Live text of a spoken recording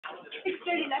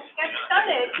6:30, let's get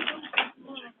started.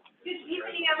 Good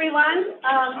evening, everyone.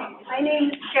 My name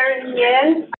is Sharon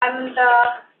Yan. I'm the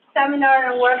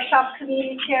Seminar and Workshop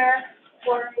Committee Chair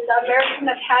for the American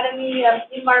Academy of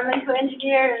Environmental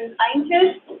Engineers and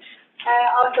Scientists.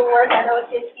 I also work at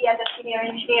OCSB as a Senior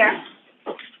Engineer.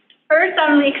 First,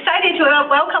 I'm excited to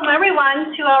welcome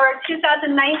everyone to our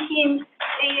 2019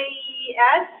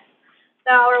 AAEES,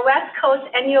 our West Coast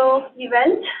annual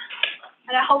event.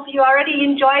 And I hope you already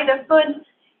enjoy the food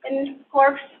in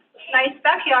Corp's nice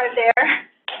backyard there.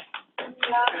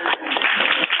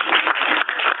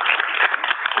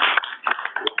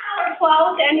 Our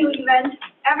 12th annual event.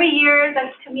 Every year,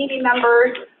 the committee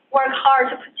members work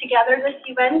hard to put together this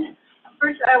event.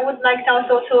 First, I would like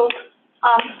also to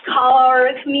call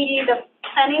our committee, the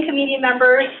planning committee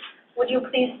members. Would you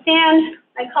please stand?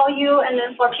 I call you, and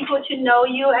then for people to know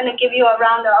you and give you a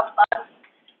round of applause.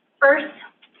 First,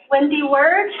 Wendy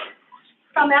Word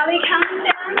from LA County,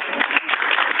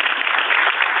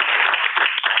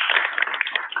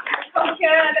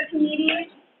 co-chair of the committee,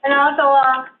 and also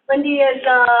Wendy is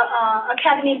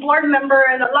Academy board member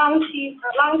and a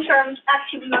long-term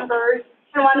active member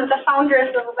and one of the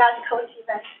founders of the West Coast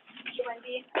event. Thank you,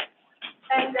 Wendy.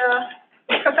 And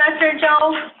Professor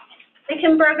Joe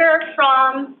Wickenberger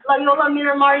from Loyola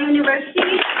Miramar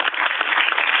University.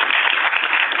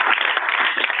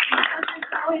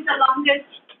 He's the longest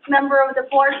member of the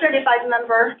board, certified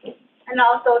member, and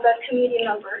also the committee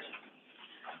members.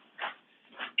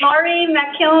 Laurie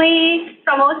McKinley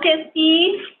from OCSB.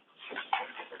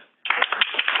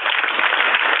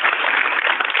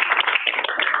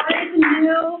 Laurie is a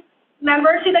new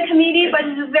member to the committee, but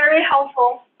is very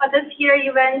helpful. But this year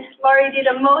event, Laurie did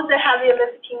the most heavy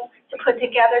lifting to put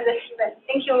together this event.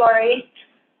 Thank you, Laurie.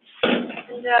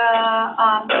 And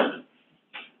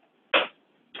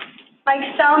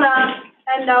Mike Selna,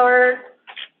 and our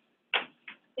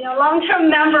long-term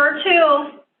member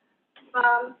too.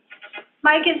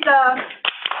 Mike is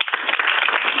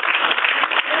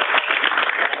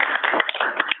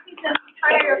he's a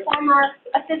retired former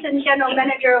assistant general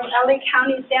manager of LA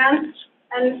County SAN,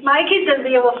 and Mike is the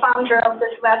real founder of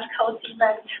this West Coast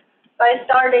event. So I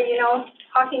started,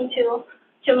 talking to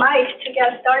Mike to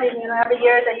get started, every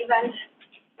year the event.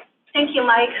 Thank you,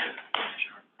 Mike.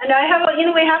 And I have,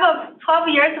 we have 12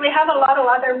 years, we have a lot of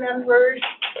other members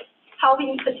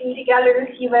helping putting together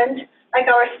this event, like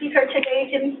our speaker today,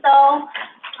 Jim Sell,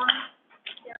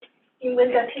 been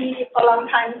with the committee for a long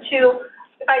time too.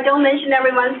 If I don't mention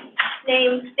everyone's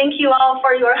name, thank you all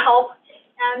for your help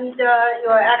and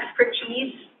your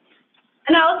expertise.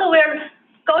 And also we're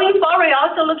going forward, we're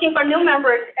also looking for new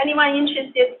members. Anyone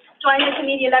interested, join the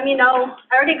committee, let me know.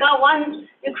 I already got one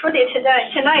recruited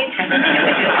tonight.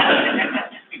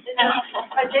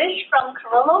 A dish from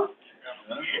Corollo.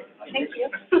 Thank you.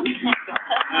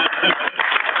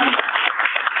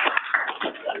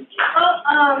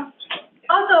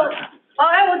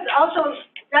 I would also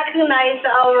recognize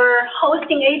our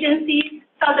hosting agency,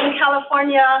 Southern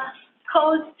California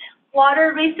Coast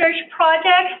Water Research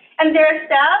Project, and their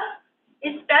staff,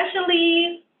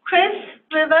 especially Chris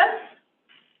Rivas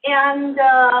and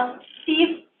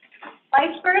Steve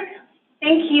Weisberg.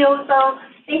 Thank you.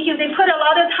 Thank you. They put a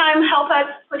lot of time help us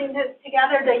putting this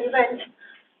together, the event,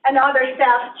 and other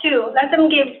staff too. Let them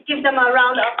give them a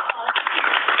round of applause.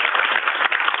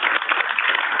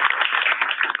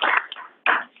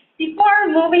 Before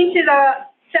moving to the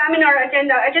seminar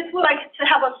agenda, I just would like to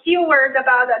have a few words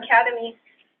about the Academy.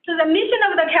 So the mission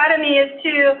of the Academy is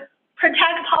to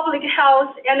protect public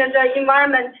health and the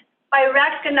environment by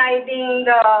recognizing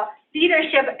the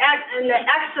leadership and the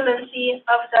excellency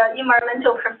of the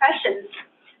environmental professions.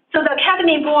 So the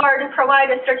Academy Board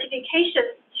provides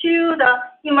certification to the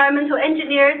environmental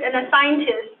engineers and the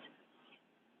scientists.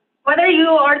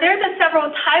 There's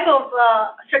several types of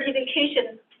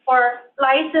certification for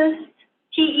licensed,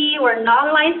 PE, or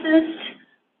non-licensed,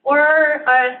 or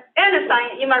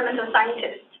environmental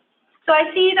scientists. So I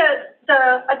see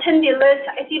the attendee list.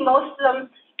 I see most of them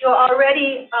you're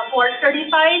already board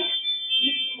certified.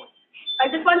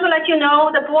 I just want to let you know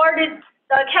the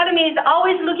Academy is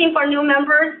always looking for new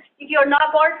members. If you're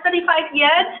not board certified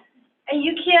yet, and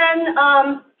you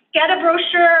can get a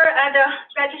brochure at the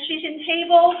registration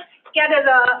table, get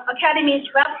the Academy's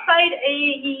website,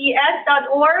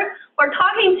 AAEES.org, or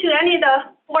talking to any of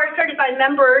the board certified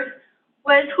members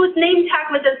whose name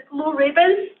tag with this blue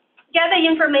ribbon, get the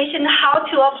information how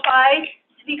to apply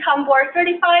to become board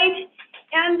certified.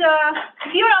 And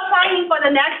if you're applying for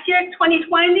the next year,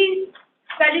 2020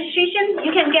 registration,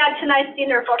 you can get tonight's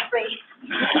dinner for free.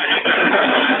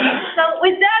 So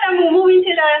with that, I'm moving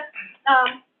to the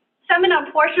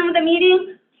seminar portion of the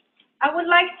meeting. I would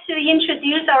like to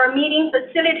introduce our meeting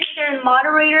facilitator and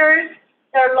moderators.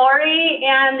 They're Lori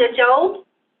and Joe.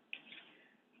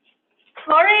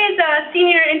 Lori is a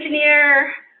senior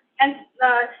engineer and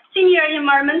senior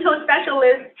environmental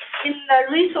specialist in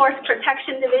the Resource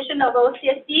Protection Division of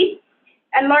OCSD,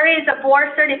 and Lori is a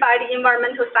board-certified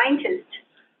environmental scientist.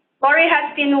 Lori has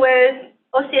been with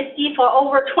OCSD for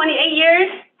over 28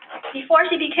 years. Before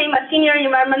she became a senior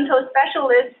environmental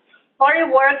specialist, Lori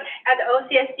worked at the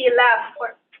OCSD lab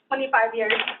for 25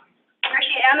 years, where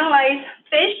she analyzed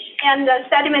fish and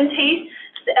sediment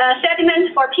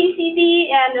for PCB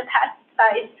and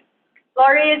pesticides.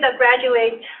 Lori is a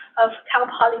graduate of Cal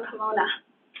Poly Pomona.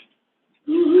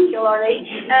 Thank you, Lori.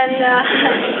 And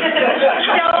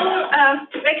Joe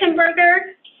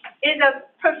Wickenberger is a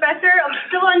professor of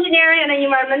civil engineering and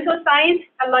environmental science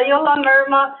at Loyola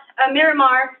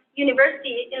Miramar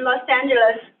University in Los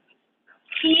Angeles.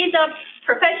 He is a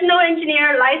professional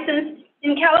engineer licensed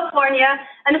in California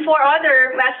and 4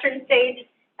 other Western states,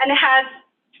 and has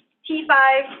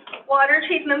T5 water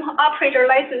treatment operator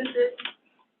licenses.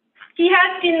 He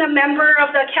has been a member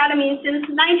of the Academy since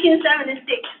 1976.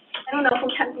 I don't know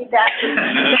who can beat that.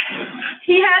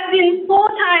 He has been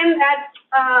full-time at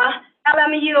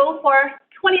LMU for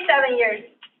 27 years.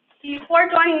 Before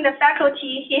joining the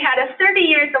faculty, he had 30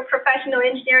 years of professional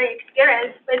engineering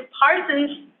experience with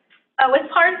Parsons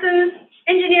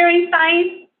Engineering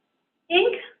Science,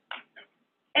 Inc.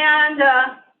 and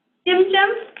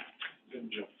DIMGEM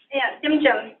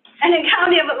and the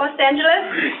County of Los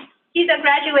Angeles. He's a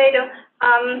graduate of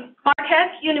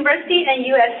Marquette University and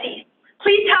USC.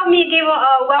 Please help me give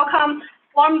a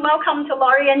warm welcome to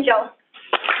Lori and Joe.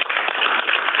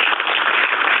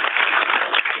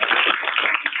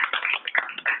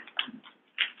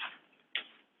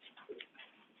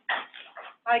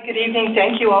 Hi, good evening.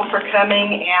 Thank you all for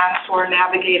coming and for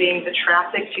navigating the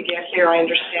traffic to get here. I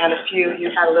understand a few of you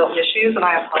had a little issues, and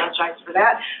I apologize for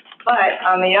that. But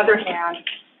on the other hand,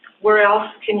 where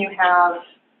else can you have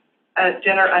a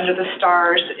dinner under the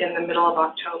stars in the middle of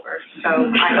October? So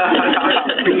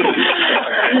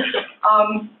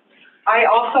I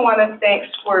also want to thank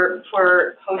Squirt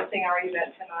for hosting our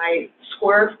event tonight.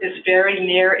 Squirt is very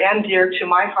near and dear to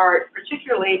my heart,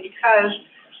 particularly because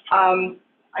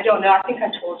I don't know, I think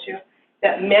I told you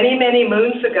that many, many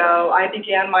moons ago, I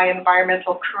began my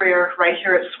environmental career right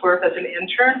here at Squirt as an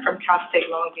intern from Cal State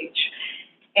Long Beach.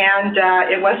 And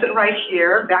it wasn't right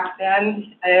here. Back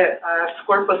then,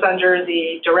 Squirt was under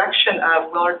the direction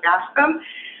of Willard Bascom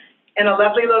in a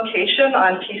lovely location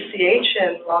on PCH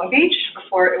in Long Beach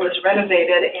before it was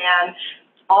renovated. And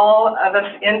all of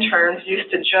us interns used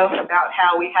to joke about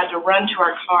how we had to run to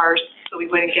our cars so we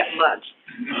wouldn't get mugged.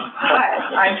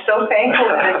 But I'm so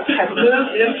thankful that it has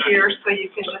moved in here so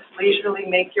you can just leisurely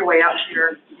make your way out to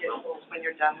your vehicles when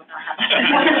you're done with our house.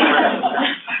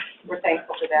 We're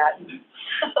thankful for that.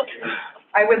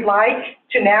 I would like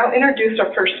to now introduce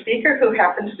our first speaker, who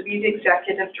happens to be the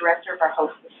executive director of our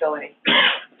host facility,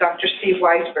 Dr. Steve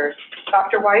Weisberg.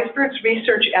 Dr. Weisberg's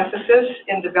research emphasis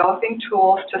in developing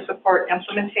tools to support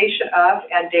implementation of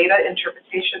and data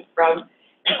interpretation from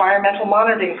environmental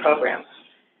monitoring programs.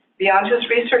 Beyond his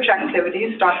research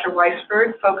activities, Dr.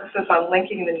 Weisberg focuses on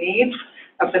linking the needs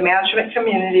of the management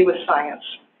community with science.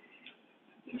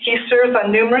 He serves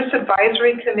on numerous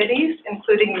advisory committees,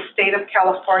 including the State of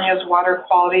California's Water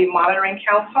Quality Monitoring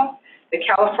Council, the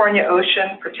California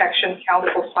Ocean Protection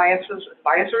Council Sciences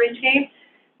Advisory Team,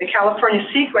 the California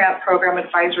Sea Grant Program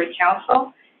Advisory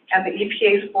Council, and the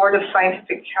EPA's Board of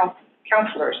Scientific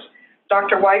Counselors.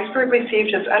 Dr. Weisberg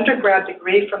received his undergrad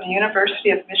degree from the University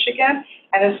of Michigan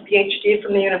and his PhD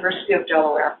from the University of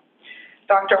Delaware.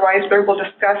 Dr. Weisberg will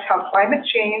discuss how climate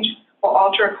change will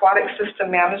alter aquatic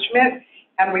system management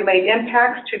and relate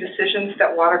impacts to decisions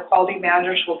that water quality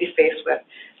managers will be faced with.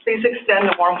 Please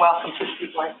extend a warm welcome to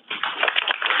Steve Weisberg.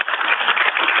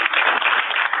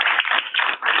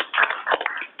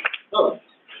 Oh,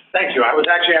 thank you. I was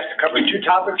actually asked to cover 2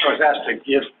 topics. I was asked to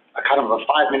give a kind of a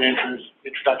 5-minute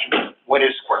introduction to what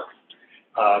is Squirt.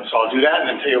 So I'll do that and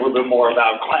then tell you a little bit more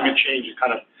about climate change and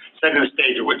kind of setting the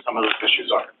stage of what some of those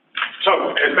issues are.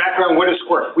 So as background, what is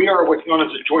Squirt? We are what's known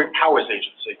as a Joint Powers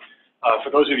Agency.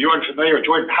 For those of you unfamiliar, a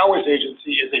Joint Powers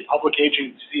Agency is a public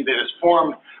agency that is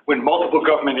formed when multiple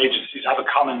government agencies have a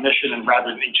common mission, and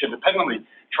rather than each independently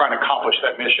trying to accomplish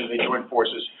that mission, they join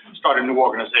forces, start a new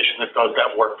organization that does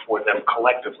that work for them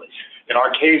collectively. In our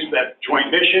case, that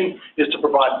joint mission is to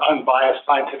provide unbiased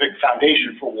scientific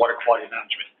foundation for water quality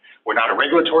management. We're not a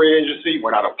regulatory agency,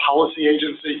 we're not a policy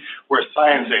agency, we're a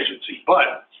science agency,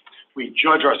 but we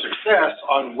judge our success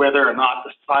on whether or not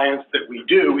the science that we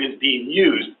do is being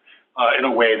used in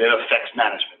a way that affects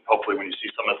management. hopefully when you see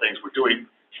some of the things we're doing,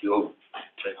 you'll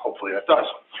say, hopefully that does.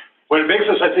 What makes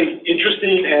us, I think,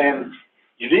 interesting and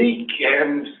unique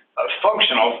and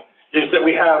functional is that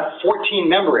we have 14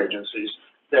 member agencies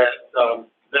that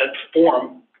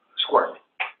form SQUIRT,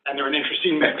 and they're an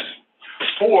interesting mix.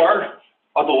 4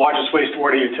 are the largest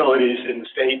wastewater utilities in the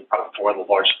state, probably 4 are the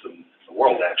largest in the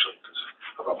world, actually, because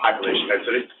of our population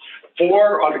density.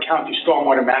 4 are the county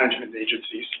stormwater management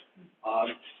agencies,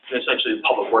 essentially the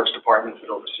public works departments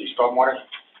that oversee stormwater.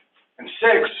 And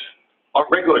 6 are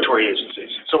regulatory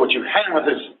agencies. So what you have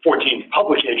is 14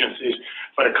 public agencies,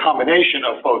 but a combination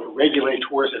of both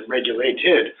regulators and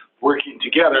regulated working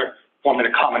together, forming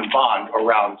a common bond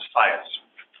around science.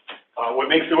 What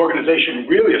makes the organization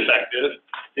really effective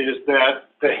is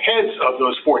that the heads of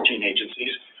those 14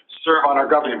 agencies serve on our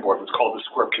governing board, what's called the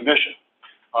SQUIRT Commission.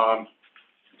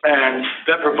 And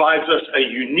that provides us a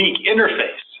unique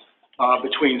interface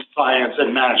between science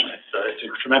and management. It's a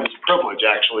tremendous privilege,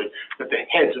 actually, that the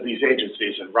heads of these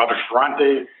agencies, and Robert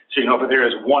Ferrante, sitting over there,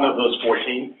 is one of those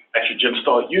 14. Actually, Jim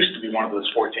Stahl used to be one of those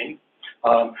 14.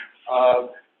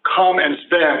 Come and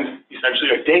spend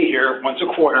essentially a day here once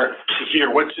a quarter to hear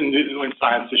what's new in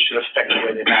science that should affect the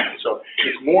way they manage. So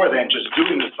it's more than just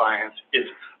doing the science, it's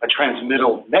a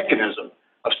transmittal mechanism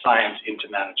of science into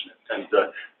management. And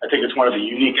I think it's one of the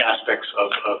unique aspects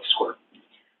of SQUIRT.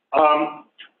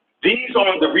 These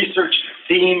are the research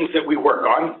themes that we work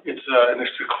on. It's an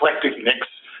eclectic mix,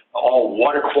 all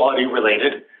water quality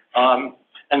related.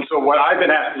 And so what I've been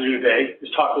asked to do today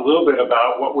is talk a little bit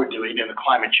about what we're doing in the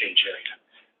climate change area.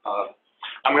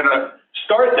 I'm going to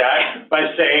start that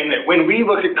by saying that when we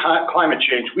look at climate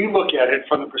change, we look at it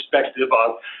from the perspective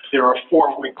of there are 4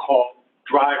 what we call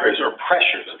drivers or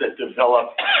pressures that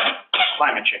develop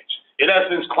climate change. In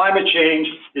essence, climate change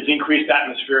is increased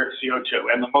atmospheric CO2,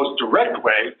 and the most direct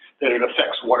way that it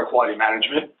affects water quality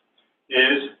management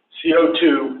is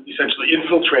CO2 essentially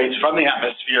infiltrates from the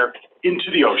atmosphere into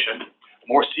the ocean.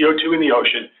 More CO2 in the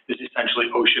ocean is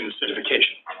essentially ocean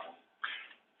acidification.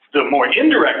 The more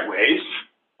indirect ways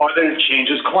are that it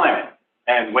changes climate.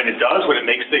 And when it does, when it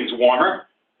makes things warmer,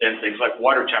 then things like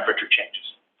water temperature changes.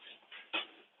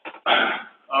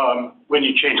 When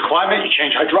you change climate, you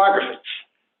change hydrography.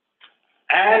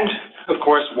 And, of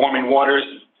course, warming waters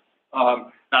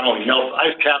not only melts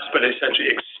ice caps, but essentially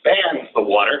expands the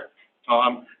water.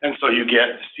 And so you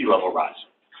get sea level rise.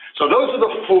 So those are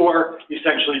the 4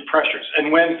 essentially pressures.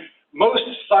 And when most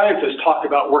scientists talk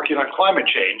about working on climate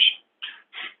change,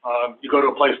 you go to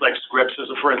a place like Scripps, as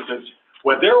a for instance,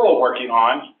 what they're all working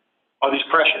on are these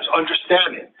pressures,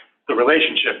 understanding the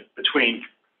relationship between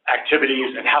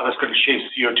activities and how that's going to change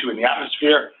CO2 in the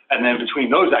atmosphere, and then between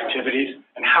those activities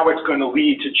and how it's going to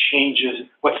lead to changes,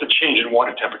 what's the change in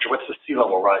water temperature, what's the sea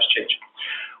level rise change.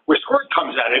 Where SQUIRT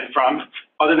comes at it from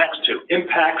are the next 2,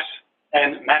 impacts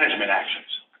and management actions.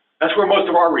 That's where most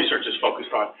of our research is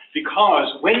focused on,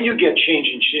 because when you get change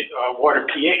in water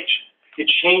pH, it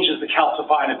changes the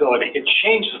calcifying ability. It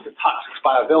changes the toxic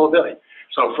bioavailability.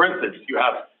 So, for instance, you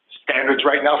have standards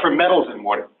right now for metals in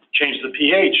water. Change the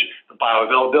pH, the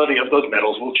bioavailability of those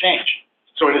metals will change.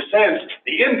 So, in a sense,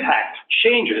 the impact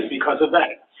changes because of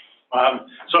that.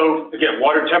 So, again,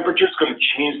 water temperature is going to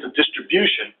change the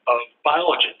distribution of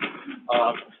biology.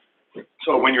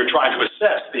 So, when you're trying to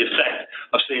assess the effect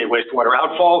of, say, a wastewater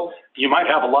outfall, you might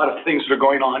have a lot of things that are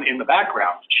going on in the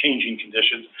background, changing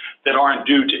conditions that aren't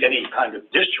due to any kind of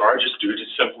discharge, it's due to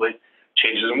simply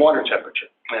changes in water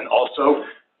temperature. And also,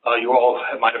 you all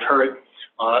might have heard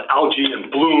algae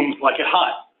and blooms like it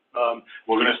hot.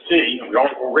 We're going to see, and we're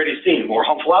already seeing more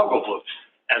harmful algal blooms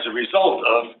as a result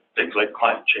of things like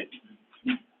climate change.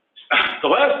 The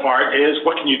last part is,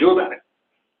 what can you do about it?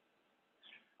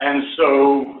 And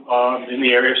so, in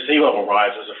the area of sea level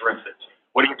rise, as a for instance,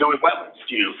 what do you do with wetlands?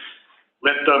 Do you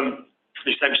let them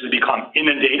essentially become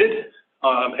inundated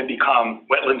and become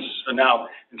wetlands are now,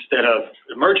 instead of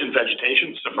emergent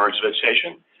vegetation, submerged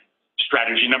vegetation?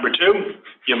 Strategy number 2,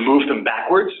 you move them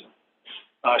backwards.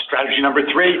 Strategy number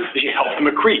 3 is you help them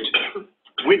accrete,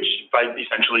 which by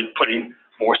essentially putting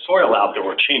more soil out there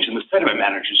or changing the sediment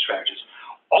management strategies.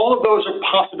 All of those are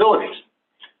possibilities.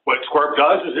 What SQUIRT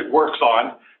does is it works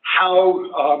on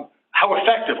how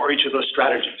effective are each of those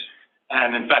strategies.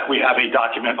 And in fact, we have a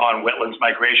document on wetlands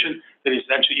migration that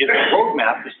essentially is a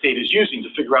roadmap the state is using to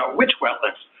figure out which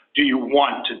wetlands do you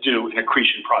want to do an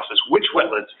accretion process, which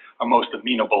wetlands are most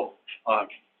amenable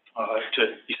to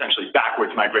essentially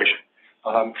backwards migration.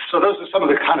 So those are some of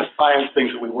the kind of science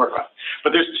things that we work on.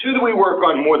 But there's 2 that we work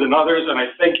on more than others, and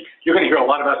I think you're going to hear a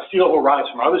lot about sea level rise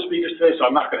from other speakers today, so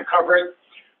I'm not going to cover it.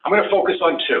 I'm going to focus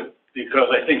on 2,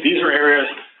 because I think these are areas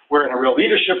we're in a real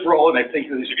leadership role, and I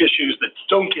think these are issues that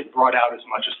don't get brought out as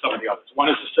much as some of the others. One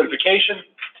is acidification,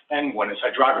 and one is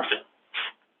hydrography.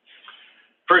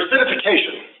 For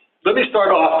acidification, let me start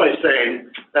off by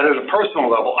saying that at a personal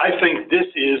level, I think this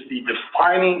is the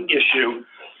defining issue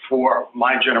for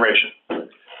my generation.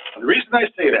 And the reason I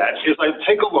say that is I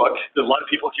take a look, there's a lot of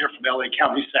people here from LA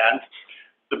County SAN.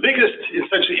 The biggest,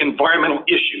 essentially, environmental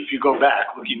issue, if you go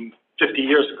back, looking 50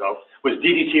 years ago, was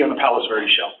DDT on the Palos Verdes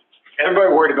shelf.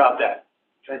 Everybody worried about that,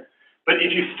 okay? But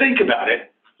if you think about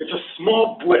it, it's a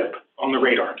small blip on the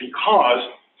radar because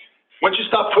once you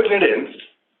stop putting it in,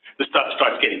 the stuff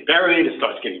starts getting buried, it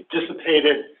starts getting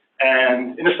dissipated,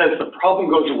 and in a sense, the problem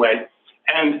goes away,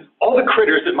 and all the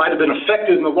critters that might have been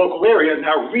affected in the local area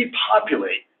now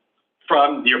repopulate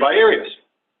from nearby areas,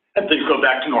 and things go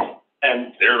back to normal.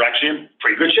 And they're actually in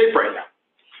pretty good shape right now.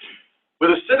 With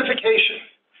acidification,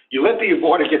 you let the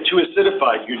water get too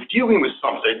acidified, you're dealing with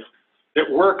something that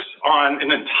works on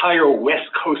an entire West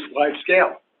Coast-wide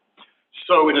scale.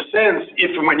 So in a sense,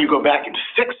 if and when you go back and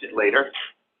fix it later,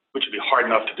 which would be hard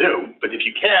enough to do, but if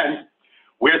you can,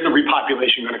 where's the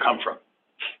repopulation going to come from?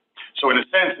 So in a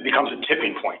sense, it becomes a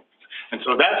tipping point. And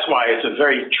so that's why it's a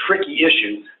very tricky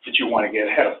issue that you want to get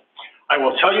ahead of. I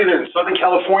will tell you that in Southern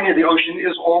California, the ocean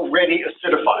is already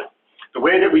acidified. The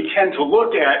way that we tend to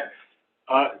look at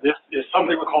this is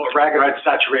something we call a ragonite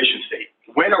saturation state.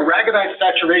 When a ragonite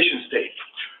saturation state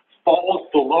falls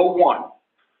below 1,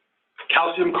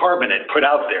 calcium carbonate put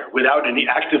out there without any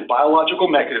active biological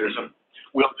mechanism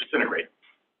will disintegrate.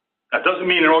 That doesn't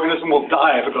mean an organism will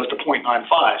die if it goes to 0.95.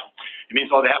 It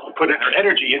means all they have to put in their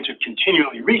energy into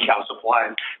continually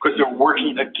recalcifying because they're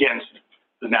working against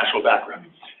the natural background.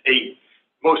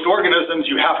 Most organisms,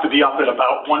 you have to be up at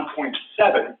about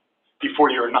 1.7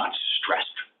 before you're not stressed.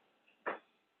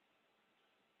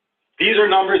 These are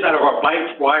numbers out of our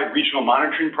bite-wide regional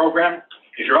monitoring program.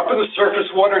 If you're up in the surface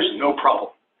waters, no problem.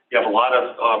 You have a lot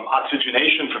of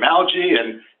oxygenation from algae,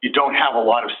 and you don't have a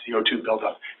lot of CO2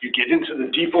 buildup. You get into the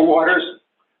deeper waters,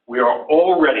 we are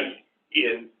already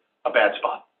in a bad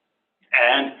spot,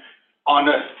 and on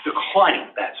a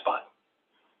declining bad spot.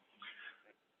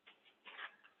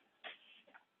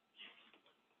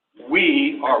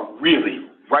 We are really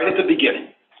right at the beginning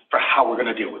for how we're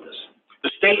going to deal with this. The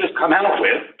state has come out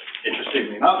with,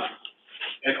 interestingly enough,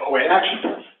 an OA action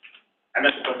plan. I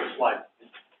meant to put the slide.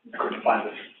 I couldn't find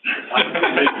this.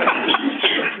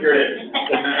 Here it is.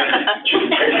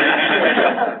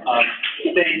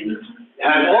 They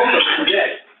have also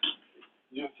today,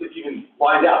 you can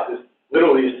find out, this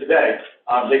literally is today,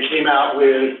 they came out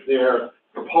with their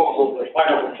proposal, their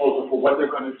final proposal for what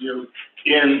they're going to do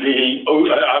in the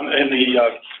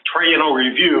triennial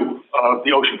review of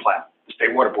the ocean plan, the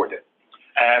State Water Board did.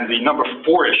 And the number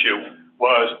 4 issue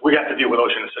was we have to deal with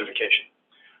ocean acidification.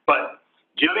 But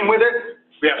dealing with it,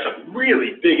 we have some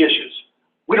really big issues.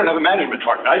 We don't have a management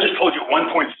target. I just told you 1.7,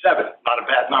 not a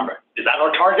bad number. Is that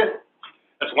our target?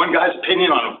 That's one guy's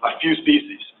opinion on a few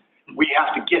species. We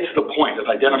have to get to the point of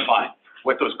identifying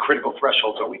what those critical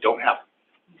thresholds are. We don't have them.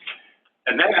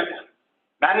 And then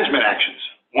management actions.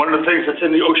 One of the things that's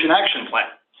in the Ocean Action Plan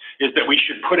is that we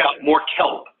should put out more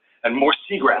kelp and more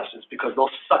seagrasses because they'll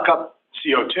suck up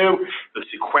CO2, they'll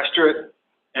sequester it,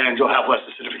 and you'll have less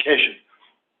acidification.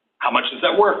 How much does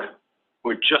that work?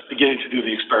 We're just beginning to do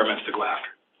the experiments to go after.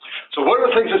 So what are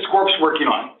the things that SCORP's working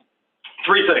on?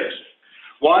 3 things.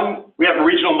 One, we have a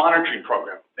regional monitoring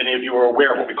program. Many of you are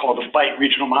aware of what we call the BITE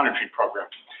regional monitoring program.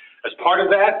 As part of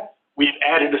that, we've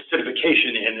added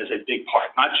acidification in as a big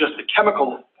part, not just the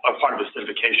chemical part of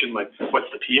acidification, like what's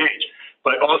the pH,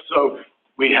 but also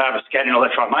we have a scanning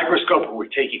electron microscope where we're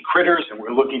taking critters and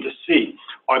we're looking to see,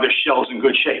 are the shells in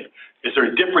good shape? Is there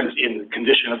a difference in the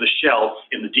condition of the shell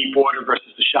in the deep water versus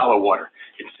the shallow water,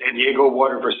 in San Diego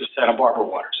water versus Santa Barbara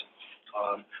waters?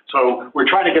 So we're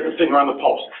trying to get the finger on the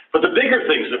pulse. But the bigger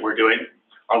things that we're doing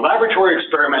are laboratory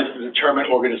experiments to determine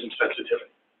organism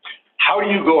sensitivity. How do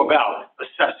you go about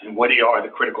assessing what are the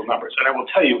critical numbers? And I will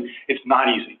tell you, it's not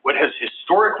easy. What has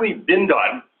historically been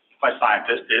done by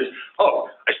scientists is, oh,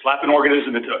 I slap an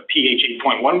organism into a pH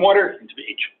 8.1 water, into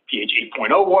pH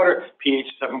 8.0 water, pH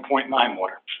 7.9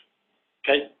 water.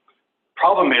 Okay?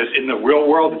 Problem is, in the real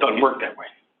world, it doesn't work that way.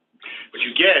 What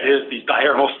you get is these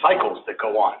diurnal cycles that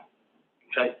go on.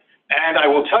 Okay? And I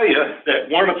will tell you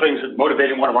that one of the things that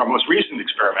motivated one of our most recent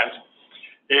experiments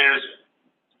is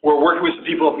we're working with some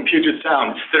people up in Puget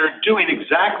Sound that are doing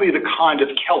exactly the kind of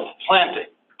kelp planting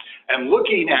and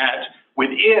looking at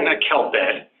within a kelp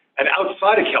bed and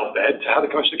outside a kelp bed to how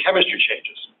the chemistry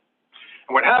changes.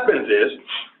 And what happens is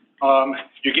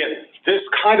you get this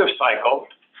kind of cycle,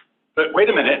 but wait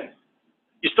a minute,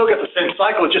 you still get the same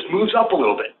cycle, it just moves up a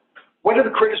little bit. What are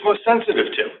the critters most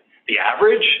sensitive to? The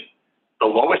average, the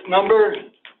lowest number,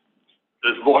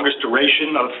 the longest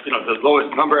duration of, the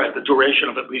lowest number at the duration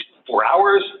of at least 4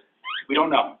 hours? We don't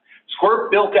know.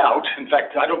 SQUIRT built out, in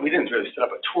fact, we didn't really set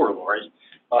up a tour, Lori.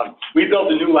 We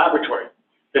built a new laboratory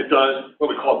that does what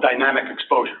we call dynamic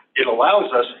exposure. It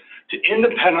allows us to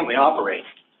independently operate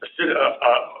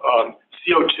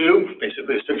CO2,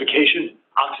 basically acidification,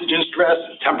 oxygen stress,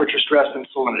 temperature stress, and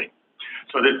salinity,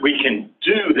 so that we can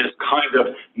do this kind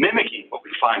of mimicking what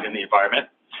we find in the environment.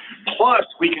 Plus,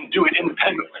 we can do it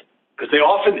independently, because they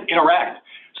often interact.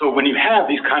 So when you have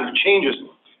these kind of changes,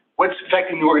 what's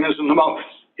affecting the organism the most?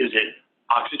 Is it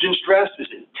oxygen stress? Is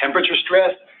it temperature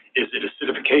stress? Is it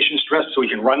acidification stress? So we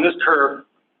can run this curve,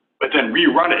 but then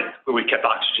rerun it where we kept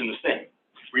oxygen the same.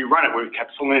 Rerun it where we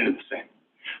kept salinity the same.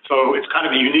 So it's kind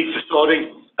of a unique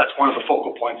facility. That's one of the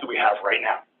focal points that we have right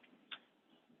now.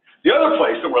 The other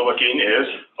place that we're looking is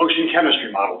ocean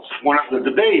chemistry models. One of the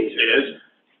debates is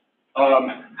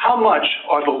how much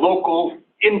are the local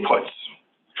inputs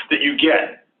that you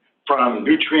get from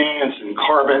nutrients and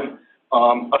carbon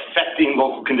affecting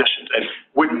local conditions, and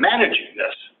would managing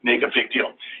this make a big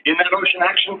deal? In that Ocean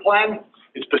Action Plan,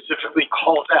 it specifically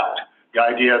calls out the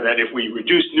idea that if we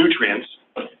reduce nutrients,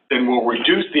 then we'll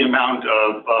reduce the amount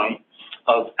of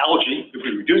algae. If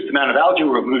we reduce the amount of algae,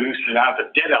 we'll reduce the amount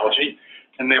of dead algae,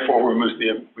 and therefore we'll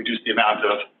reduce the amount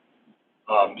of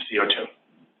CO2.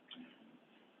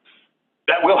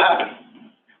 That will happen.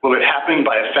 Will it happen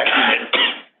by affecting it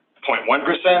 0.1%,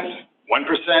 1%,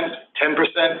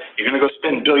 10%? You're going to go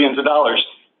spend billions of dollars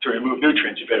to remove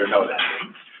nutrients. You better know that.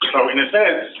 So in a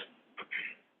sense,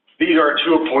 these are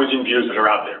two opposing views that are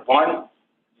out there. One,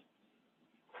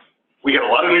 we get a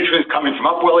lot of nutrients coming from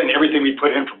upwelling. Everything we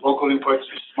put in from local inputs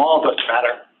is small, doesn't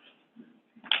matter,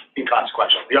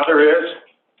 inconsequential. The other is,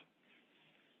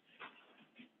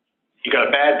 you got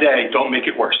a bad day, don't make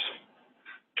it worse.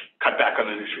 Cut back on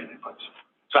the nutrient inputs.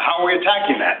 So how are we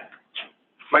attacking that?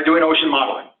 By doing ocean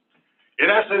modeling. In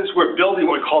essence, we're building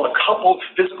what we call a coupled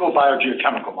physical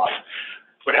biogeochemical model.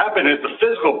 What happened is the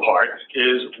physical part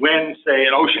is when, say,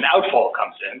 an ocean outfall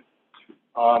comes in,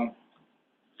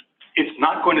 it's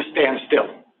not going to stand still,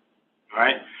 all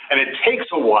right? And it takes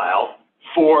a while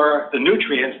for the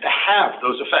nutrients to have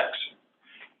those effects.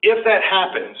 If that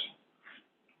happens,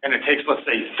 and it takes, let's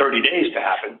say, 30 days to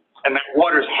happen, and that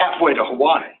water's halfway to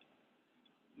Hawaii,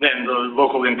 then the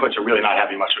local inputs are really not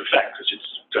having much effect, because it's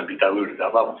going to be diluted at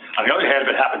that level. On the other hand,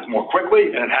 if it happens more quickly,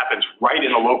 and it happens right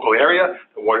in the local area,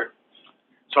 the water.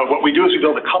 So what we do is we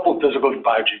build a coupled physical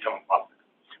biogeochemical model.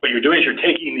 What you're doing is you're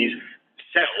taking these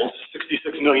cells,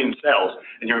 66 million cells,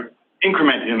 and you're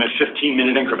incrementing them in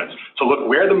 15-minute increments. So look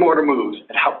where the water moves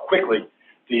and how quickly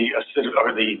the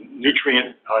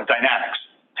nutrient dynamics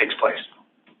takes place.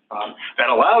 That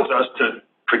allows us to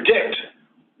predict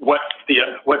what the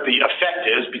effect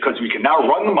is, because we can now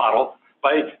run the model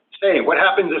by saying, what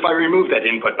happens if I remove that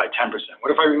input by 10%?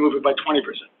 What if I remove it by 20%?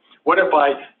 What if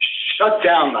I shut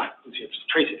down the,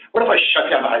 what if I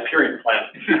shut down the Hyperion plant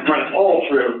and run it all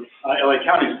through LA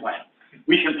County's plant?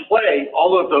 We can play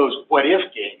all of those what-if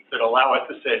games that allow us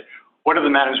to say, what are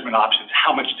the management options?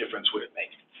 How much difference would it make?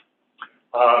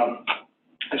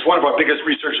 It's one of our biggest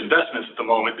research investments at the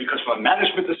moment, because from a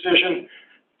management decision,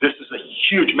 this is a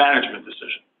huge management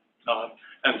decision.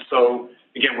 And so,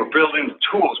 again, we're building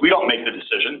tools. We don't make the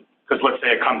decision, because let's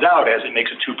say it comes out as it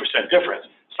makes a 2% difference.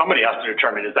 Somebody has to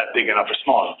determine, is that big enough or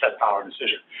small enough? That's not our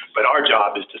decision. But our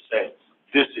job is to say,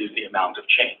 this is the amount of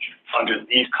change under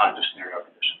these kinds of scenario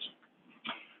conditions.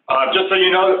 Just so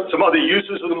you know, some other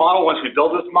uses of the model, once we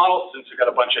build this model, since we've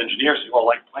got a bunch of engineers who all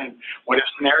like playing what-if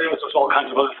scenarios, there's all kinds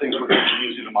of other things we're going to be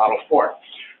using the model for.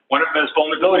 One of them is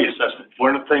vulnerability assessment.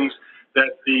 One of the things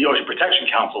that the Ocean Protection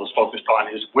Council is focused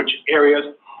on is which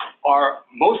areas are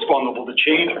most vulnerable to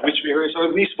change, which areas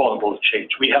are least vulnerable to change.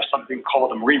 We have something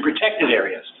called the marine protected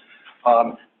areas.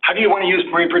 How do you want to use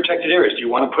marine protected areas? Do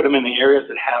you want to put them in the areas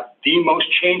that have the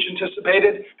most change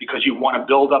anticipated, because you want to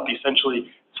build up essentially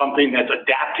something that's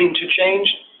adapting to change?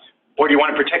 Or do you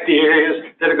want to protect the areas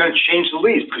that are going to change the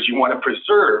least, because you want to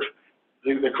preserve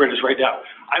the critters right now?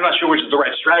 I'm not sure which is the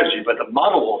right strategy, but the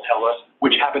model will tell us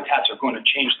which habitats are going to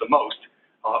change the most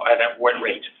and at what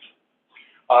rate.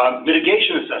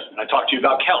 Mitigation assessment, I talked to you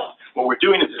about kelp. What we're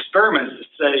doing is experiments to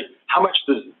say, how much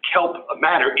does kelp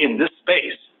matter in this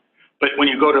space? But when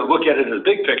you go to look at it as a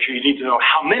big picture, you need to know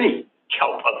how many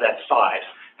kelp of that size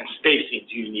and spacing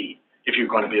do you need if you're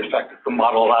going to be effective. The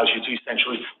model allows you to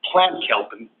essentially plant kelp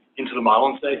into the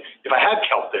model and say, if I had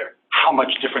kelp there, how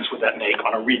much difference would that make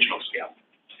on a regional scale?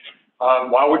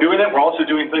 While we're doing that, we're also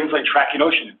doing things like tracking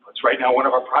ocean inputs. Right now, one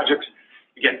of our projects,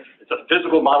 again, it's a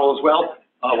physical model as well.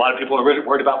 A lot of people are really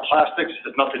worried about plastics. It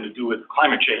has nothing to do with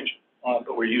climate change,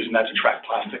 but we're using that to track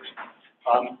plastics.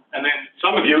 And then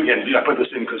some of you, again, I put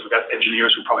this in because we've got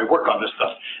engineers who probably work on this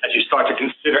stuff, as you start to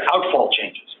consider outfall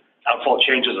changes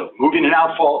of moving an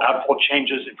outfall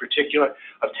changes in particular,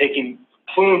 of taking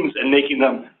plumes and making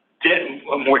them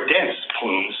more dense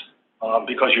plumes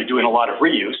because you're doing a lot of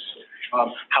reuse.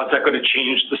 How's that going to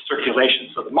change the circulation?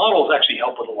 So the models actually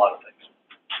help with a lot of things.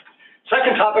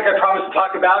 Second topic I promised to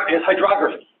talk about is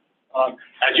hydrography.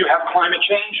 As you have climate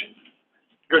change,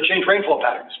 you're going to change rainfall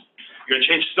patterns. You're going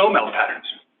to change snowmelt patterns.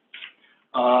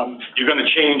 You're going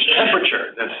to change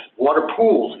temperature. There's water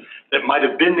pools that might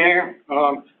have been there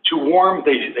too warm,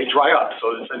 they dry up.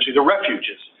 So essentially the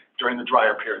refuges during the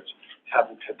drier periods have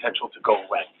the potential to go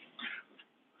away.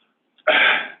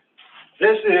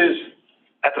 This is,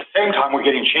 at the same time, we're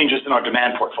getting changes in our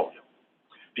demand portfolio,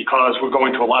 because we're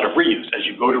going to a lot of reuse. As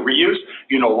you go to reuse,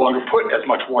 you no longer put as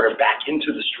much water back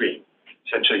into the stream.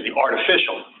 Essentially, the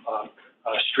artificial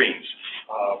streams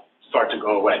start to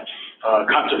go away.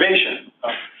 Conservation.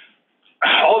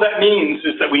 All that means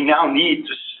is that we now need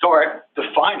to start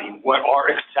defining what are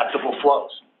acceptable flows.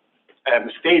 And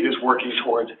the state is working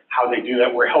towards how they do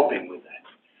that. We're helping with that.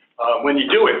 When you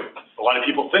do it, a lot of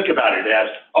people think about it as,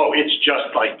 oh, it's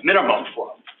just like minimum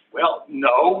flow. Well,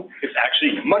 no, it's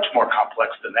actually much more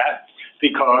complex than that,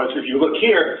 because if you look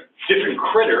here, different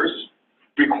critters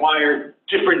require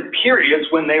different periods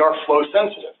when they are flow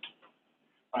sensitive,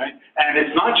 right? And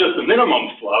it's not just the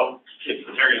minimum flow, it's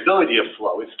the variability of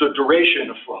flow, it's the duration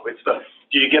of flow, it's the,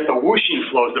 do you get the whooshing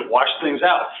flows that wash things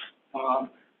out?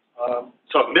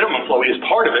 So minimum flow is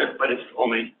part of it, but it's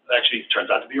only, actually turns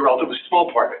out to be a relatively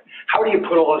small part of it. How do you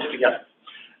put all this together?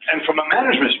 And from a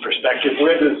management perspective,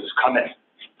 where does this come in?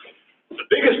 The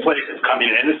biggest place it's coming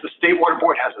in is the State Water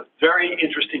Board has a very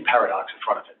interesting paradox in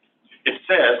front of it. It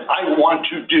says, I want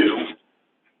to do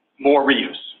more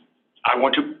reuse. I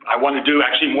want to do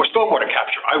actually more stormwater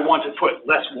capture. I want to put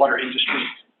less water into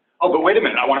streams. Oh, but wait a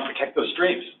minute, I want to protect those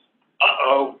streams.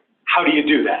 Uh-oh, how do you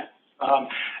do that?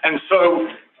 And so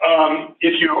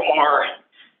if you are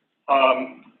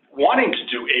wanting to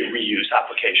do a reuse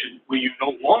application where you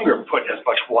no longer put as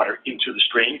much water into the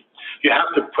stream, you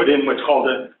have to put in what's called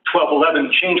a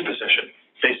 1211 change position,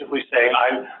 basically saying,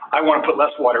 I want to put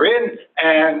less water in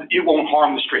and it won't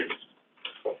harm the stream.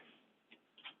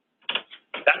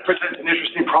 That presents an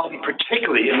interesting problem,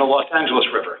 particularly in the Los Angeles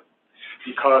River,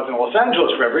 because in the Los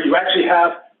Angeles River, you actually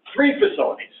have 3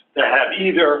 facilities that have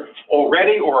either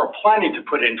already or are planning to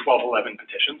put in 1211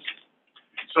 petitions.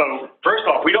 So first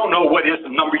off, we don't know what is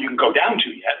the number you can go down to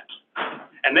yet.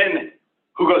 And then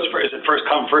who goes first? Is it first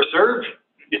come, first served?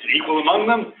 Is it equal among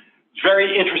them?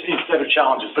 Very interesting set of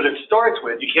challenges. But it starts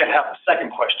with, you can't have the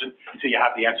second question until you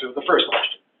have the answer to the first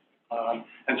question.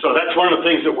 And so that's one of the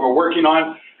things that we're working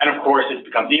on. And of course, it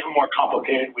becomes even more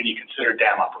complicated when you consider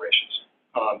dam operations.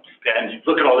 And you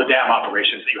look at all the dam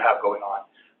operations that you have going on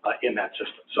in that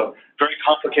system. So very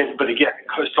complicated, but again,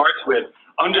 it starts with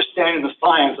understanding the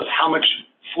science of how much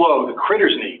flow the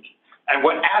critters need and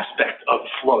what aspect of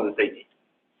flow that they need.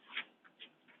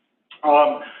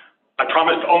 I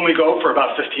promised to only go for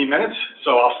about 15 minutes,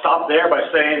 so I'll stop there by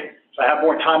saying, if I have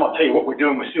more time, I'll tell you what we're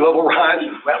doing with sea level rise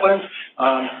and wetlands,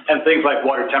 and things like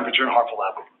water temperature and harmful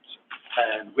effluents.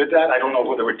 And with that, I don't know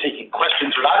whether we're taking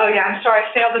questions or not. Oh yeah, I'm sorry,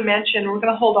 I failed to mention, we're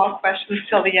going to hold all questions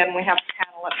till the end. We have a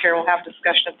panel up here, we'll have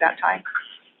discussion at that time.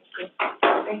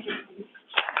 Thank you.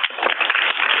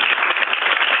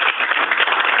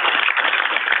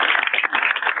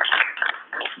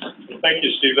 Thank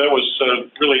you, Steve. That was a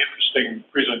really interesting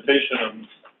presentation on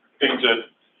things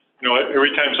that, you know, every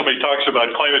time somebody talks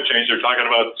about climate change, they're talking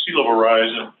about sea level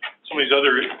rise, and some of these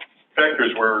other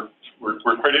factors were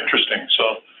quite interesting.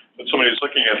 So, but somebody's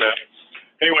looking at that.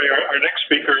 Anyway, our next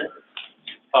speaker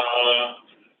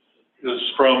is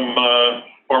from,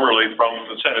 formerly from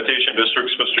the sanitation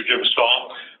districts, Mr. Jim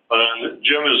Stahl.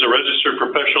 Jim is a registered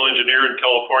professional engineer in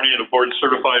California and a board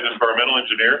certified environmental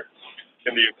engineer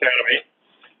in the academy.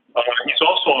 He's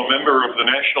also a member of the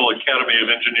National Academy of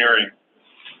Engineering.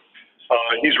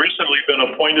 He's recently been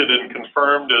appointed and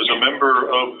confirmed as a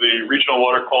member of the Regional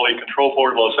Water Quality Control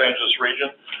Board, Los Angeles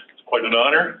region. It's quite an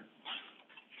honor.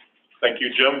 Thank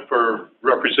you, Jim, for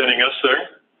representing us there.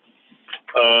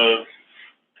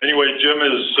 Anyway, Jim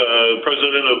is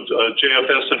president of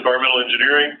JFS Environmental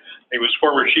Engineering. He was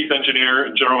former chief engineer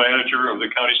and general manager of the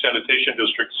County Sanitation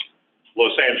Districts,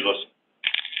 Los Angeles.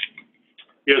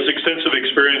 He has extensive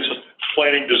experience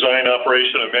planning, design,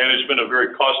 operation, and management of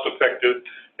very cost-effective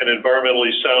and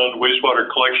environmentally sound wastewater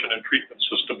collection and treatment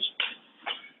systems.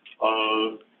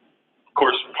 Of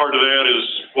course, part of that is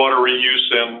water reuse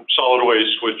and solid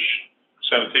waste, which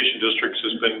sanitation districts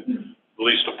has been at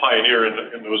least a pioneer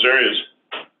in those areas.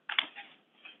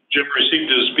 Jim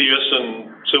received his BS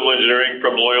in civil engineering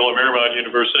from Loyola Marymount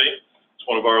University. It's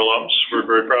one of our alums. We're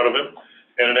very proud of him.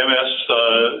 And an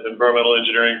MS environmental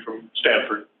engineering from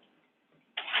Stanford.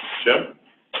 Jim?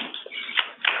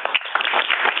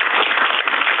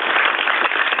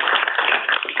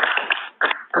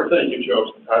 Thank you,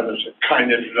 Joe. That's a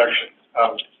kind introduction.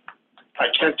 I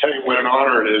can't tell you what an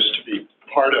honor it is to be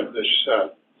part of this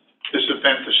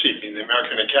event this evening. The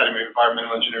American Academy of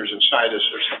Environmental Engineers and Scientists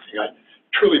are something I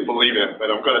truly believe in, but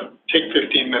I'm going to take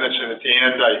 15 minutes, and at the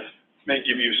end I may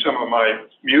give you some of my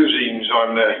musings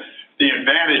on the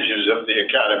advantages of the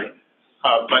Academy.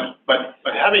 But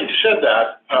having said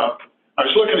that, I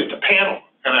was looking at the panel,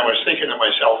 and I was thinking to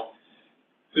myself,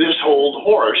 this old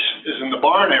horse is in the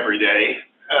barn every day,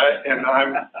 and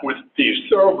I'm with these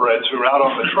thoroughbreds who are out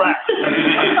on the track,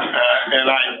 and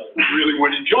I really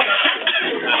would enjoy it.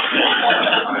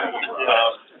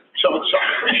 So I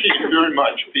appreciate very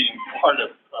much being part of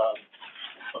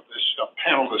this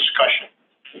panel discussion.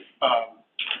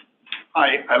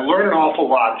 I learn an awful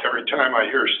lot every time I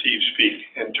hear Steve speak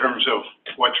in terms of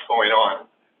what's going on.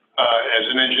 As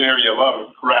an engineer, you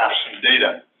love graphs and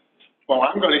data. Well,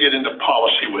 I'm going to get into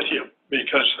policy with you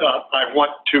because I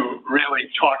want to really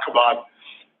talk about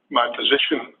my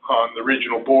position on the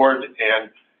regional board and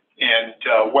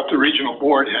what the regional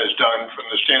board has done from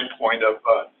the standpoint of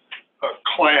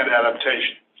client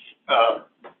adaptation.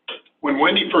 When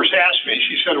Wendy first asked me,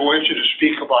 she said, I want you to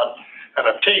speak about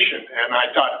adaptation. And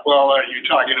I thought, well, are you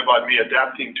talking about me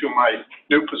adapting to my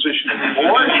new position in the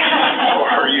board, or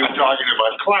are you talking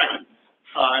about climate?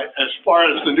 As far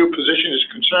as the new position is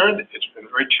concerned, it's been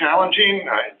very challenging.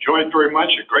 I enjoyed very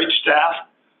much, a great staff.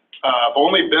 I've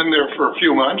only been there for a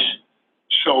few months,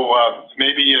 so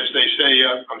maybe, as they say,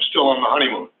 I'm still on the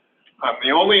honeymoon. I'm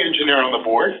the only engineer on the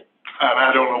board, and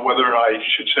I don't know whether I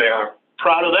should say I'm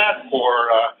proud of that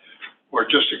or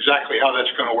just exactly how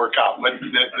that's going to work out. But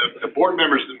the board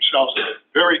members themselves are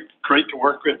very great to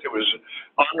work with. It was an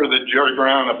honor that Jerry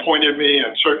Brown appointed me,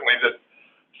 and certainly that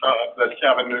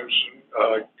Gavin Newsom,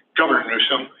 Governor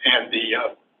Newsom, and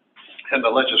the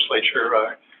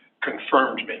legislature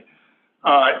confirmed me.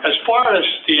 As far as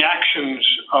the actions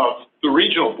of the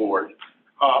regional board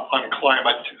on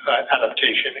climate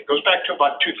adaptation, it goes back to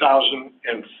about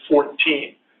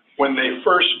 2014 when they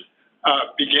first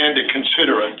began to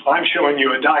consider it. I'm showing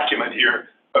you a document here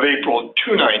of April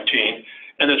 2019,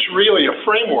 and it's really a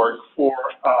framework for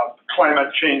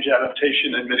climate change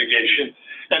adaptation and mitigation.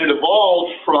 And it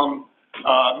evolved from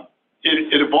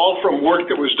work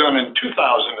that was done in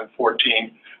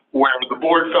 2014, where the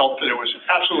board felt that it was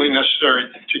absolutely necessary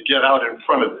to get out in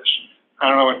front of this. I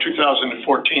don't know, in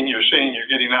 2014 you're saying you're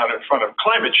getting out in front of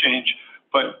climate change,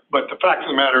 but the fact of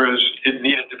the matter is it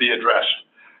needed to be addressed.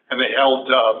 And they held,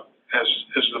 as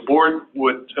the board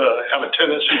would have a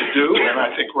tendency to do, and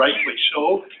I think rightly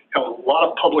so, held a lot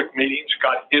of public meetings,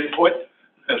 got input.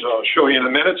 As I'll show you in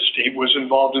a minute, Steve was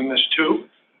involved in this too.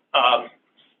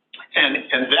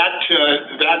 And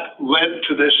that led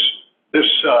to this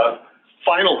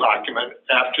final document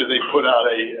after they put out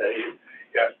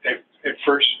a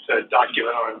first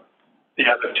document on the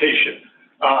adaptation.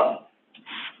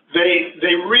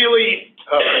 They really,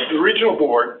 the regional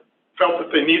board felt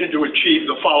that they needed to achieve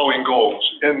the following goals,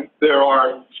 and there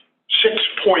are 6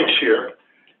 points here.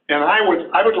 And I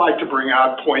would like to bring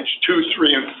out points 2,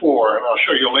 3, and 4, and I'll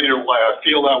show you later why I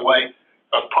feel that way.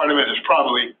 Part of it is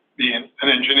probably being an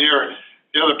engineer.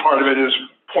 The other part of it is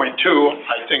point 2.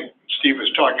 I think Steve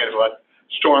was talking about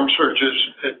storm surges.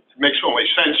 It makes only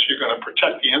sense. You're going to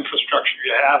protect the infrastructure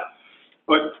you have.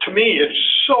 But to me, it's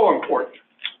so important.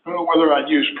 I don't know whether I'd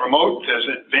use promote as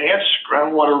advanced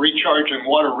groundwater recharge and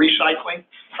water recycling.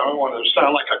 I don't want to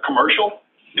sound like a commercial.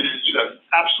 It is an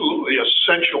absolutely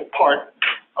essential part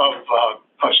of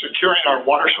securing our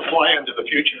water supply into the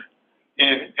future,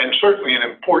 and certainly an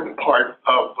important part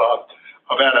of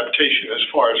adaptation as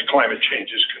far as climate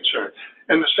change is concerned.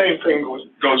 And the same thing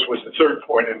goes with the third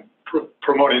point in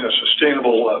promoting a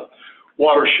sustainable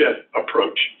watershed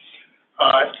approach.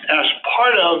 As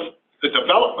part of the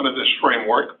development of this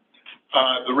framework,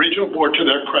 the regional board, to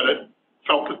their credit,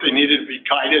 felt that they needed to be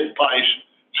guided by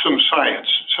some science,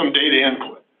 some data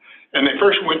input. And they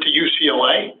first went to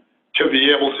UCLA to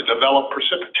be able to develop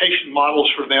precipitation models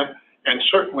for them, and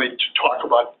certainly to talk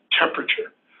about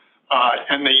temperature.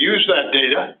 And they used that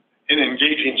data in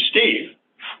engaging Steve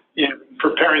in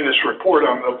preparing this report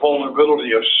on the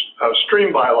vulnerability of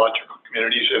stream biological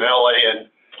communities in LA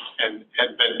and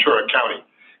Ventura County.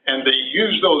 And they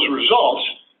used those results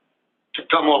to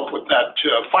come up with that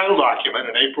final document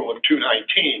in April of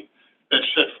 2019 that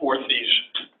set forth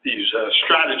these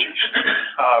strategies.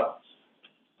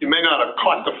 You may not have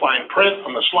caught the fine print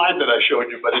on the slide that I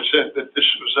showed you, but it said that this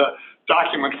was a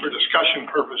document for discussion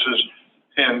purposes,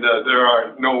 and there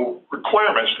are no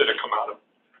requirements that have come out of it.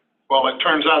 Well, it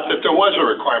turns out that there was a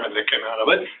requirement that came out of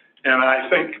it, and I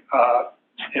think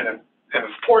an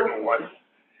important one,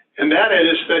 and that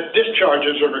is that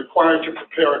discharges are required to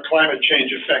prepare a climate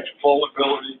change effect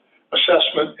vulnerability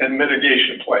assessment and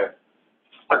mitigation plan,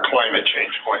 a climate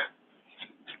change plan.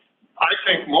 I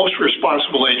think most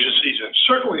responsible agencies, and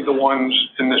certainly the ones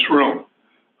in this room,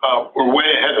 were way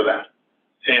ahead of that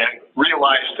and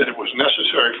realized that it was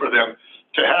necessary for them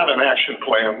to have an action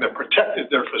plan that protected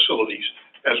their facilities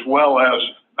as well as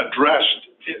addressed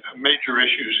major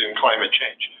issues in climate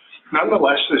change.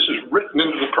 Nonetheless, this is written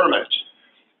into the permits.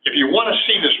 If you want to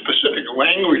see the specific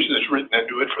language that's written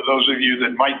into it, for those of you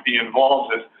that might be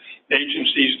involved in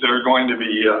agencies that are going to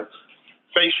be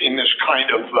facing this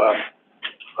kind of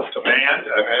demand,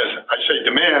 as I say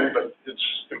demand, but it's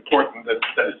important that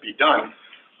it be done.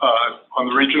 On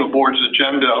the regional board's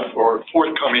agenda for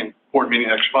forthcoming board meeting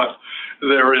next month,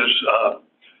 there is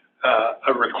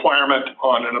a requirement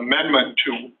on an amendment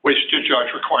to waste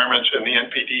discharge requirements in the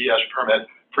NPDES permit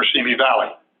for Simi Valley.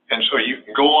 And so you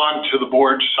can go on to the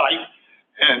board's site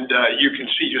and you can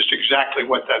see just exactly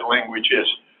what that language is.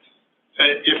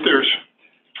 If there's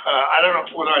I don't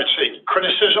know whether I'd say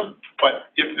criticism,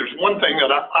 but if there's one thing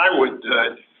that I would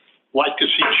like to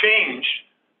see changed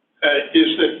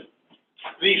is that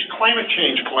these climate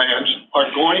change plans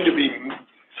are going to be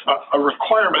a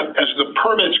requirement as the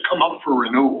permits come up for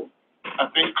renewal. I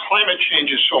think climate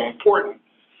change is so important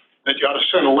that you ought to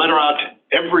send a letter out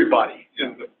to everybody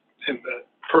in the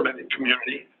permitting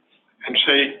community and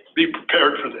say, be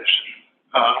prepared for this.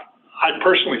 I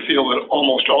personally feel that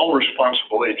almost all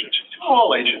responsible agencies,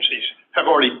 all agencies, have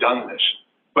already done this,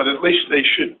 but at least they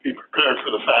should be prepared for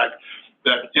the fact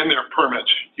that in their permits,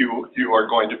 you are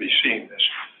going to be seeing this.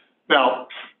 Now,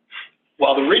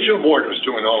 while the regional board was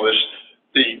doing all this,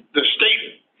 the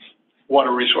state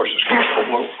water resources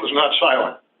control was not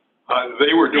silent.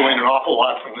 They were doing an awful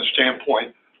lot from the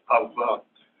standpoint of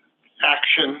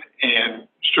action and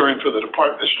stirring up the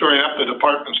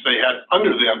departments they had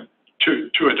under them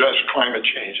to address climate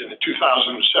change. And in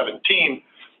 2017,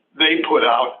 they put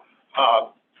out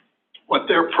what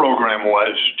their program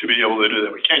was to be able to do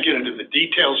that. We can't get into the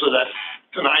details of that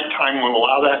tonight. Time won't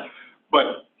allow that.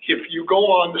 But if you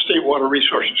go on the State Water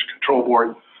Resources Control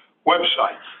Board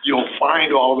website, you'll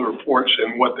find all the reports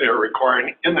and what they're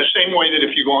requiring in the same way that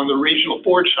if you go on the regional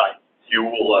board site, you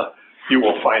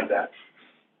will find that.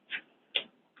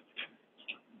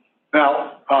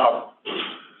 Now,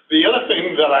 the other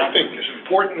thing that I think is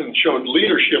important and showed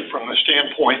leadership from the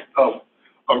standpoint of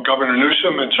Governor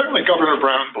Newsom and certainly Governor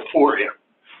Brown before him.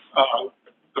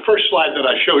 The first slide that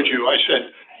I showed you, I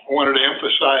said I wanted to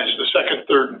emphasize the second,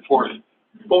 third, and fourth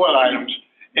bullet items,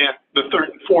 and the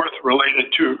third and fourth related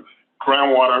to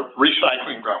groundwater,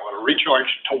 recycling groundwater, recharge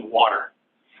to water.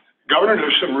 Governor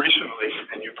Newsom recently,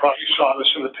 and you probably saw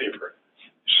this in the paper,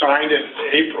 signed in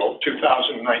April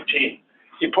 2019.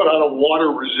 He put out a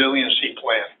water resiliency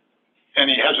plan, and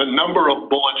he has a number of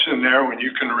bullets in there when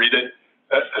you can read it,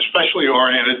 especially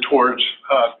oriented towards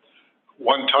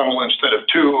one tunnel instead of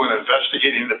two and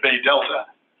investigating the Bay Delta.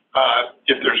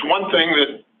 If there's one thing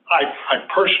that I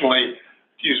personally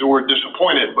use the word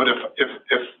disappointed, but if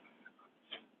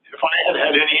I had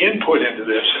had any input into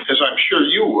this, as I'm sure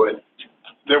you would,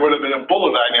 there would have been a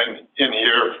bullet item in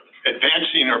here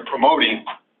advancing or promoting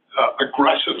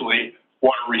aggressively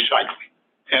water recycling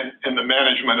and the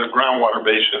management of groundwater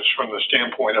basins from the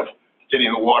standpoint of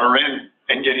getting the water in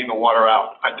and getting the water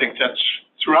out. I think that's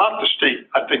throughout the state.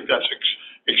 I think that's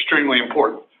extremely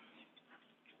important.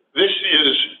 This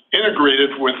is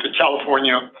integrated with the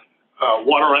California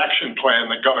Water Action Plan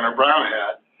that Governor Brown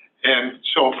had. And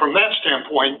so from that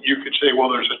standpoint, you could say, well,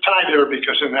 there's a tie there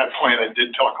because in that plan it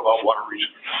did talk about water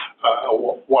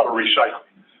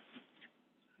recycling.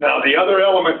 Now, the other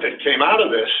element that came out of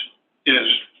this is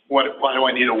why do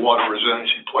I need a water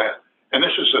resiliency plan? And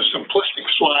this is a simplistic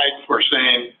slide for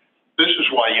saying this is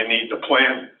why you need the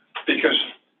plan, because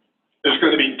there's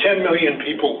going to be 10 million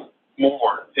people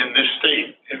more in this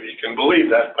state, if you can believe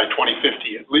that, by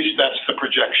 2050. At least that's the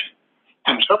projection.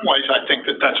 In some ways, I think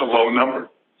that that's a low number.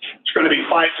 It's going to be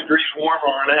 5 degrees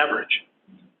warmer on average.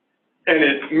 And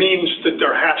it means that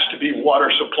there has to be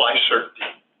water supply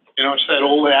certainty. You know, it's that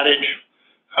old adage,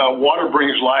 water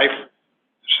brings life,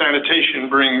 sanitation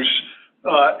brings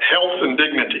health and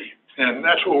dignity. And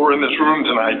that's what we're in this room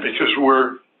tonight, because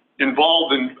we're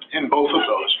involved in both of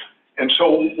those. And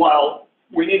so while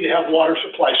we need to have water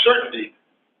supply certainty,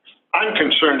 I'm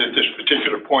concerned at this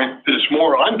particular point that it's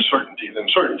more uncertainty than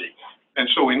certainty. And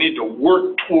so we need to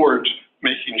work towards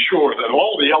making sure that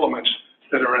all the elements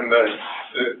that are in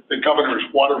the governor's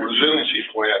water resiliency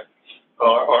plan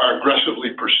are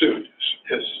aggressively pursued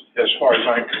as far as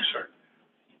I'm concerned.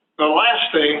 The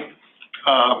last thing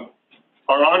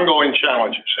are ongoing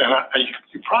challenges. And you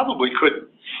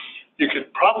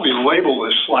could probably label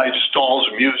this slide stalls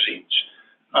musings.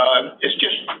 It's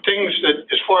just things that,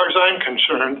 as far as I'm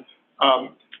concerned,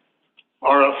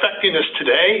 are affecting us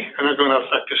today and are going to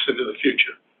affect us into the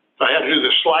future. If I had to do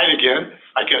this slide again,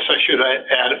 I guess I should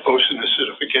add ocean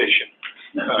acidification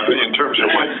in terms of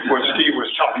what Steve was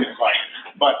talking about.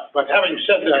 But having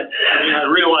said that, I mean, I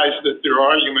realize that there are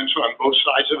arguments on both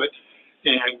sides of it.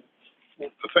 And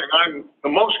the thing I'm the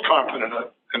most confident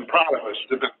of and proud of us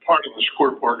to have been part of the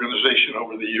SCORP organization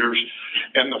over the years,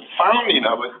 and the founding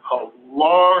of it a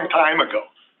long time ago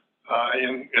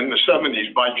in the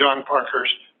 70s by John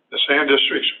Parkhurst, the Sand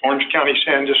Districts, Orange County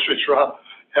Sand Districts, Rob,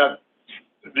 had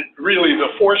really the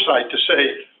foresight to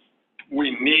say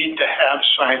we need to have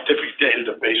scientific data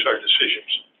to base our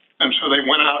decisions. And so they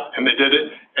went out and they did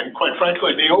it, and quite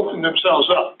frankly, they opened themselves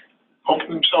up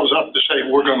to say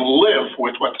we're going to live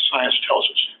with what the science tells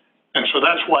us. And so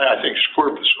that's why I think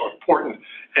SCORP is so important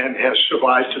and has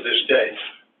survived to this day.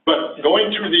 But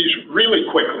going through these really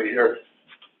quickly here,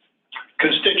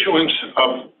 constituents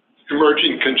of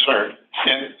emerging concern.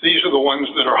 And these are the ones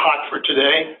that are hot for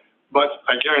today, but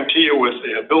I guarantee you with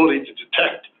the ability to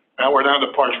detect, now we're down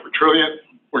to parts per trillion,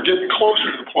 we're getting closer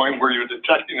to the point where you're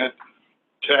detecting it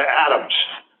to atoms.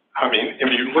 I mean, if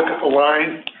you look at the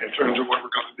line in terms of what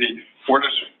we're going to be, what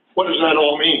does that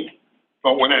all mean?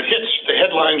 But when it hits the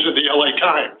headlines of the LA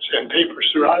Times and papers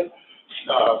throughout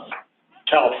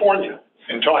California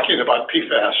and talking about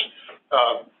PFAS,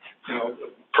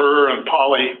 per and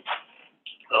poly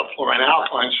fluorine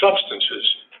alkaline substances,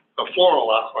 the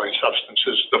fluoral alkaline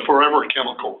substances, the forever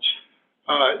chemicals,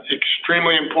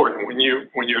 extremely important when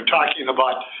you're talking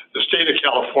about the state of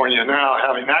California now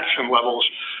having action levels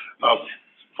of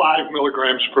 5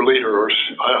 milligrams per liter, or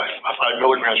 5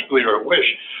 milligrams per liter, I wish,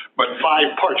 but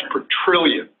 5 parts per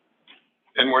trillion.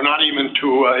 And we're not even to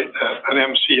an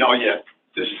MCL yet.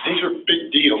 These are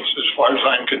big deals as far as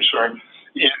I'm concerned,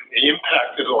 in the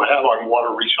impact that it'll have on water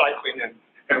recycling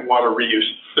and water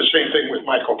reuse. The same thing with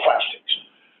microplastics.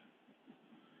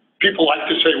 People like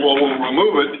to say, well, we'll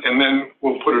remove it and then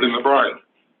we'll put it in the brine.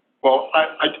 Well,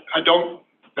 I don't,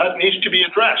 that needs to be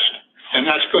addressed. And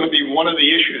that's going to be one of the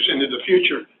issues into the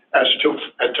future as to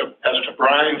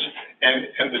brines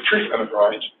and the treatment of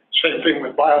brines. Same thing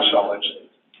with biosolids.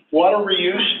 Water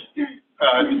reuse,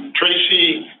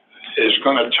 Tracy is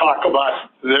going to talk about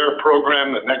their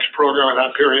program, the next program in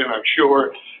that period, I'm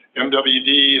sure.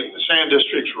 MWD and the Sand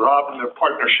Districts, Rob and their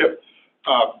partnership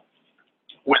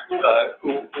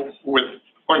with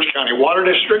Orange County Water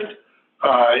District.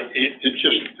 It's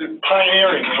just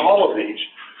pioneering in all of these.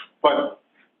 But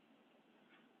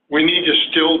we need to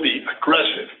still be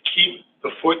aggressive, keep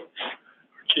the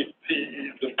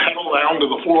pedal down to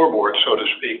the floorboard, so to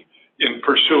speak, in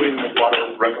pursuing the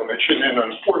water reclamation and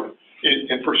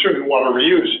in pursuing water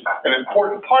reuse. An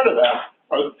important part of that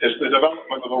is the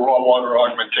development of the raw water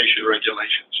augmentation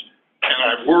regulations. And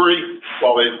I worry,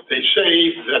 while they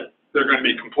say that they're going to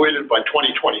be completed by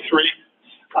 2023,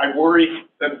 I worry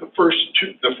that the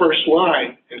first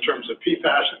line in terms of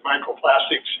PFAS and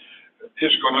microplastics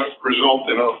is going to result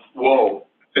in a whoa.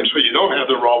 And so you don't have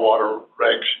the raw water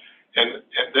regs, and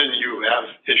then you have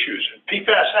issues. And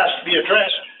PFAS has to be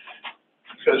addressed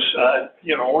because,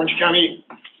 Orange County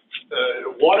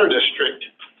Water District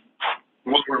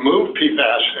will remove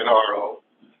PFAS in RO,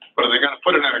 but are they going to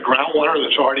put it in a groundwater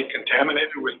that's already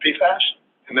contaminated with PFAS?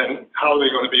 And then how are they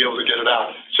going to be able to get it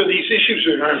out? So these issues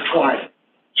are intertwined.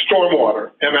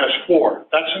 Stormwater, MS4,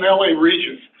 that's an LA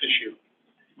region issue,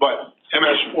 but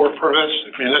MS4 permits,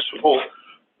 municipal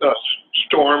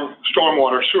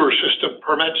stormwater sewer system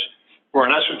permits, where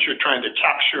in essence you're trying to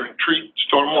capture and treat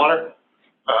stormwater.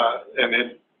 And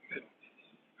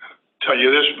tell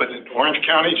you this, but in Orange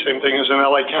County, same thing as in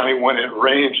LA County, when it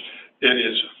rains, it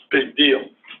is a big deal.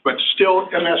 But still,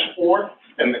 MS4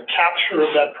 and the capture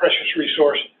of that precious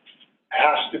resource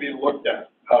has to be looked at.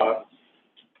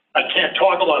 I can't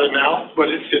talk about it now, but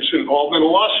it's involved in a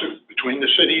lawsuit between the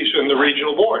cities and the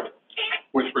regional board.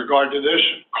 With regard to this,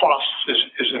 costs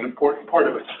is an important part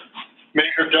of it.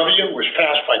 Measure W was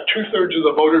passed by 2/3 of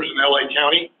the voters in LA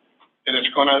County, and it's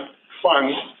going to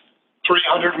fund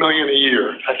 $300 million a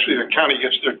year. Actually, the county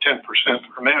gets their 10%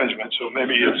 for management, so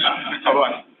maybe it's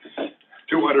about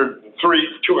 $275,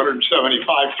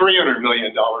 $300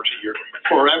 million a year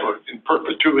forever in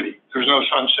perpetuity. There's no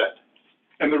sunset.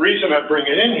 And the reason I bring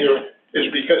it in here is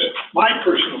because my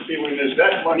personal feeling is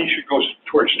that money should go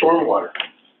towards stormwater.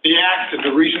 The act and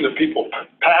the reason that people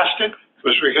passed it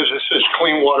was because it says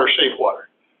clean water, safe water.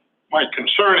 My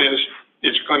concern is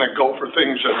it's going to go for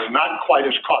things that are not quite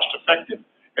as cost effective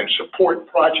and support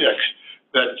projects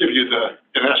that give you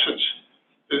in essence,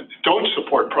 don't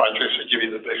support projects that give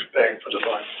you the big bang for the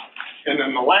buck. And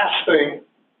then the last thing,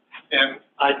 and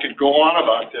I could go on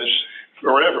about this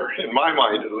forever, in my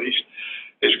mind at least,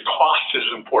 is cost is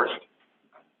important.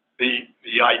 The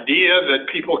idea that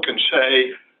people can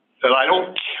say that I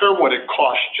don't care what it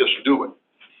costs, just do it,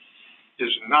 is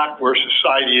not where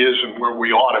society is and where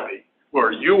we ought to be,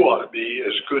 where you ought to be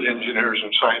as good engineers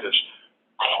and scientists.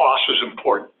 Cost is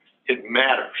important. It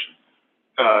matters.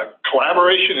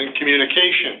 Collaboration and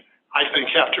communication, I think,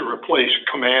 have to replace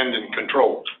command and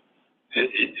control.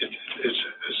 It's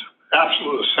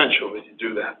absolutely essential that you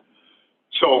do that.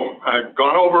 So I've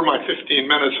gone over my 15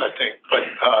 minutes, I think, but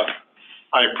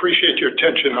I appreciate your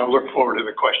attention. I look forward to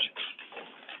the questions.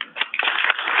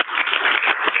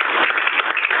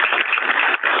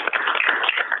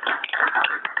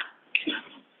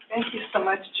 Thank you so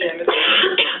much, Jim.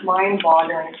 It's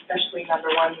mind-boggling, especially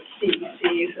number one, the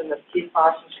CECs and the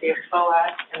PFAS and PFOA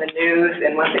and the news.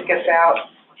 And once it gets out,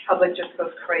 the public just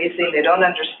goes crazy. They don't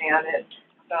understand it.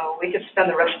 So we could spend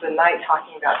the rest of the night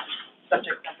talking about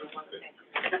subject number one. Thank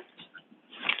you.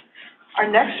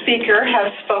 Our next speaker has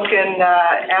spoken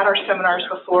at our seminars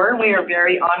before, and we are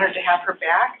very honored to have her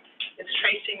back. It's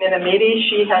Tracy Minamidi.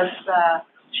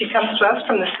 She comes to us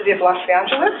from the city of Los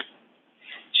Angeles.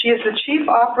 She is the Chief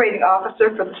Operating Officer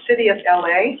for the City of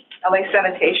LA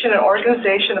Sanitation, an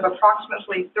organization of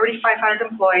approximately 3,500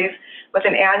 employees with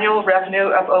an annual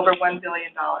revenue of over $1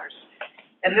 billion.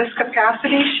 In this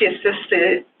capacity, she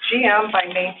assisted GM by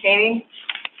maintaining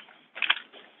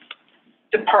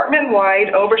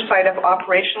department-wide oversight of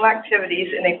operational activities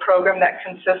in a program that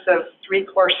consists of 3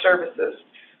 core services: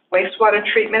 wastewater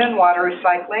treatment and water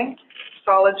recycling,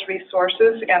 solids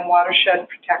resources, and watershed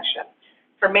protection.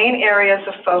 Her main areas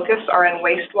of focus are in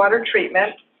wastewater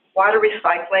treatment, water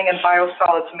recycling, and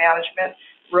biosolids management,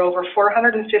 where over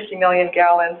 450 million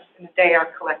gallons in a day are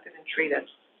collected and treated.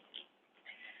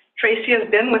 Tracy has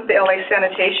been with the LA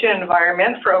Sanitation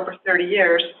Environment for over 30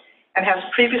 years and has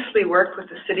previously worked with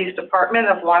the city's Department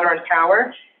of Water and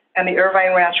Power and the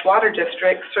Irvine Ranch Water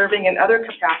District, serving in other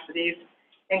capacities,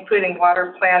 including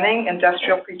water planning,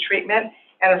 industrial pretreatment,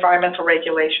 and environmental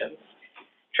regulations.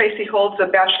 Tracy holds a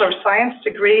Bachelor of Science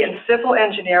degree in Civil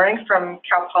Engineering from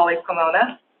Cal Poly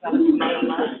Pomona,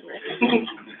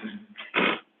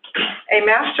 a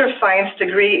Master of Science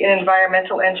degree in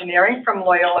Environmental Engineering from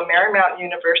Loyola Marymount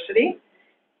University,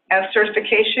 and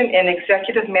certification in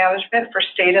Executive Management for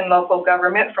State and Local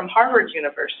Government from Harvard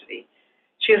University.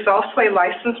 She is also a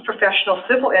licensed professional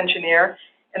civil engineer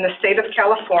in the state of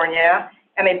California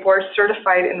and a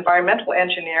board-certified environmental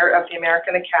engineer of the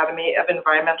American Academy of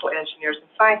Environmental Engineers and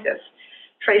Scientists.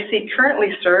 Tracy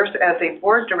currently serves as a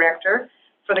board director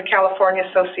for the California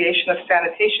Association of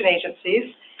Sanitation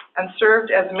Agencies and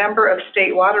served as member of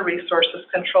State Water Resources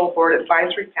Control Board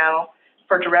Advisory Panel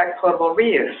for Direct Potable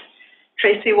Reuse.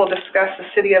 Tracy will discuss the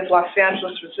City of Los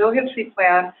Angeles Resiliency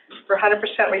Plan for 100%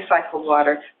 recycled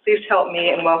water. Please help me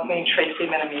in welcoming Tracy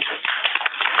Minamidi.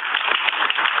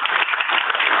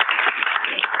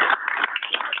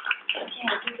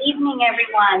 Good evening,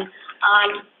 everyone.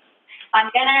 I'm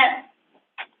going to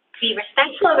be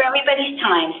respectful of everybody's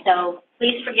time, so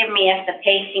please forgive me if the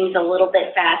pace seems a little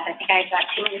bit fast. I think I got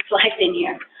too many slides in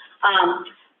here.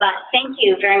 But thank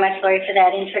you very much, Lori, for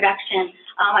that introduction.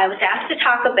 I was asked to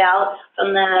talk about,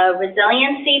 from the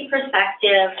resiliency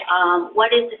perspective, what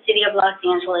is the City of Los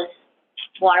Angeles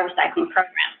water recycling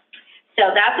program. So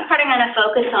that's the part I'm going to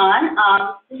focus on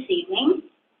this evening.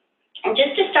 And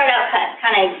just to start out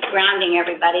kind of grounding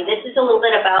everybody, this is a little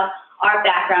bit about our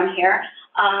background here.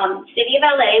 City of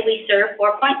LA, we serve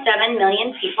 4.7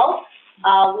 million people.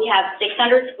 We have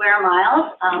 600 square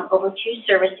miles, over 2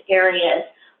 service areas,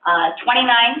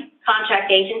 29 contract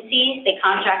agencies. They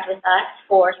contract with us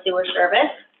for sewer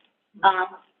service.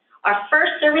 Our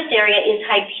first service area is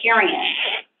Hyperion.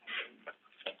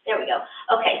 There we go.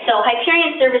 Okay, so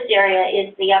Hyperion service area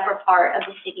is the upper part of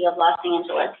the City of Los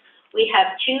Angeles. We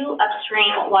have 2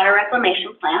 upstream water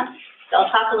reclamation plants. So I'll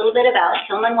talk a little bit about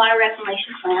Hillman Water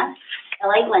Reclamation Plant,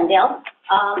 LA Glendale.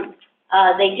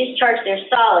 They discharge their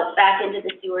solids back into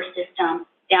the sewer system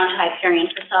down to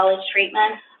Hyperion for solids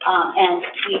treatment, and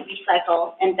we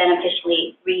recycle and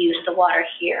beneficially reuse the water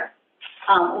here.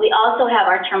 We also have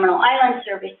our Terminal Island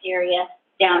service area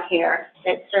down here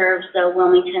that serves the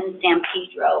Wilmington, San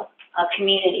Pedro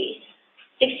communities.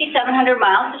 6,700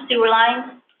 miles of sewer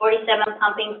lines, 47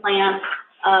 pumping plants,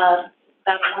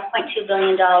 about a $1.2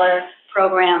 billion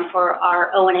program for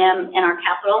our O&M and our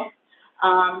capital.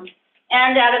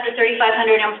 And out of the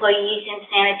 3,500 employees in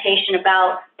sanitation,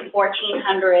 about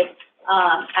 1,400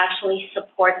 actually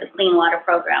support the clean water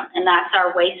program, and that's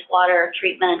our wastewater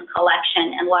treatment,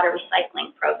 collection, and water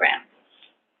recycling program.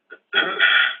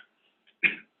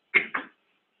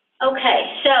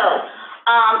 Okay, so,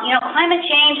 climate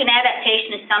change and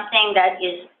adaptation is something that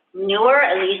is newer,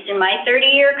 at least in my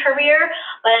 30-year career,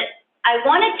 but I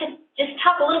wanted to just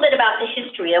talk a little bit about the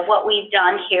history of what we've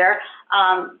done here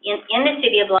in the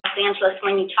city of Los Angeles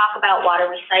when you talk about water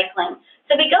recycling.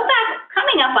 So we go back,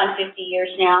 coming up on 50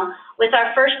 years now, with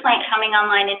our first plant coming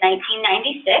online in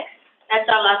 1996. That's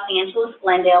our Los Angeles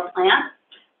Glendale plant.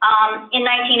 In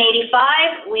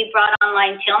 1985, we brought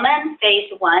online Tillman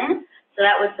Phase 1. So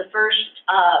that was the first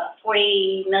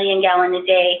 40 million gallon a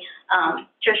day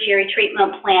tertiary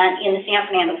treatment plant in the San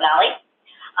Fernando Valley.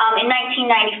 In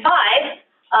 1995,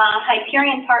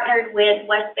 Hyperion partnered with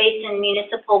West Basin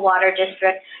Municipal Water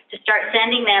District to start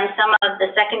sending them some of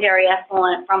the secondary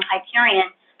effluent from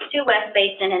Hyperion to West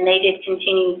Basin, and they did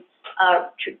continued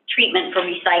treatment for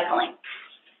recycling.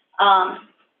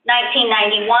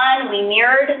 1991, we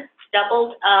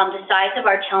doubled the size of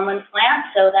our Tillman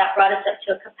plant, so that brought us up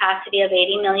to a capacity of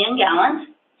 80 million gallons.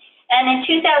 And in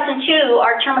 2002,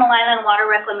 our Terminal Island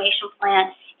Water Reclamation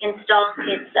Plant installed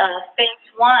its phase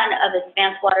 1 of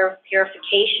advanced water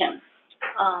purification,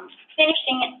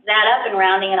 finishing that up and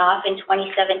rounding it off in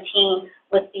 2017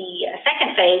 with the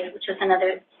second phase, which was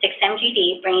another 6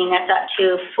 MGD, bringing us up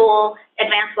to full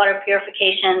advanced water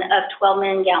purification of 12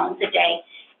 million gallons a day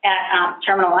at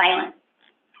Terminal Island.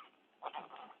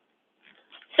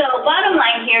 So bottom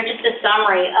line here, just a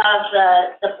summary of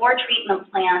the 4 treatment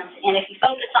plants, and if you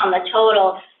focus on the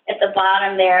total at the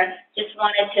bottom there, just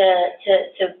wanted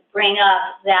to bring up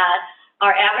that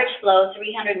our average flow,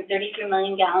 333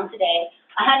 million gallons a day,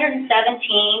 117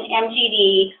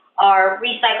 MGD are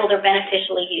recycled or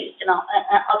beneficially used, and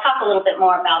I'll talk a little bit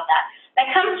more about that.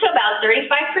 That comes to about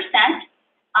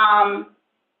 35%.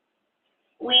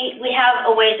 We have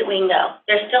a ways that we can go.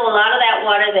 There's still a lot of that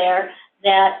water there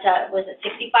that was at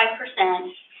 65%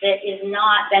 that is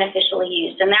not beneficially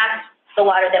used, and that's the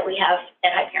water that we have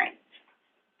at Hyperion.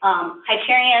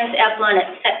 Hyperion's effluent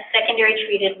is secondary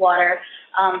treated water.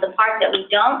 The part that we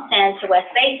don't send to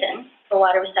West Basin for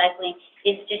water recycling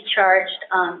is discharged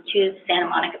to Santa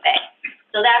Monica Bay.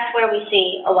 So that's where we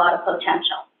see a lot of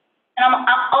potential. And I'm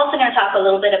also going to talk a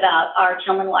little bit about our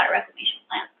Tillman Water Reclamation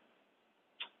Plant.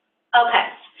 Okay,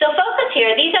 so focus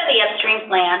here. These are the upstream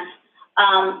plants.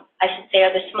 I should say,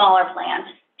 are the smaller plants.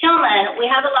 Tillman, we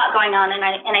have a lot going on, and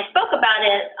I spoke about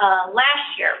it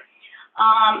last year.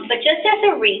 But just as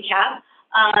a recap,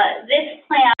 this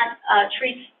plant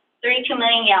treats 32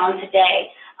 million gallons a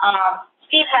day.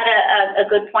 Steve had a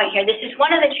good point here. This is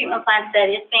one of the treatment plants that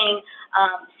is being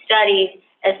studied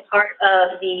as part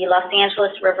of the Los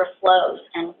Angeles River flows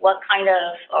and what kind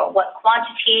of, or what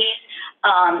quantities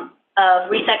of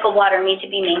recycled water need to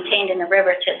be maintained in the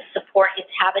river to support its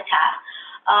habitat.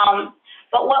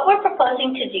 But what we're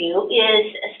proposing to do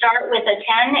is start with a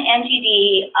 10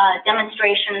 MGD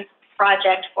demonstration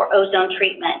project for ozone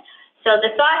treatment. So the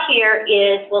thought here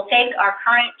is we'll take our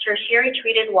current tertiary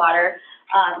treated water,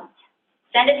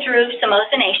 send it through some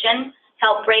ozonation,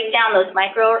 help break down those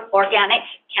microorganic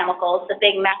chemicals, the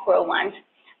big macro ones,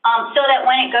 so that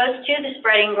when it goes to the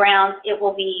spreading grounds, it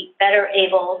will be better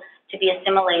able to be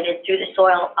assimilated through the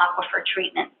soil aquifer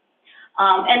treatment.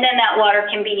 And then that water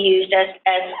can be used as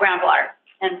groundwater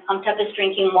and pumped up as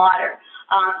drinking water.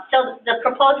 So the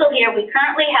proposal here, we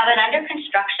currently have it under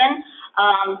construction.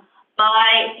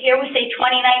 By, here we say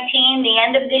 2019, the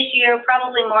end of this year,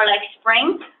 probably more like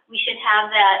spring, we should have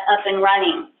that up and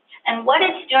running. And what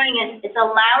it's doing is it's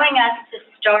allowing us to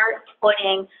start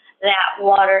putting that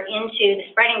water into the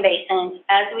spreading basins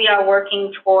as we are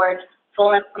working towards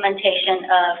full implementation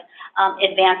of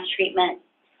advanced treatment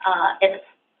at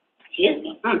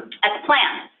the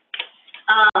plant.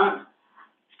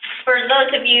 For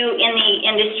those of you in the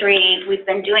industry, we've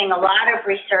been doing a lot of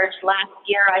research. Last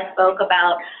year I spoke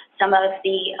about some of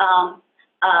the,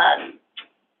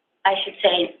 I should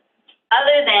say,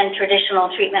 other than traditional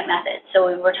treatment methods. So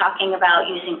we were talking about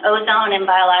using ozone and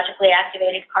biologically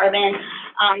activated carbon.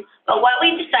 But what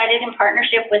we decided in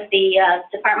partnership with the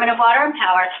Department of Water and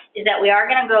Power is that we are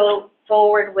going to go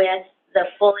forward with the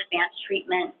full advanced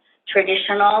treatment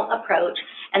traditional approach.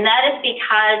 And that is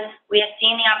because we have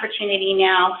seen the opportunity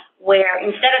now where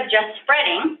instead of just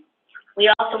spreading, We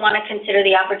also want to consider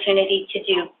the opportunity to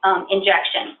do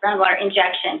injection, groundwater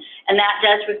injection, and that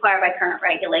does require by current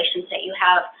regulations that you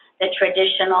have the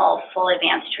traditional full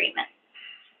advanced treatment.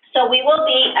 So we will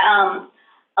be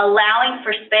allowing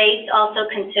for space, also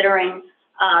considering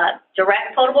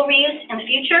direct potable reuse in the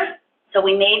future. So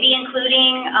we may be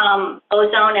including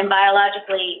ozone and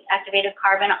biologically activated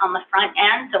carbon on the front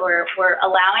end. So we're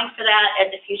allowing for that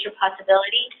as a future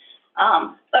possibility.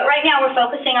 But right now we're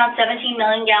focusing on 17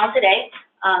 million gallons a day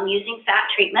using FAT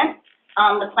treatment.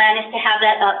 The plan is to have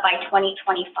that up by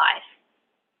 2025.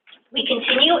 We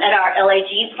continue at our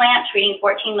LAG plant treating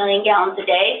 14 million gallons a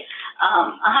day.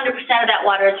 100% of that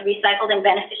water is recycled and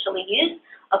beneficially used.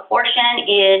 A portion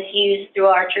is used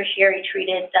through our tertiary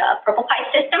treated purple pipe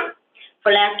system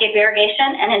for landscape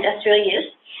irrigation and industrial use.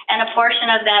 And a portion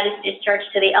of that is discharged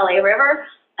to the LA River,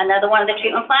 another one of the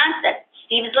treatment plants that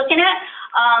Steve is looking at,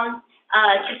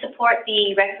 to support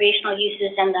the recreational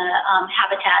uses and the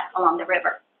habitat along the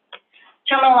river.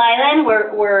 Terminal Island,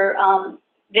 we're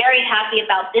very happy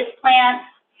about this plant.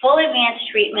 Full advanced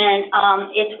treatment.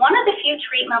 It's one of the few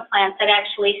treatment plants that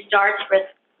actually starts with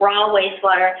raw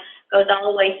wastewater, goes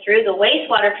all the way through the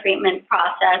wastewater treatment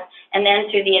process, and then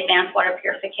through the advanced water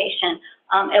purification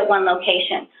at one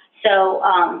location. So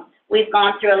we've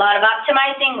gone through a lot of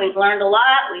optimizing. We've learned a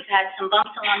lot. We've had some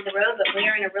bumps along the road, but we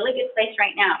are in a really good place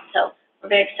right now. So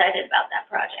we're very excited about that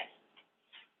project.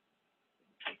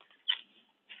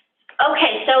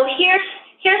 Okay, so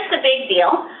here's the big deal.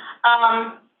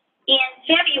 In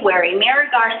February, Mayor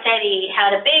Garcetti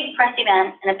had a big press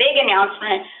event and a big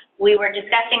announcement. We were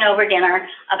discussing over dinner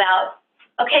about,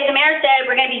 okay, the mayor said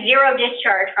we're going to be zero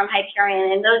discharge from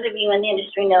Hyperion, and those of you in the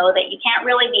industry know that you can't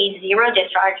really be zero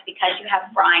discharge because you have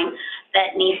brine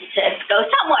that needs to go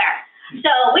somewhere.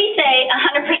 So we say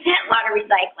 100% water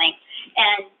recycling,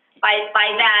 and by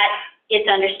that, it's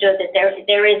understood that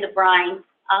there is a brine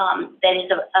that is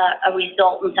a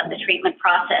resultant of the treatment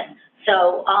process.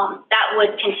 So that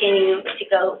would continue to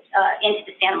go into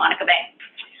the Santa Monica Bay.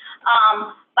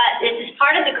 But this is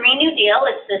part of the Green New Deal.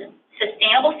 It's the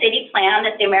Sustainable City Plan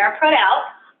that the mayor put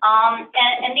out.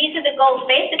 And these are the goals,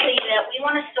 basically, that we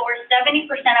want to source 70%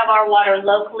 of our water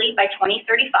locally by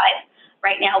 2035.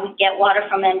 Right now, we get water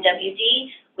from MWD.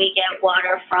 We get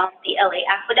water from the LA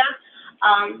Aqueduct.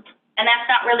 And that's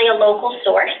not really a local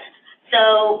source.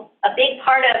 So a big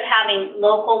part of having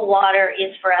local water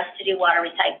is for us to do water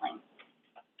recycling.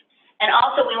 And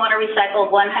also, we want to recycle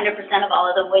 100% of all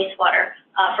of the wastewater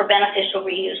for beneficial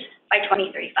reuse by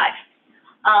 2035.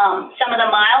 Some of the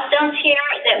milestones here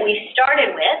that we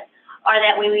started with are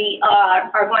that we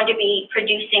are going to be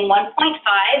producing 1.5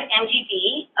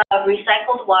 MGD of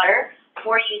recycled water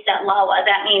for use at LAWA.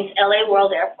 That means LA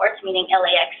World Airports, meaning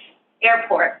LAX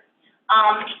Airport.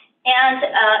 And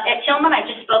at Tillman, I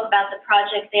just spoke about the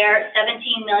project there,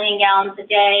 17 million gallons a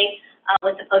day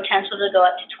with the potential to go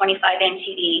up to 25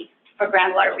 MGD for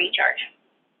groundwater recharge.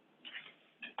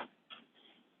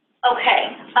 Okay,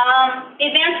 the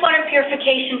advanced water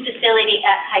purification facility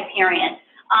at Hyperion.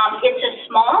 It's a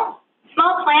small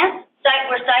plant.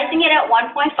 We're sizing it at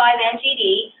 1.5 MGD.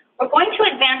 We're going to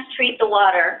advanced treat the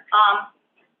water.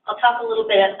 I'll talk a little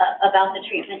bit about the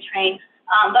treatment train,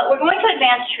 but we're going to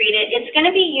advanced treat it. It's going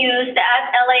to be used at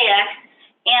LAX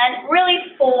and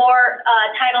really for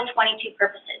Title 22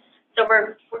 purposes. So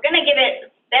we're going to give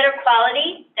it better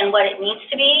quality than what it needs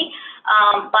to be,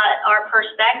 but our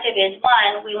perspective is,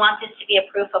 one, we want this to be a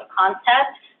proof of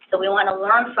concept, so we want to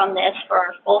learn from this for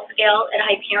our full scale at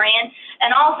Hyperion,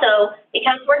 and also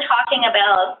because we're talking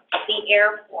about the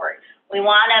airport, we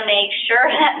want to make sure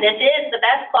that this is the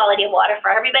best quality of water for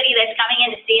everybody that's coming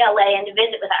in to see LA and to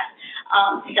visit with us.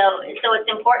 So it's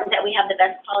important that we have the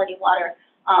best quality water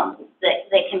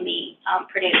that can be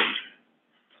produced.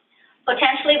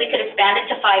 Potentially, we could expand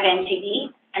it to 5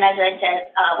 MGD. And as I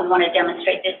said, we want to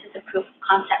demonstrate this as a proof of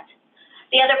concept.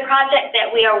 The other project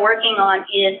that we are working on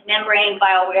is membrane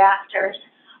bioreactors.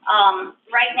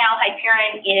 Right now,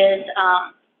 Hyperion is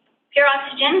pure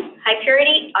oxygen, high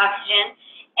purity oxygen.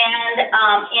 And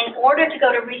in order to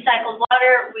go to recycled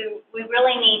water, we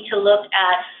really need to look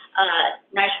at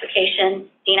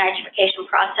nitrification, denitrification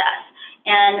process.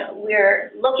 And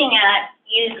we're looking at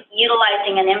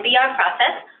utilizing an MBR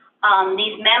process.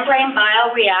 These membrane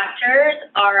bioreactors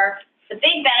are, the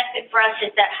big benefit for us is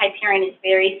that Hyperion is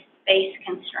very space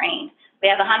constrained.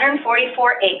 We have 144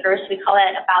 acres. We call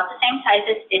it about the same size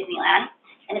as Disneyland,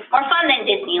 and it's more fun than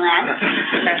Disneyland.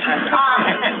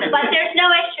 But there's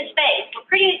no extra space.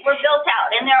 We're built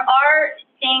out, and there are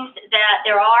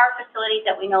facilities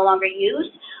that we no longer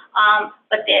use,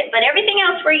 but everything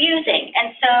else we're using.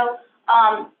 And so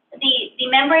the the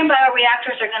membrane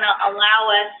bioreactors are going to allow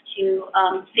us to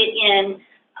fit in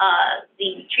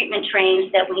the treatment trains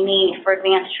that we need for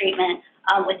advanced treatment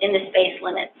within the space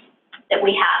limits that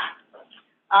we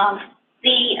have.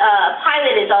 The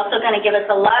pilot is also going to give us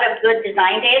a lot of good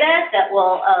design data that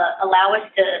will allow us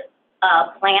to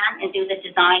plan and do the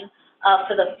design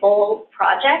for the full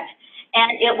project.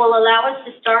 And it will allow us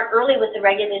to start early with the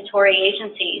regulatory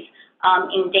agencies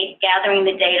in gathering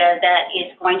the data that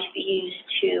is going to be used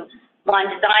to, one,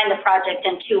 design the project,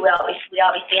 and two, we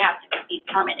obviously have to be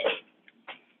permitted.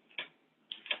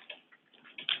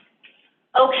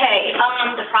 Okay,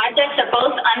 the projects are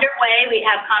both underway. We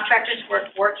have contractors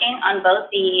working on both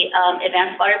the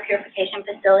Advanced Water Purification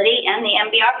Facility and the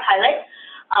MBR pilot.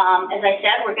 As I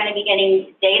said, we're going to be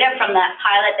getting data from that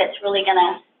pilot that's really going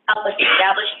to help us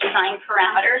establish design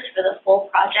parameters for the full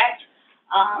project.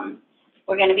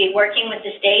 We're going to be working with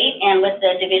the state and with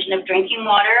the Division of Drinking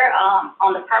Water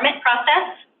on the permit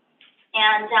process.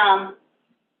 And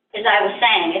as I was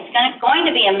saying, it's going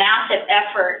to be a massive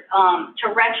effort to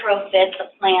retrofit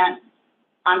the plant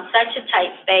on such a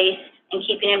tight space, and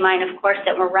keeping in mind, of course,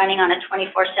 that we're running on a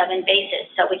 24/7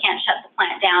 basis, so we can't shut the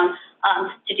plant down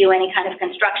to do any kind of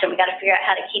construction. We've got to figure out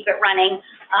how to keep it running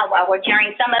while we're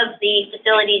tearing some of the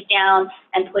facilities down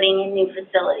and putting in new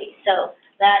facilities. So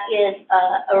that is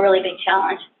a really big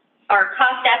challenge. Our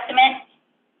cost estimate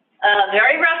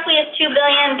very roughly is $2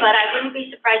 billion, but I wouldn't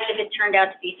be surprised if it turned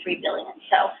out to be $3 billion.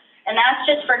 So, and that's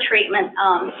just for treatment,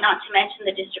 not to mention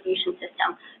the distribution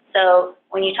system. So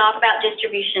when you talk about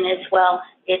distribution as well,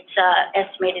 it's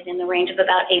estimated in the range of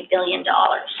about $8 billion.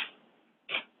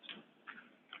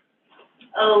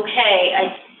 Okay,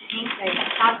 I think I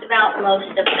talked about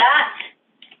most of that.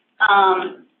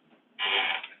 And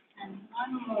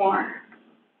one more.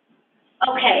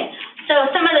 Okay, so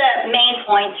some of the main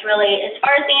points really, as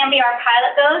far as the MBR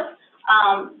pilot goes,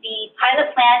 the pilot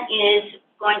plant is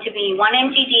going to be 1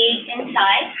 MGD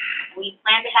inside. We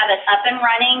plan to have it up and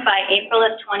running by April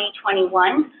of 2021.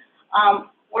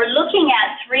 We're looking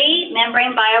at 3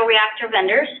 membrane bioreactor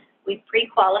vendors. We've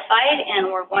pre-qualified,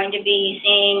 and we're going to be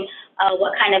seeing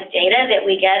what kind of data that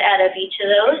we get out of each of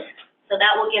those. So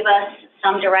that will give us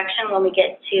some direction when we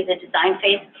get to the design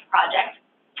phase of the project.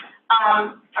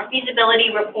 Our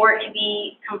feasibility report to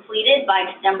be completed by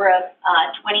December of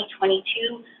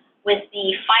 2022, with the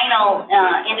final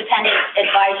independent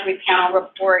advisory panel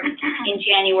report in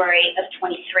January of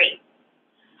 23.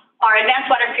 Our advanced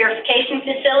water purification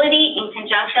facility, in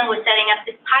conjunction with setting up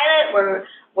this pilot,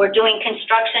 we're doing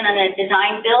construction and a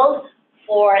design build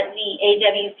for the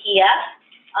AWPF.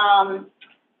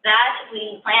 That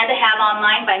we plan to have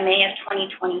online by May of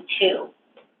 2022.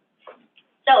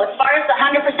 So as far as the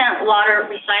 100% water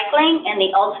recycling and the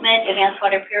ultimate advanced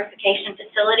water purification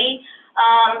facility,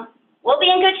 we'll be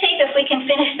in good shape if we can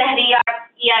finish that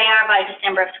EIR by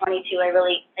December of 22.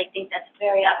 I think that's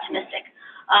very optimistic.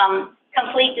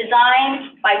 Complete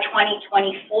design by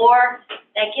 2024.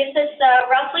 That gives us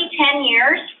roughly 10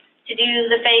 years to do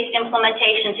the phased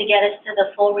implementation to get us to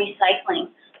the full recycling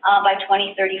by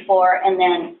 2034, and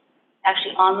then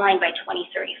actually online by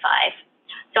 2035.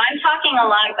 So I'm talking a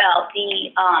lot about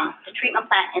the treatment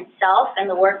plant itself and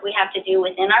the work we have to do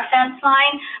within our fence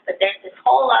line, but there's this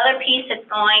whole other piece that's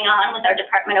going on with our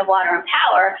Department of Water and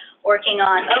Power, working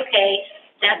on, okay,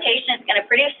 sanitation is going to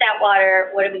produce that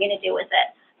water, what are we going to do with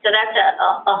it? So that's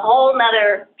a whole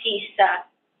nother piece that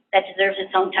deserves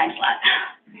its own time slot.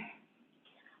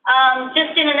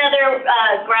 Just in another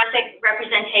graphic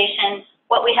representation,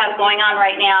 what we have going on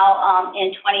right now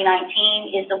in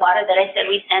 2019 is the water that I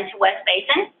said we send to West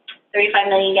Basin,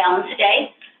 35 million gallons a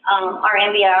day. Our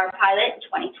MBR pilot in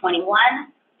 2021,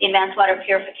 the Advanced Water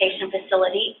Purification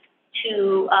Facility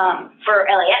for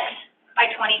LAX. By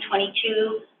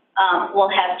 2022, we'll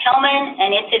have Tillman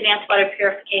and its Advanced Water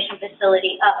Purification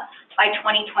Facility up by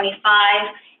 2025,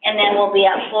 and then we'll be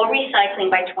at full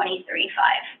recycling by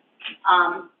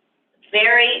 2035.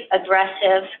 Very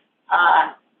aggressive.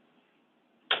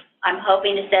 I'm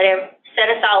hoping to set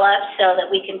us all up so that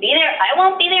we can be there. I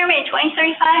won't be there in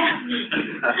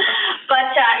 2035,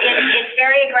 but it's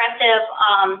very aggressive.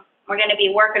 We're going to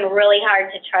be working really hard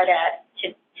to try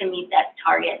to meet that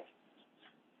target.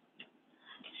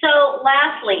 So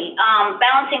lastly,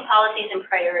 balancing policies and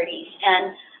priorities,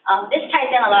 and this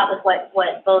ties in a lot with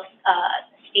what both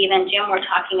Steve and Jim were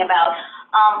talking about.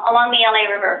 Along the LA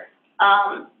River,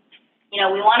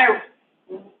 we want to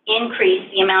increase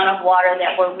the amount of water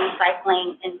that we're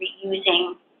recycling and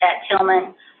reusing at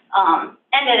Tillman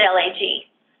and at LAG.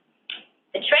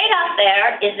 The trade-off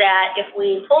there is that if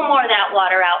we pull more of that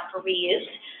water out for reuse,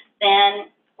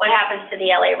 then what happens to the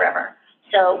LA River?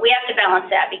 So we have to balance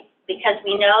that because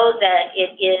we know that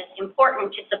it is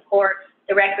important to support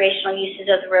the recreational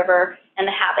uses of the river and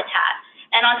the habitat.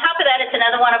 And on top of that, it's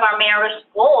another one of our mayor's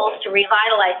goals to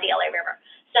revitalize the LA River.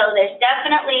 So there's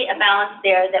definitely a balance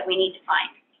there that we need to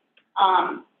find.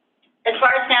 As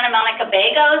far as Santa Monica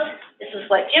Bay goes, this is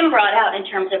what Jim brought out in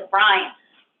terms of brine.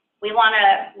 We want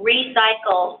to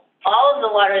recycle all of the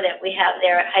water that we have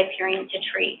there at Hyperion to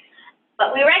treat.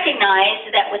 But we recognize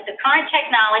that with the current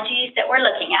technologies that we're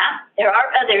looking at, there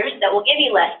are others that will give you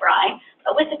less brine,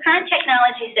 but with the current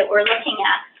technologies that we're looking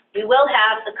at, we will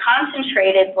have the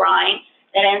concentrated brine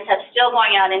that ends up still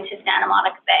going out into Santa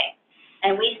Monica Bay.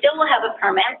 And we still will have a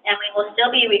permit, and we will still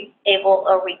be able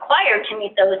or required to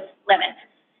meet those limits.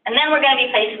 And then we're going to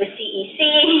be faced with CEC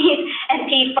and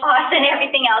PFAS and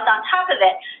everything else on top of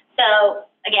it. So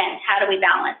again, how do we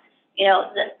balance? You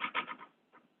know,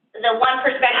 the one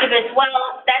perspective is,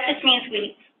 well, that just means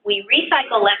we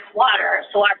recycle less water,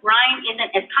 so our brine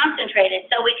isn't as concentrated,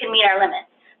 so we can meet our limits.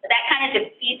 But that kind of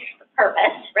defeats the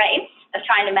purpose, right, of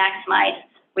trying to maximize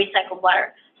recycled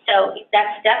water. So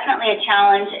that's definitely a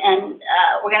challenge, and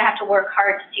we're going to have to work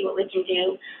hard to see what we can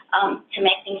do to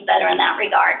make things better in that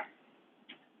regard.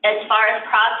 As far as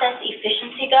process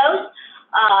efficiency goes,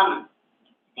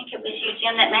 I think it was you,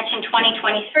 Jim, that mentioned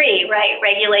 2023, right?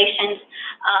 Regulations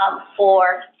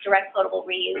for direct potable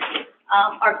reuse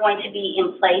are going to be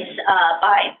in place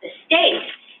by the state.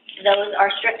 Those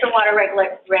are stricter water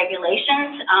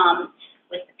regulations.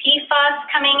 With the PFAS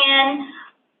coming in,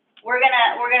 we're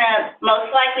gonna most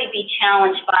likely be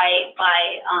challenged by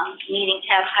needing to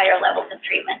have higher levels of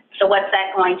treatment. So what's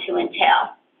that going to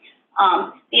entail?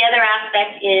 The other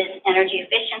aspect is energy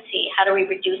efficiency. How do we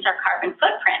reduce our carbon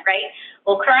footprint, right?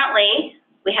 Well, currently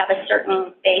we have a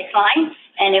certain baseline,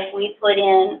 and if we put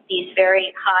in these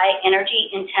very high energy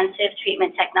intensive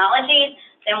treatment technologies,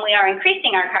 then we are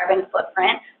increasing our carbon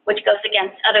footprint, which goes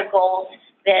against other goals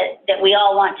that we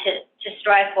all want to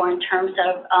strive for in terms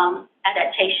of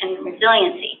adaptation and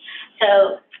resiliency.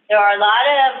 So there are a lot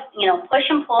of, you know, push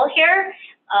and pull here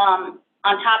on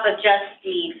top of just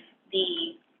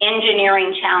the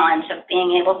engineering challenge of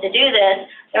being able to do this.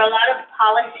 There are a lot of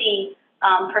policy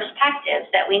perspectives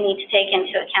that we need to take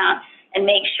into account and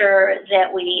make sure that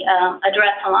we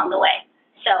address along the way.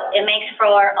 So it makes for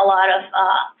a lot of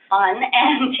fun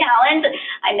and challenge.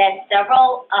 I met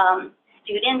several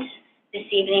students this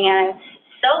evening, and I'm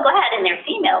so glad, and they're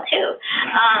female too,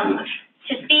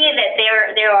 to see that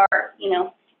there are, you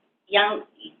know, young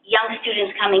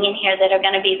students coming in here that are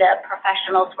going to be the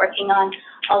professionals working on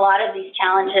a lot of these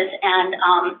challenges, and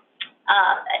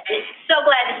so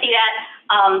glad to see that.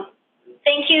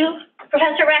 Thank you,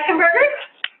 Professor Rackenberger.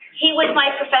 He was my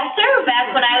professor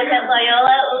back when I was at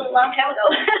Loyola a long time ago.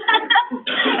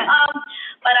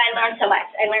 But I learned so much.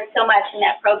 I learned so much in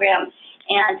that program,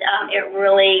 and it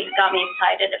really got me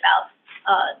excited about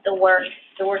the work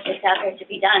that's out there to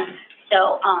be done.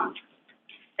 So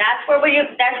that's where we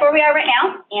are right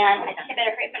now, and I think I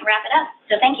better hurry up and wrap it up.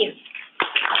 So thank you.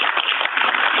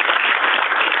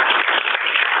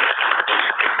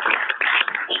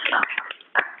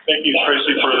 Thank you,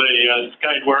 Tracy, for the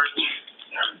kind words.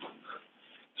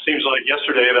 Seems like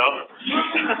yesterday, though.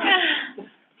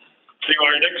 Anyway,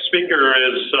 our next speaker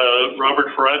is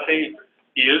Robert Ferranti.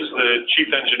 He is the Chief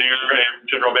Engineer and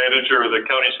General Manager of the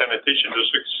County Sanitation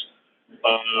Districts.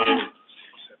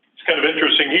 It's kind of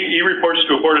interesting. He reports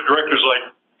to a board of directors like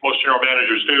most general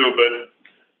managers do, but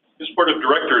his board of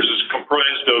directors is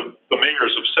comprised of the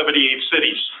mayors of 78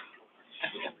 cities,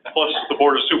 plus the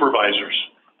board of supervisors.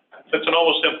 That's an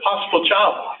almost impossible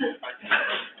job.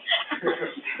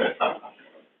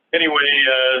 Anyway,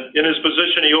 in his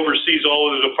position, he oversees all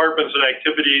of the departments and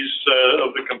activities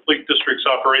of the complete district's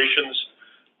operations.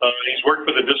 He's worked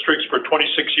for the districts for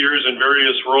 26 years in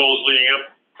various roles leading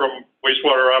up from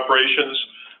wastewater operations,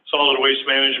 solid waste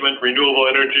management, renewable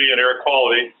energy, and air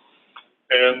quality.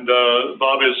 And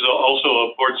Bob is also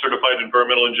a board-certified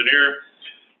environmental engineer.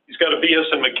 He's got a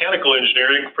BS in mechanical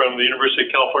engineering from the University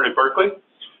of California, Berkeley,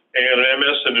 and an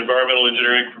MS in environmental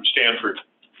engineering from Stanford.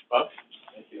 Bob?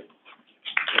 Thank you.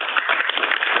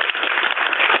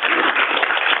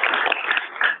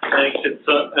 Thanks. It's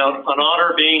an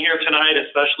honor being here tonight,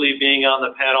 especially being on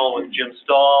the panel with Jim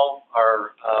Stahl,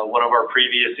 one of our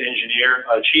previous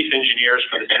chief engineers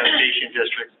for the sanitation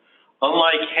district.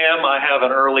 Unlike him, I have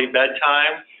an early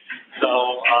bedtime,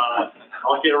 so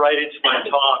I'll get right into my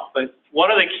talk. But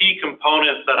one of the key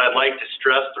components that I'd like to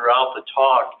stress throughout the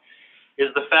talk is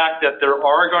the fact that there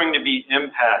are going to be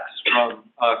impacts from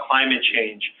climate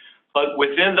change. But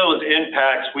within those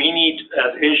impacts, we need,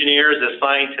 as engineers, as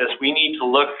scientists, we need to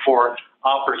look for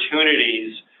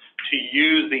opportunities to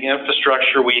use the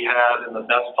infrastructure we have in the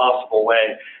best possible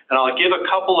way. And I'll give a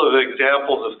couple of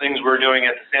examples of things we're doing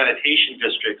at the sanitation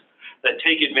districts that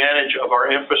take advantage of our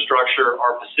infrastructure,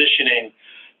 our positioning,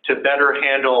 to better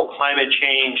handle climate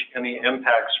change and the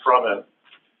impacts from it.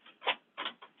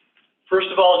 First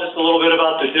of all, just a little bit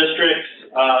about the districts.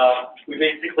 We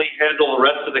basically handle the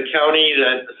rest of the county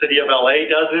that the city of LA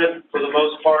does it for the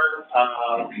most part.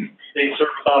 They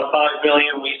serve about 5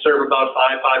 million. We serve about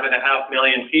 5.5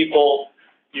 million people.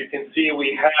 You can see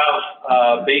we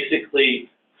have basically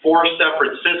 4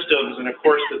 separate systems, and of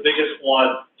course the biggest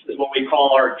one is what we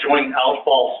call our joint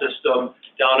outfall system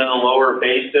down in the lower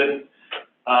basin.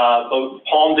 Both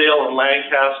Palmdale and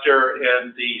Lancaster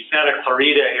and the Santa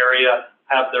Clarita area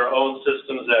have their own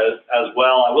systems as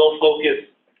well. I will focus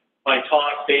my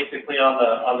talk basically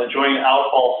on the joint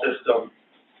outfall system.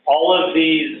 All of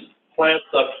these plants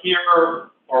up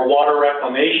here are water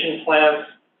reclamation plants,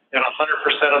 and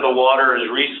 100% of the water is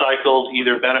recycled,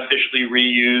 either beneficially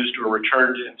reused or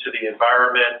returned into the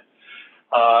environment.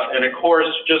 And of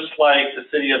course, just like the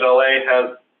city of LA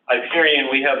has Hyperion,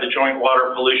 we have the Joint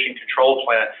Water Pollution Control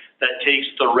Plant that takes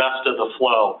the rest of the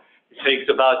flow. It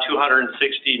takes about 260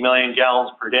 million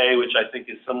gallons per day, which I think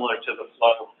is similar to the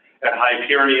flow at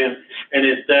Hyperion, and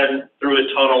it then, through a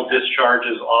tunnel,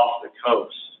 discharges off the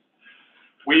coast.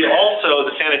 We also,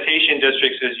 the sanitation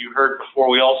districts, as you heard before,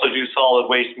 we also do solid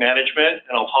waste management,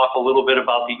 and I'll talk a little bit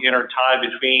about the intertie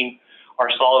between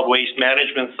our solid waste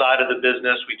management side of the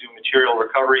business. We do material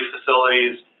recovery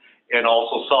facilities and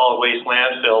also solid waste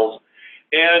landfills.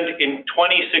 And in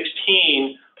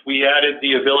 2016, we added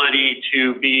the ability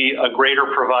to be a greater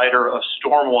provider of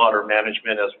stormwater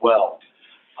management as well.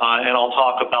 And I'll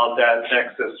talk about that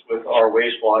nexus with our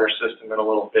wastewater system in a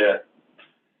little bit.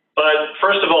 But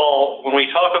first of all, when we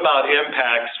talk about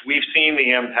impacts, we've seen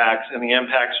the impacts, and the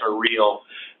impacts are real.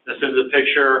 This is a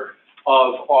picture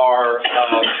of our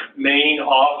main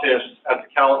office at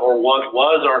the or what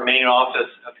was our main office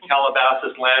at the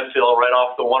Calabasas landfill right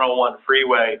off the 101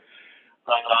 freeway.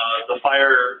 The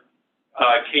fire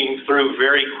came through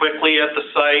very quickly at the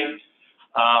site.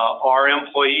 Our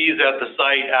employees at the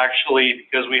site actually,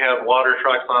 because we have water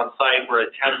trucks on site, were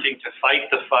attempting to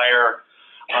fight the fire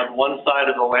on one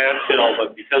side of the landfill,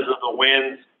 but because of the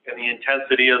winds and the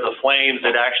intensity of the flames,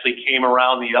 it actually came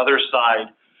around the other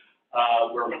side.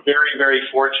 We're very, very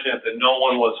fortunate that no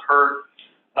one was hurt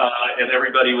and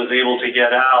everybody was able to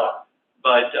get out.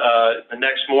 But the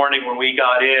next morning when we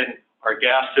got in, our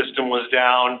gas system was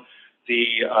down.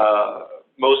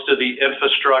 Most of the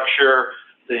infrastructure,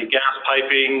 the gas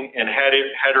piping and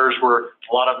headers were,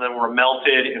 a lot of them were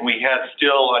melted, and we had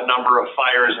still a number of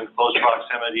fires in close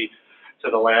proximity to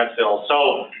the landfill.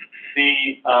 So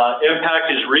the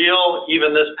impact is real.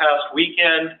 Even this past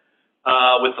weekend,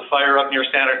 with the fire up near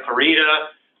Santa Clarita,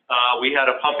 we had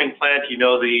a pumping plant. You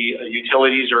know, the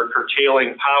utilities are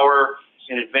curtailing power.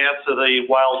 In advance of the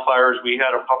wildfires, we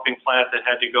had a pumping plant that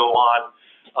had to go on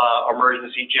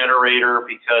emergency generator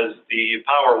because the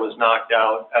power was knocked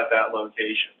out at that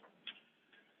location.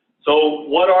 So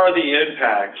what are the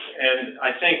impacts? And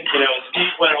I think, you know,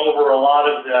 Steve went over a lot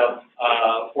of them.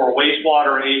 For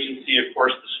wastewater agency, of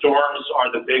course, the storms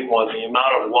are the big one, the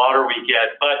amount of water we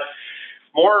get. But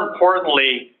more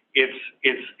importantly,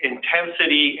 it's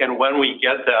intensity and when we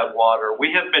get that water.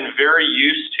 We have been very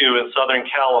used to, in Southern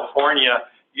California,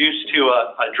 used to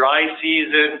a dry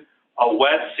season, a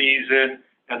wet season,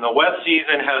 and the wet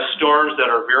season has storms that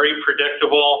are very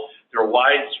predictable, they're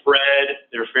widespread,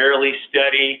 they're fairly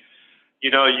steady.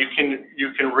 You know, you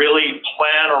can really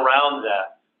plan around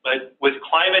that. But with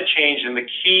climate change, and the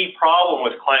key problem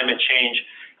with climate change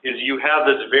is you have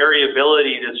this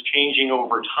variability that's changing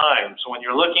over time. So when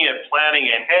you're looking at planning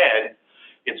ahead,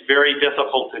 it's very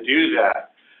difficult to do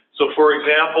that. So for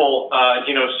example,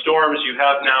 you know, storms, you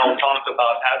have now talked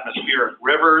about atmospheric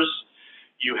rivers.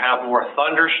 You have more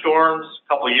thunderstorms.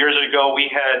 A couple of years ago, we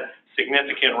had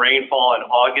significant rainfall in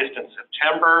August and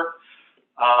September.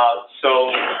 So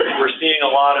we're seeing a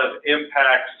lot of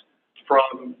impacts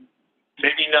from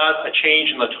maybe not a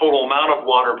change in the total amount of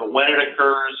water, but when it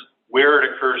occurs, where it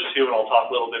occurs to, and I'll talk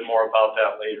a little bit more about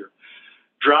that later.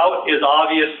 Drought is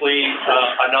obviously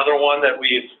another one that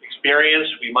we've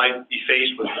experienced. We might be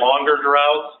faced with longer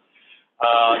droughts.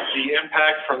 The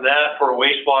impact from that for a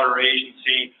wastewater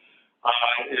agency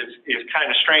is kind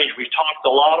of strange. We've talked a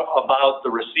lot about the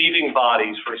receiving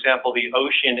bodies, for example, the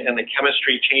ocean and the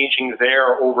chemistry changing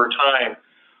there over time.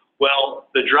 Well,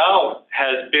 the drought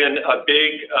has been a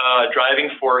big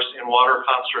driving force in water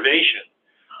conservation.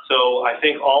 So I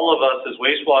think all of us as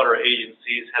wastewater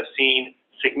agencies have seen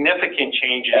significant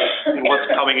changes in what's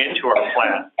coming into our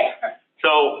plant.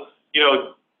 So, you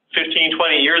know, 15,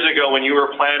 20 years ago when you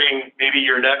were planning maybe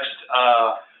your next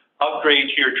upgrade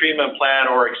to your treatment plant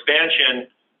or expansion,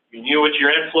 you knew what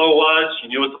your inflow was, you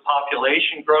knew what the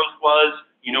population growth was,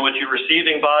 you know what your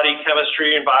receiving body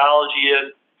chemistry and biology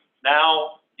is.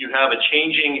 Now you have a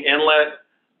changing inlet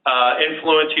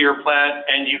influent to your plant,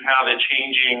 and you have a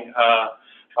changing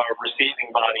receiving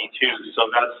body too. So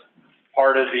that's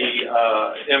part of the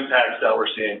impacts that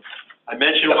we're seeing. I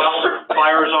mentioned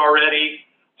wildfires already,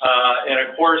 and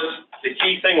of course, the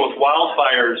key thing with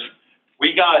wildfires,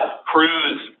 we got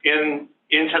crews into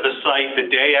the site the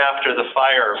day after the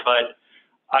fire, but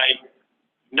I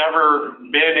never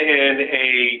been in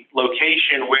a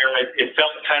location where it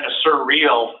felt kind of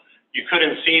surreal. You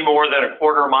couldn't see more than a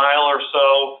quarter mile or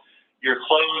so. Your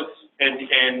clothes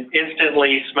and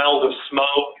instantly smelled of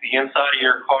smoke. The inside of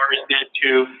your cars did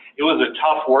too. It was a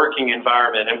tough working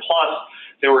environment. And plus,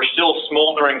 there were still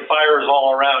smoldering fires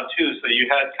all around too. So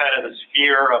you had kind of this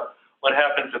fear of what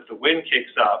happens if the wind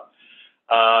kicks up.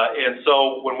 And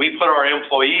so when we put our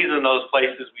employees in those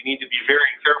places, we need to be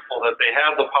very careful that they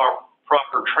have the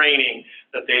proper training,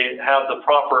 that they have the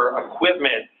proper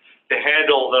equipment to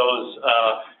handle those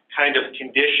kind of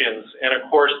conditions, and of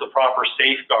course the proper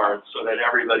safeguards so that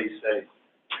everybody's safe.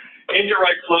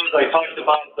 Indirect flows, I talked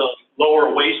about the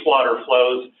lower wastewater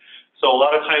flows. So a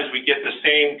lot of times we get the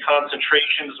same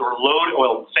concentrations or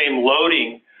same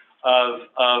loading of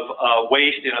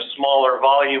waste in a smaller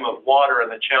volume of water,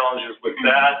 and the challenges with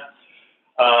that.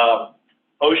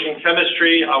 Ocean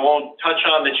chemistry, I won't touch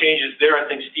on the changes there. I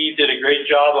think Steve did a great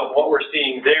job of what we're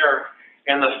seeing there,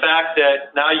 and the fact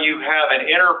that now you have an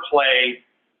interplay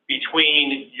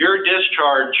between your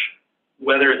discharge,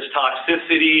 whether it's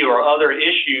toxicity or other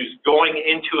issues, going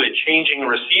into a changing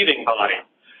receiving body.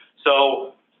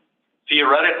 So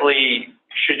theoretically,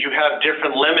 should you have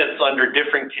different limits under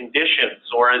different conditions,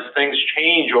 or as things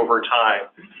change over time?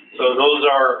 So those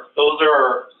are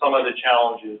some of the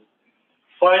challenges.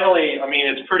 Finally, I mean,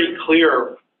 it's pretty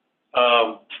clear.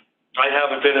 I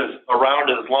haven't been around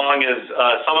as long as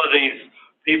some of these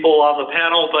people on the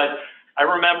panel, but I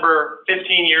remember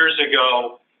 15 years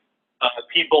ago,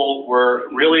 people were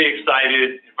really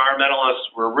excited, environmentalists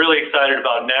were really excited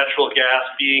about natural gas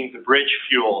being the bridge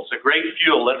fuel. It's a great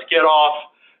fuel. Let's get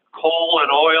off coal and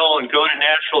oil and go to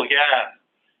natural gas.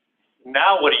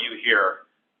 Now what do you hear?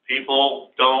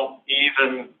 People don't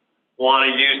even want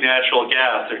to use natural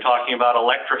gas. They're talking about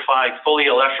fully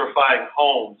electrifying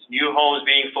homes, new homes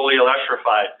being fully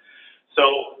electrified.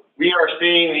 So we are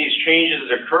seeing these changes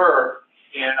occur,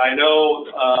 and I know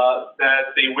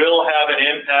that they will have an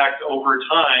impact over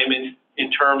time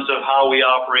in terms of how we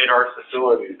operate our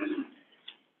facilities.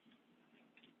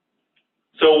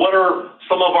 So what are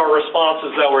some of our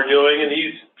responses that we're doing? And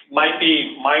these might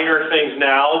be minor things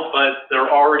now, but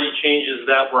they're already changes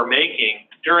that we're making.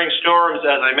 During storms,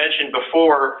 as I mentioned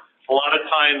before, a lot of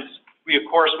times we of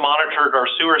course monitored our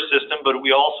sewer system, but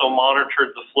we also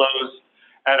monitored the flows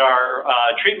at our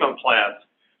treatment plants.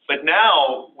 But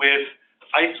now with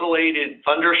isolated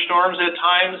thunderstorms at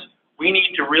times, we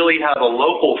need to really have a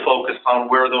local focus on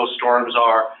where those storms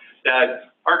are,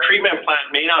 that our treatment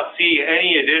plant may not see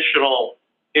any additional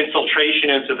infiltration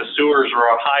into the sewers or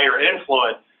a higher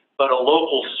influent, but a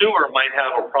local sewer might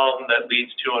have a problem that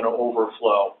leads to an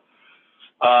overflow.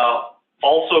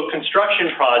 Also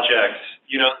construction projects,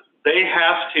 they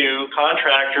have to,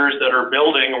 contractors that are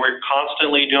building, we're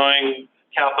constantly doing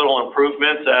capital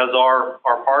improvements as our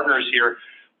partners here.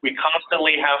 We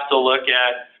constantly have to look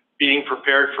at being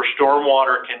prepared for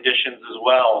stormwater conditions as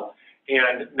well.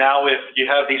 And now if you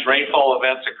have these rainfall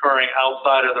events occurring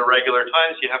outside of the regular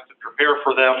times, you have to prepare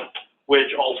for them, which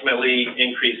ultimately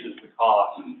increases the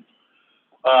cost.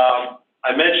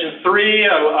 I mentioned 3,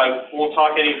 I won't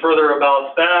talk any further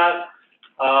about that.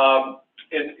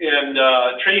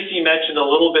 Tracy mentioned a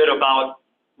little bit about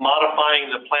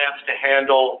modifying the plants to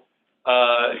handle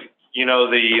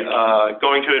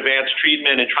going to advanced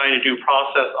treatment and trying to do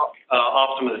process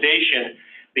optimization.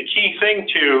 The key thing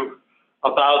too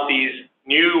about these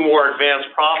new, more advanced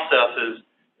processes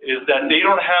is that they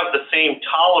don't have the same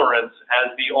tolerance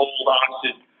as the old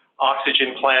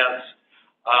oxygen plants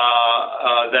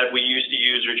that we used to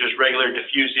use, or just regular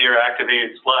diffuse air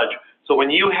activated sludge. So when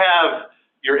you have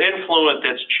your influent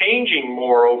that's changing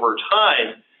more over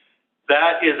time,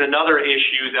 that is another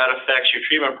issue that affects your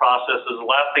treatment processes. The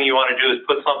last thing you want to do is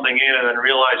put something in and then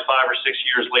realize 5 or 6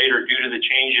 years later, due to the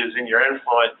changes in your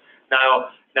influent, now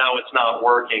it's not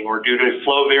working, or due to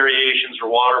flow variations or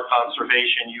water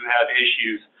conservation, you have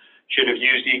issues. Should have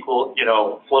used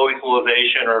flow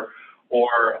equalization or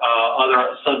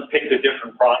picked a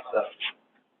different process.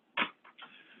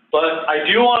 But I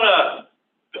do want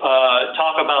to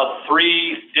talk about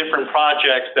 3 different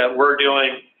projects that we're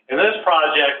doing. And this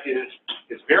project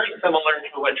is very similar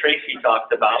to what Tracy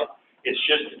talked about. It's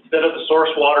just instead of the source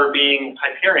water being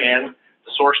Hyperion,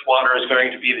 the source water is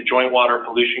going to be the Joint Water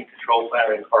Pollution Control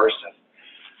Plant in Carson.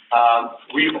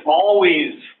 We've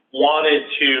always wanted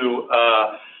to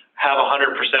have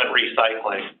 100%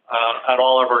 recycling at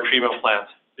all of our treatment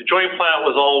plants. The joint plant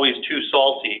was always too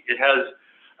salty. It has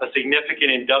a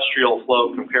significant industrial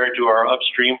flow compared to our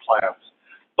upstream plants.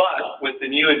 But with the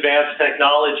new advanced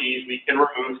technologies, we can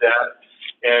remove that.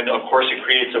 And of course, it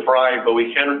creates a brine, but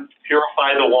we can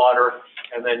purify the water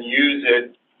and then use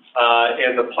it.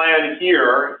 And the plan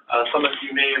here, some of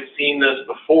you may have seen this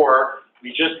before. We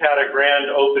just had a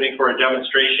grand opening for a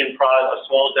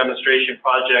small demonstration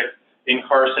project in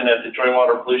Carson at the Joint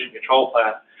Water Pollution Control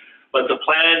Plant. But the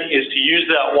plan is to use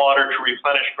that water to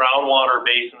replenish groundwater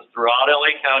basins throughout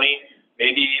LA County,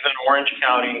 maybe even Orange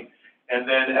County. And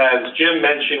then, as Jim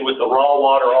mentioned, with the raw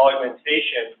water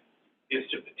augmentation, is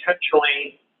to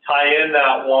potentially tie in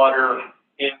that water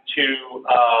into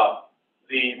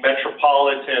the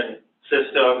metropolitan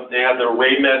system. They have their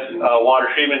Waymet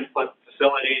water treatment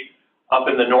facility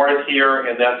up in the north here,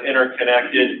 and that's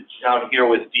interconnected down here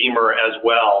with Deemer as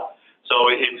well. So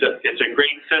it's a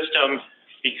great system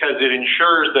because it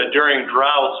ensures that during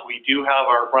droughts, we do have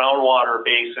our groundwater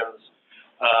basins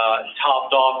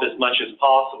topped off as much as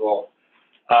possible.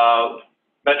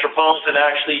 Metropolitan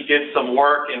actually did some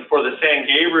work, and for the San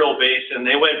Gabriel Basin,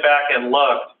 they went back and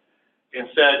looked and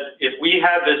said, if we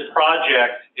had this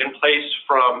project in place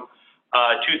from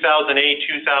 2008,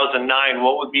 2009,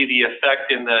 what would be the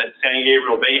effect in the San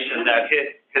Gabriel Basin that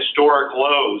hit historic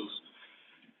lows?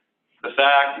 The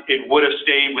fact it would have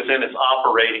stayed within its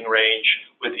operating range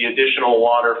with the additional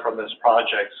water from this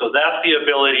project. So that's the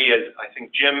ability, as I think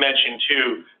Jim mentioned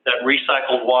too, that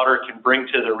recycled water can bring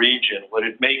to the region. Would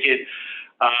it make it,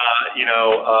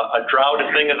 a drought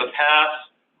a thing of the past?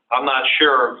 I'm not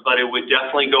sure, but it would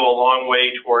definitely go a long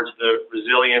way towards the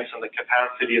resilience and the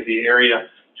capacity of the area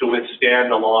to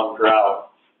withstand a long drought.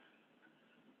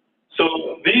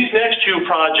 So these next 2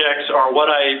 projects are what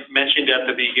I mentioned at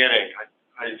the beginning.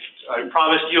 I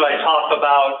promised you I'd talk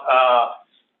about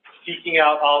seeking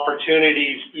out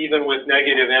opportunities even with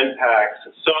negative impacts.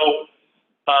 So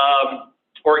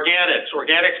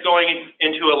organics going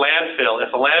into a landfill.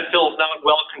 If a landfill is not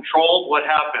well controlled, what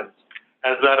happens?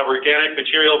 As that organic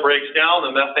material breaks down, the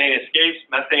methane escapes.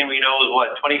 Methane, we know, is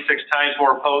what, 26 times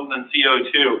more potent than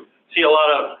CO2. See a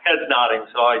lot of heads nodding,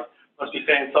 so I must be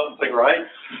saying something right.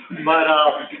 But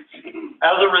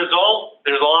as a result,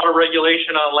 there's a lot of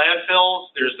regulation on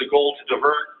landfills. There's the goal to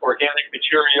divert organic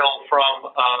material from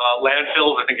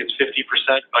landfills. I think it's 50%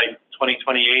 by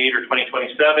 2028 or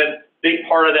 2027. Big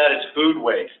part of that is food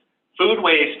waste. Food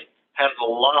waste has a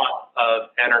lot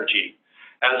of energy.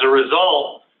 As a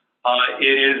result,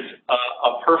 it is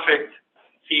a perfect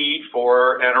feed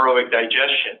for anaerobic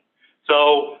digestion.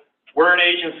 So we're an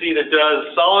agency that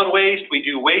does solid waste. We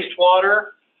do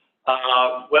wastewater.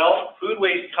 Well, food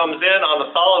waste comes in on the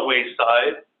solid waste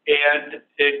side, and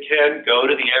it can go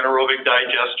to the anaerobic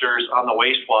digesters on the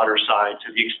wastewater side. To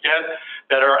the extent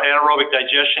that our anaerobic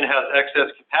digestion has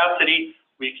excess capacity,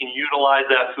 we can utilize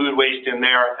that food waste in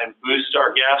there and boost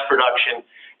our gas production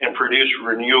and produce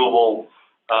renewable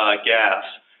gas.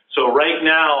 So right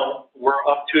now, we're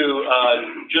up to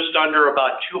just under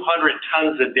about 200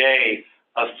 tons a day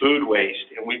of food waste,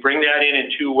 and we bring that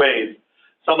in 2 ways.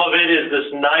 Some of it is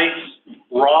this nice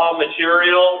raw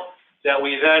material that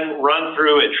we then run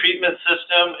through a treatment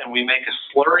system, and we make a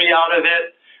slurry out of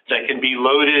it that can be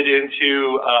loaded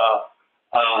into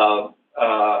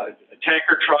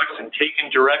tanker trucks and taken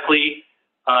directly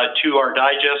to our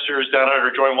digesters down at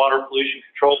our Joint Water Pollution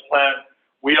Control Plant.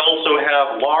 We also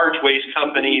have large waste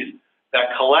companies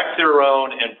that collect their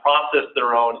own and process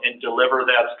their own and deliver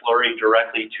that slurry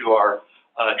directly to our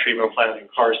treatment plant in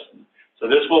Carson. So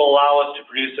this will allow us to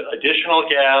produce additional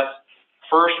gas.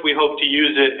 First, we hope to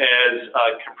use it as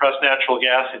compressed natural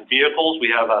gas in vehicles. We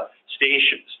have a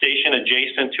station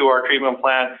adjacent to our treatment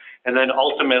plant, and then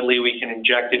ultimately we can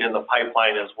inject it in the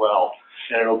pipeline as well,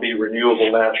 and it'll be renewable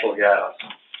natural gas.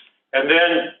 And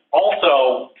then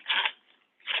also,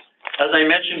 as I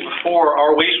mentioned before,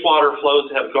 our wastewater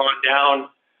flows have gone down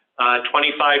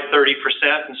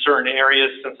 25–30% in certain areas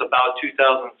since about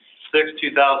 2006,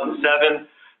 2007.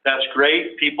 That's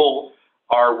great. People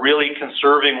are really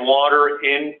conserving water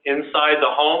inside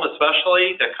the home,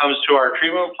 especially that comes to our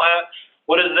treatment plant.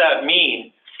 What does that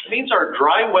mean? It means our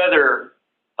dry weather,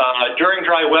 during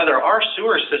dry weather, our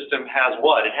sewer system has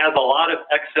what? It has a lot of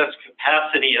excess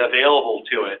capacity available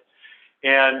to it.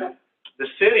 And the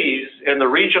cities and the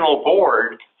regional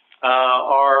board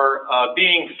are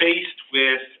being faced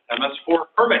with MS4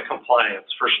 permit compliance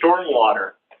for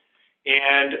stormwater.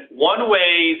 And one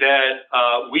way that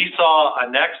we saw a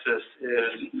nexus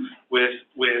is with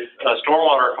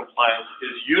stormwater compliance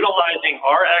is utilizing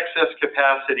our excess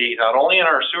capacity not only in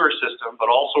our sewer system but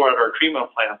also at our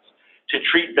treatment plants to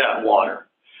treat that water.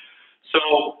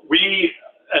 So we,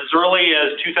 as early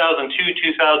as 2002,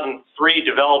 2003,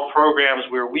 developed programs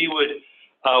where we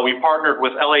partnered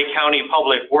with LA County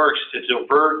Public Works to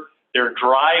divert their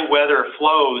dry weather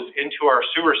flows into our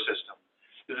sewer system.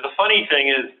 The funny thing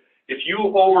is, if you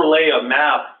overlay a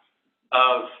map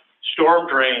of storm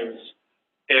drains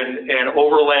and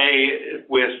overlay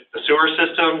with the sewer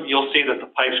system, you'll see that the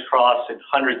pipes cross in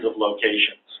hundreds of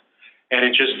locations. And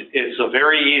it's a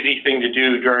very easy thing to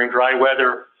do during dry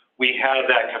weather. We have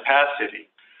that capacity.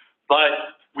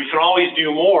 But we can always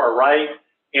do more, right?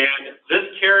 And this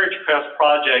Carriage Crest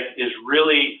project is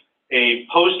really a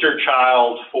poster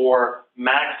child for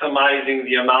maximizing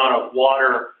the amount of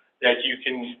water that you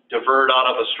can divert out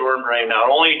of a storm drain, not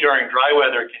only during dry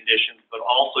weather conditions, but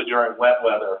also during wet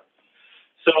weather.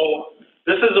 So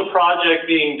this is a project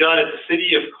being done at the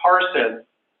city of Carson,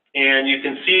 and you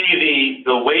can see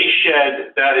the waste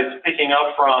shed that it's picking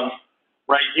up from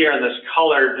right here in this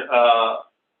colored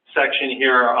section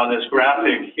here on this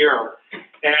graphic here.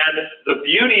 And the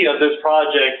beauty of this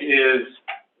project is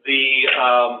the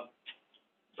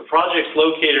project's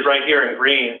located right here in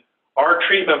green. Our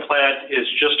treatment plant is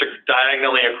just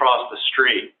diagonally across the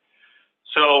street.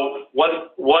 So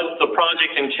what the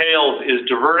project entails is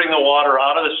diverting the water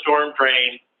out of the storm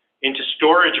drain into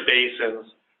storage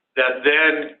basins that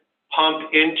then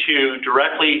pump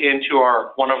directly into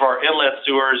one of our inlet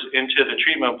sewers into the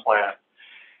treatment plant.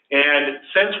 And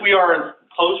since we are in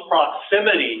close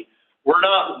proximity, we're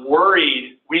not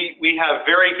worried. We have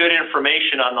very good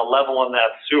information on the level in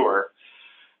that sewer.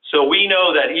 So we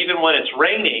know that even when it's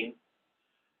raining,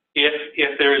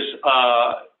 if there's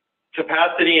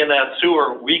capacity in that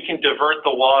sewer, we can divert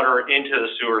the water into the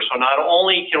sewer. So not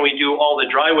only can we do all the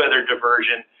dry weather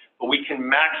diversion, but we can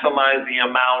maximize the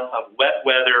amount of wet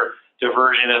weather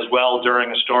diversion as well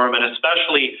during a storm. And it's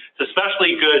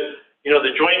especially good,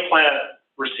 the joint plant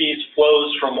receives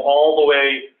flows from all the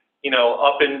way,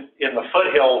 up in the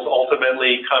foothills,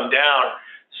 ultimately come down.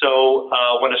 So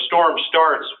when a storm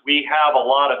starts, we have a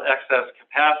lot of excess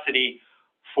capacity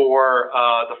for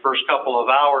the first couple of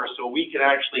hours, so we can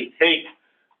actually take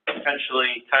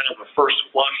potentially kind of a first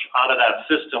flush out of that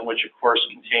system, which of course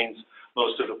contains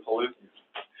most of the pollutants.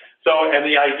 So, and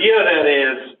the idea then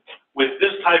is, with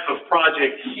this type of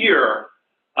project here,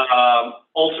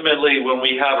 ultimately when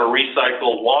we have a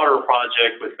recycled water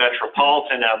project with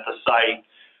Metropolitan at the site,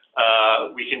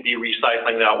 we can be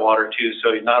recycling that water too.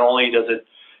 So not only does it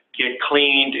get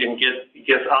cleaned and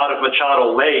gets out of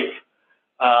Machado Lake,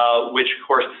 which of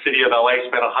course the city of LA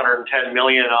spent $110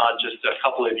 million on just a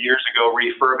couple of years ago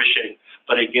refurbishing,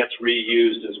 but it gets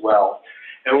reused as well.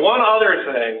 And one other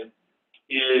thing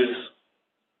is,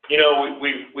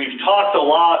 we've talked a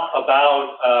lot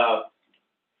about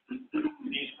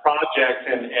these projects,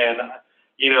 and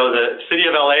the city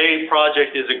of LA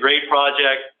project is a great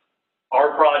project.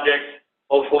 Our project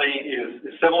hopefully is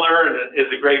similar and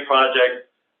is a great project,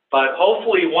 but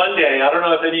hopefully one day, I don't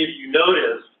know if any of you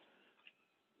noticed,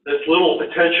 this little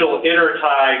potential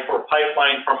intertie for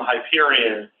pipeline from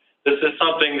Hyperion. This is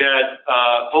something that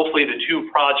hopefully the two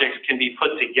projects can be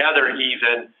put together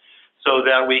even, so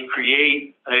that we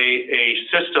create a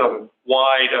system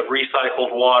wide of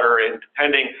recycled water, and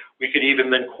depending, we could even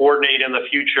then coordinate in the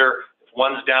future. If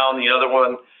one's down, the other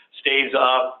one stays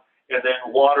up, and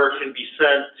then water can be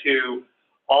sent to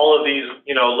all of these,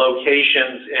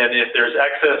 locations. And if there's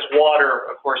excess water,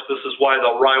 of course, this is why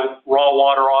the raw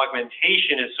water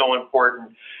augmentation is so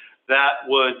important. That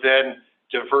would then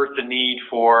divert the need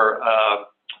for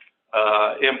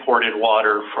imported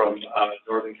water from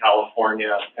Northern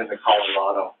California and the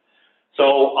Colorado.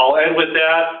 So I'll end with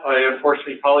that. I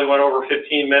unfortunately probably went over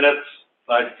 15 minutes,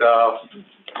 but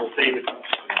we'll save it.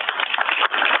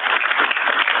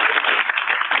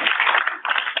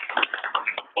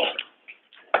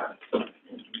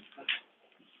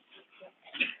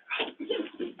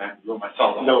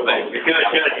 No, thank you. Good,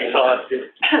 you saw it.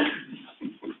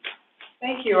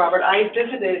 Thank you, Robert. I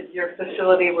visited your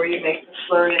facility where you make the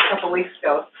slurry a couple weeks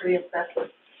ago. It's pretty impressive.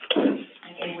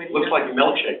 Looks like a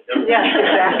milkshake. Yes,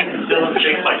 exactly.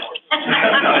 Milkshake like.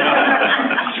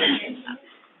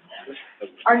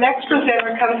 Our next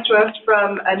presenter comes to us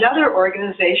from another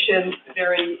organization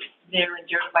very near and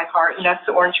dear to my heart, and that's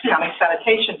the Orange County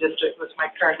Sanitation District, which is my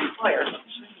current employer.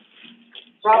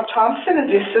 Rob Thompson is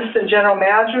the Assistant General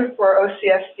Manager for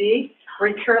OCSD,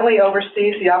 where he currently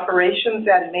oversees the operations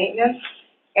and maintenance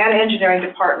and engineering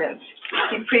departments.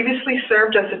 He previously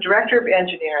served as the Director of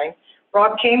Engineering.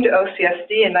 Rob came to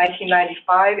OCSD in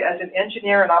 1995 as an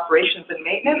engineer in operations and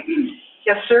maintenance. He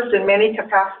has served in many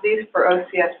capacities for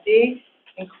OCSD,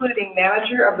 including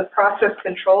manager of the Process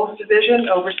Controls Division,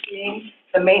 overseeing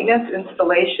the maintenance,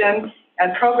 installation,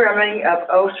 and programming of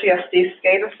OCSD's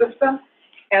SCADA system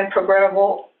and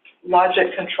programmable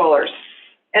logic controllers.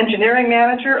 Engineering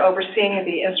manager, overseeing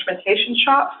the instrumentation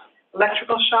shops,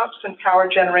 electrical shops, and power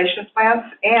generation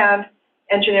plants, and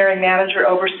engineering manager,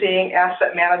 overseeing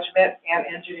asset management and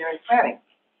engineering planning.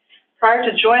 Prior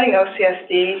to joining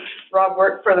OCSD, Rob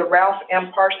worked for the Ralph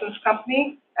M. Parsons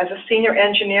Company as a senior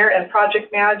engineer and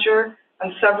project manager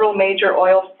on several major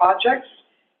oil projects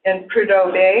in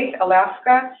Prudhoe Bay,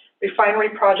 Alaska, refinery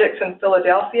projects in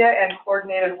Philadelphia, and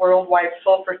coordinated worldwide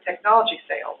sulfur technology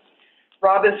sales.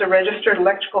 Rob is a registered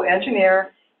electrical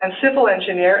engineer and civil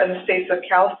engineer in the states of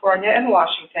California and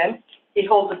Washington. He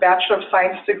holds a Bachelor of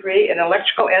Science degree in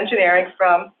electrical engineering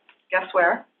from, guess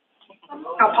where?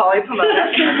 Cal Poly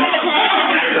Pomona.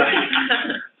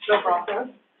 Go Broncos.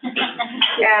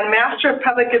 And Master of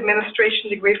Public Administration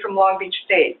degree from Long Beach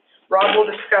State. Rob will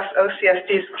discuss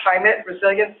OCSD's climate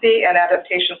resiliency and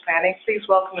adaptation planning. Please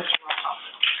welcome Mr. Rob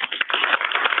Thompson.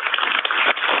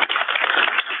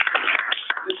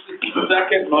 This is the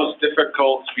second most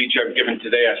difficult speech I've given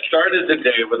today. I started the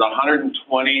day with 120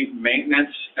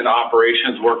 maintenance and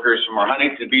operations workers from our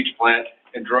Huntington Beach plant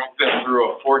and drove them through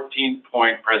a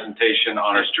 14-point presentation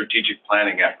on our strategic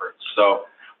planning efforts. So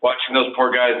watching those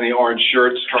poor guys in the orange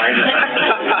shirts trying to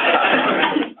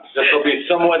this will be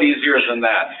somewhat easier than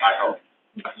that, I hope.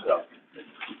 So,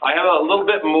 I have a little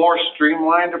bit more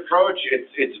streamlined approach.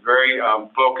 It's very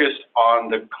focused on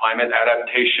the climate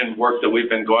adaptation work that we've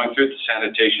been going through at the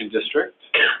sanitation district.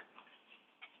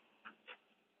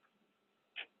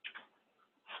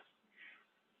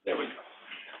 There we go.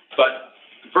 But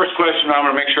the first question, I'm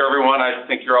going to make sure everyone, I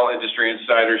think you're all industry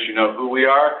insiders, you know who we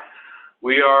are.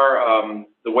 We are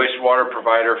the wastewater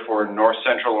provider for North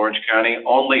Central Orange County,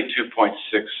 only 2.6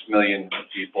 million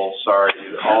people. Sorry,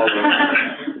 all of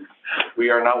them.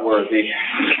 We are not worthy.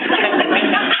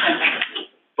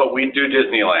 But we do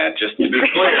Disneyland, just to be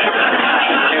clear.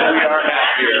 And we are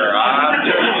happier. I'm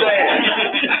just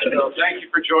saying. So thank you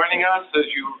for joining us. As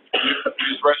you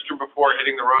use the restroom before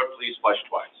hitting the road, please flush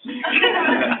twice.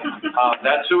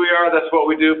 That's who we are. That's what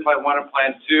we do, Plant 1 and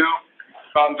Plant 2.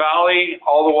 Fountain Valley,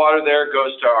 all the water there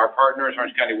goes to our partners,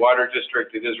 Orange County Water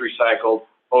District. It is recycled.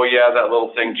 Oh yeah, that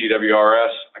little thing,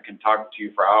 GWRS. I can talk to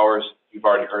you for hours. You've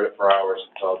already heard it for hours.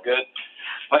 It's all good.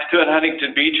 Plant 2 in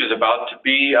Huntington Beach is about to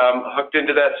be hooked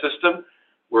into that system.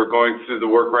 We're going through the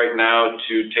work right now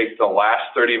to take the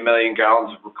last 30 million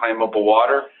gallons of reclaimable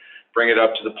water, bring it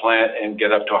up to the plant, and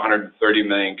get up to 130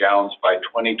 million gallons by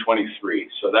 2023.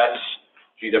 So that's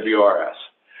GWRS.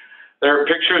 There are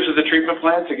pictures of the treatment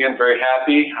plants. Again, very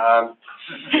happy.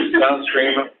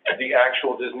 Downstream of the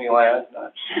actual Disneyland.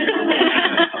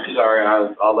 I'm sorry,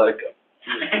 I'll let it go.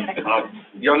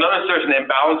 You'll notice there's an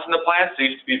imbalance in the plants.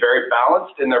 They used to be very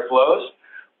balanced in their flows.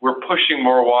 We're pushing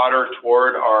more water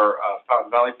toward our Fountain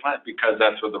Valley plant because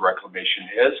that's where the reclamation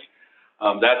is.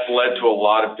 That's led to a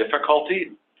lot of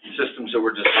difficulty. Systems that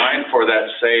were designed for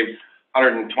that same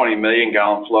 120 million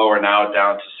gallon flow are now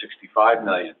down to 65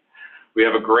 million. We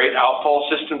have a great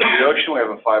outfall system to the ocean. We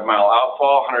have a 5-mile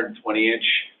outfall, 120-inch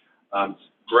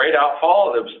great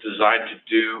outfall that was designed to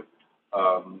do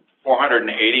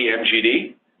 480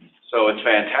 MGD. So it's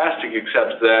fantastic,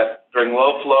 except that during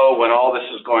low flow, when all this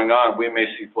is going on, we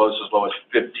may see flows as low as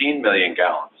 15 million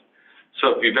gallons.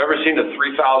 So if you've ever seen a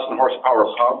 3,000 horsepower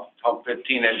pump 15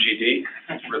 MGD,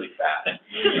 it's really fast.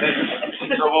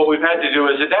 So what we've had to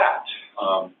do is adapt.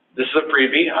 This is a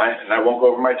freebie, and I won't go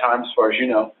over my time as far as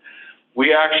you know.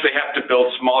 We actually have to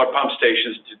build smaller pump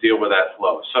stations to deal with that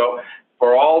flow. So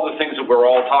for all the things that we're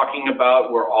all talking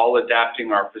about, we're all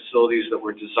adapting our facilities that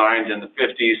were designed in the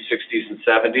 50s, 60s, and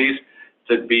 70s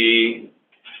to be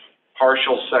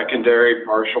partial secondary,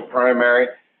 partial primary,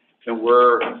 and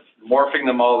we're morphing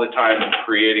them all the time and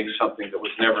creating something that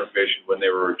was never envisioned when they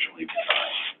were originally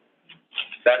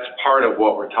designed. That's part of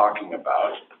what we're talking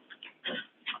about.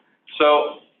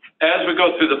 So as we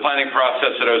go through the planning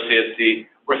process at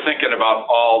OCSD, we're thinking about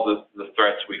all the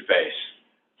threats we face.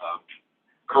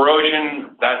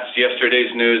 Corrosion, that's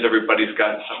yesterday's news. Everybody's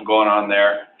got something going on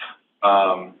there.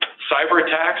 Cyber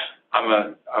attacks, I'm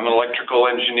an electrical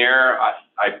engineer.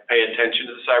 I pay attention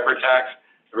to the cyber attacks.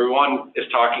 Everyone is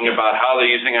talking about how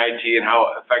they're using IT and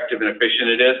how effective and efficient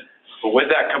it is. But with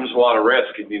that comes a lot of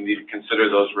risk, and you need to consider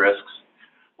those risks.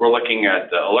 We're looking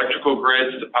at the electrical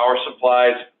grids, the power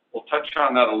supplies. We'll touch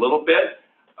on that a little bit.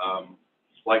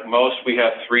 Like most, we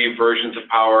have 3 versions of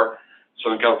power.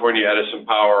 Southern California Edison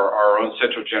Power, our own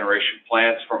central generation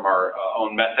plants from our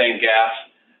own methane gas,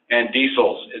 and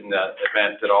diesels in the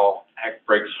event that all heck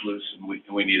breaks loose and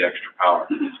we need extra power.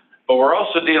 But we're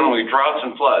also dealing with droughts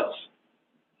and floods.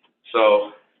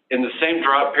 So in the same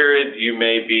drought period, you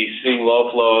may be seeing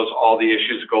low flows, all the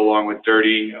issues that go along with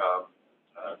dirty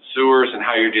sewers and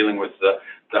how you're dealing with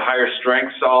the higher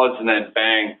strength solids, and then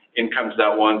bang, in comes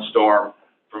that one storm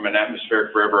from an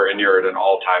atmospheric river and you're at an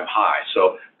all-time high.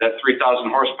 So that 3,000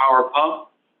 horsepower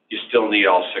pump, you still need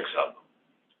all 6 of them.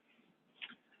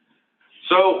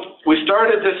 So we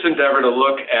started this endeavor to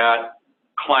look at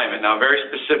climate. Now, very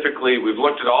specifically, we've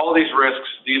looked at all these risks.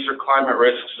 These are climate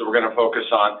risks that we're going to focus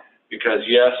on because,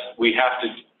 yes, we have to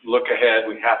look ahead.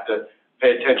 We have to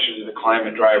pay attention to the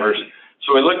climate drivers.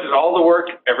 So we looked at all the work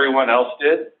everyone else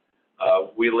did.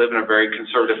 We live in a very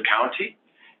conservative county.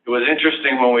 It was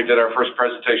interesting when we did our first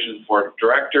presentation to the board of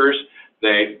directors.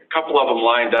 A couple of them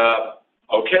lined up.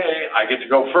 Okay, I get to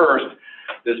go first.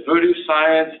 This voodoo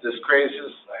science, this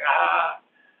craziness,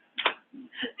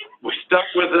 we stuck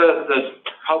with the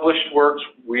published works.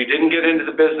 We didn't get into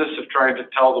the business of trying to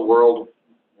tell the world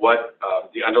what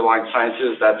the underlying science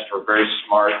is. That's for very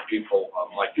smart people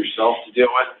like yourself to deal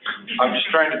with. I'm just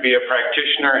trying to be a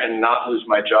practitioner and not lose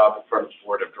my job in front of the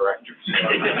board of directors.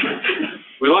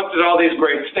 We looked at all these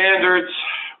great standards.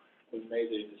 We made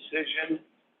a decision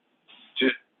to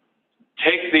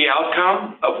take the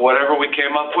outcome of whatever we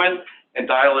came up with and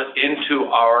dial it into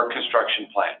our construction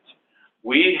plans.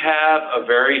 We have a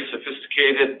very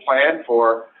sophisticated plan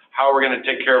for how we're going to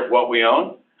take care of what we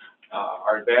own.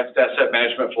 Our advanced asset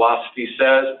management philosophy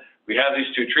says we have these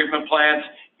 2 treatment plants.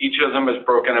 Each of them is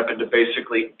broken up into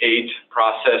basically 8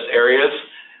 process areas.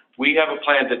 We have a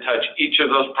plan to touch each of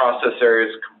those process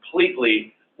areas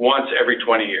completely once every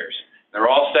 20 years. They're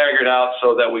all staggered out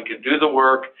so that we can do the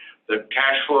work, the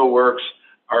cash flow works,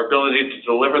 our ability to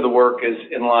deliver the work is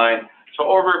in line. So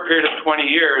over a period of 20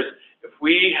 years, if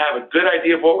we have a good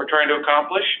idea of what we're trying to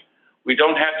accomplish, we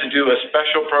don't have to do a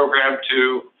special program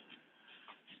to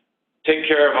take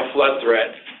care of a flood threat,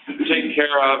 take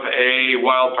care of a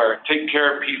wildfire, take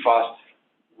care of PFAS.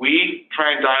 We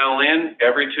try and dial in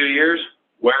every 2 years.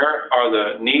 Where are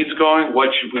the needs going? What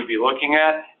should we be looking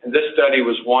at? And this study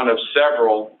was one of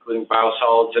several, including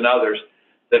biosolids and others,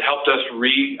 that helped us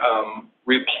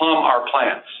replumb our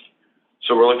plants.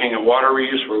 So we're looking at water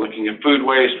reuse, we're looking at food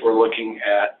waste, we're looking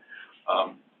at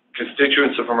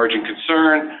constituents of emerging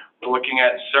concern, we're looking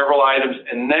at several items,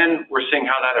 and then we're seeing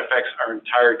how that affects our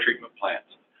entire treatment plants.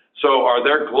 So are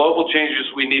there global changes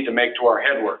we need to make to our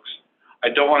headworks? I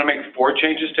don't want to make 4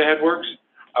 changes to headworks.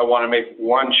 I want to make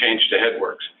 1 change to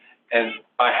headworks. And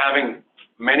by having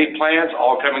many plans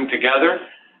all coming together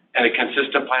and a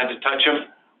consistent plan to touch them,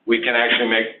 we can actually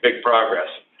make big progress.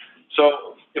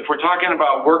 So if we're talking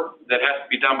about work that has to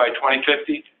be done by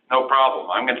 2050, no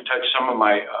problem. I'm going to touch some of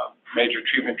my major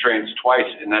treatment trains twice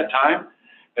in that time,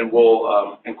 and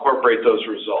we'll incorporate those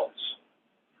results.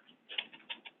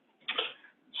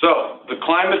 So the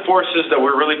climate forces that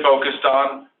we're really focused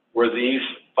on were these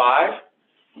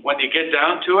 5. When you get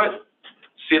down to it,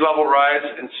 sea level rise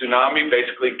and tsunami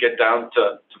basically get down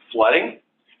to flooding.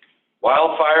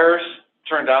 Wildfires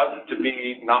turned out to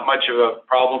be not much of a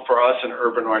problem for us in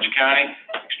urban Orange County.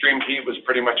 Extreme heat was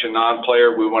pretty much a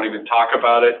non-player. We won't even talk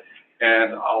about it.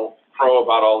 And I'll crow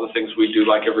about all the things we do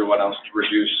like everyone else to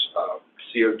reduce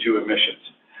CO2 emissions.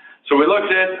 So we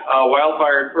looked at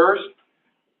wildfire first.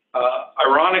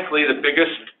 Ironically, the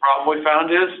biggest problem we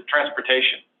found is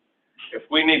transportation. If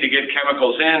we need to get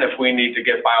chemicals in, if we need to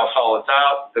get biosolids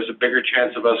out, there's a bigger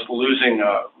chance of us losing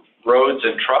roads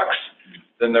and trucks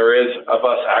than there is of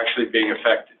us actually being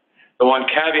affected. The one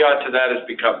caveat to that has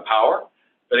become power.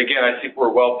 But again, I think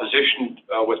we're well positioned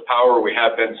with power. We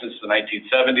have been since the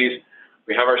 1970s.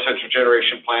 We have our central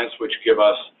generation plants, which give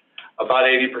us about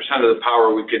 80% of the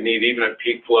power we could need, even at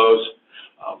peak flows.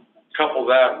 Couple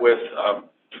that with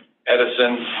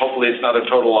Edison. Hopefully it's not a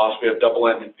total loss. We have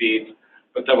double-ended feeds.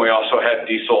 But then we also had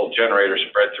diesel generators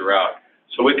spread throughout.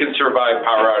 So we can survive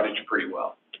power outage pretty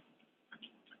well.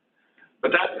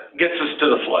 But that gets us to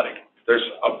the flooding. There's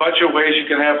a bunch of ways you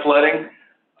can have flooding.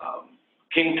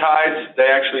 King tides, they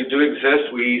actually do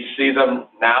exist. We see them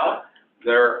now.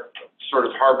 They're sort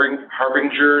of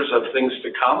harbingers of things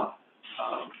to come.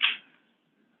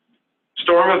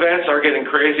 Storm events are getting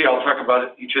crazy. I'll talk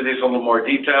about each of these in a little more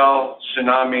detail.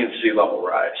 Tsunami and sea level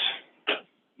rise.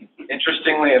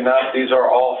 Interestingly enough, these are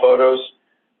all photos.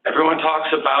 Everyone talks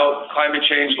about climate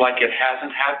change like it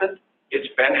hasn't happened. It's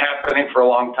been happening for a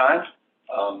long time.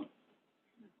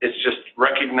 It's just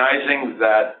recognizing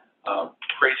that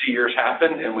crazy years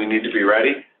happen and we need to be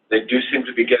ready. They do seem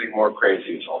to be getting more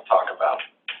crazy, as I'll talk about.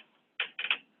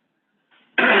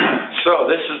 So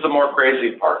this is the more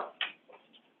crazy part.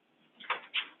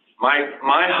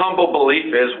 My humble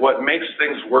belief is what makes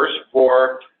things worse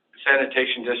for the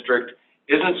sanitation district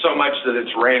isn't so much that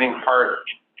it's raining harder.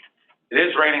 It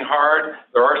is raining hard,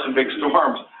 there are some big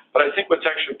storms, but I think what's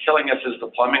actually killing us is the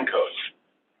plumbing codes.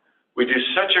 We do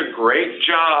such a great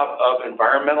job of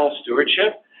environmental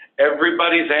stewardship.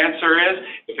 Everybody's answer is,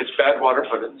 if it's bad water,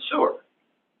 put it in the sewer.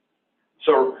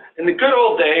 So in the good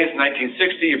old days,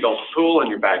 1960, you built a pool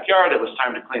in your backyard. It was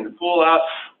time to clean the pool out.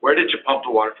 Where did you pump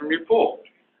the water from your pool?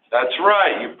 That's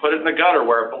right. You put it in the gutter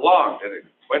where it belonged, and it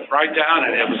went right down,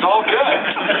 and it was all good.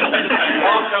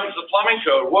 Along comes the plumbing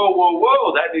code. Whoa, whoa,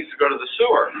 whoa, that needs to go to the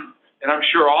sewer. And I'm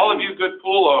sure all of you good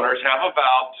pool owners have a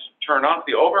valve to turn off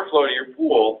the overflow to your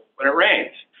pool when it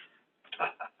rains.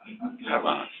 Come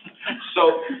on.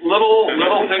 So little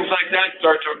things like that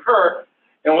start to occur,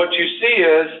 and what you see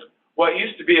is what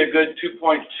used to be a good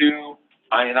 2.2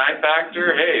 I&I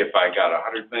factor. Hey, if I got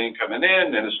 100 million coming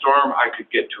in a storm, I could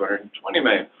get 220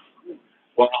 million.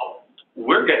 Well,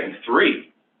 we're getting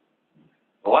 3.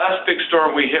 The last big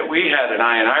storm we hit, we had an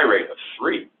I&I rate of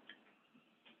 3.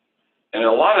 And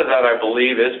a lot of that, I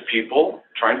believe, is people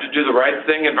trying to do the right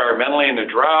thing environmentally in a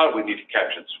drought. We need to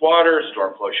capture this water.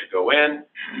 Storm flow should go in.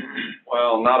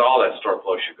 Well, not all that storm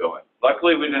flow should go in.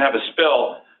 Luckily, we didn't have a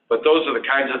spill, but those are the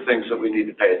kinds of things that we need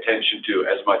to pay attention to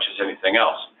as much as anything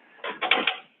else.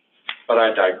 But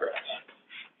I digress.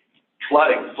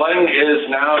 Flooding. Flooding is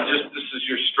now just, this is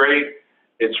your straight,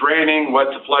 it's raining,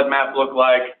 what's a flood map look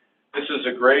like? This is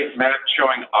a great map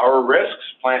showing our risks.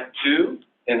 Plant 2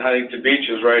 in Huntington Beach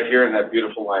is right here in that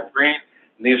beautiful lime green.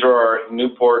 And these are our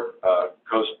Newport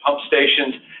Coast pump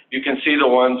stations. You can see the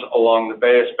ones along the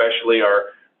bay especially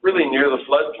are really near the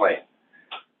floodplain.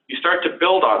 You start to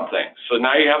build on things. So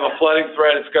now you have a flooding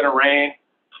threat, it's going to rain.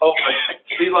 Oh, but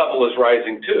sea level is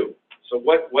rising too. So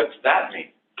what's that mean?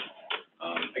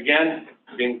 Again,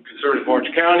 being conservative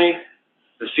Orange County,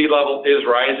 the sea level is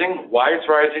rising. Why it's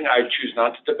rising, I choose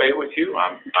not to debate with you.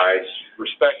 I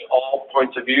respect all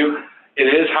points of view. It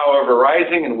is, however,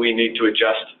 rising, and we need to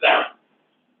adjust to that.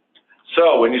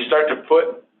 So when you start to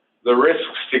put the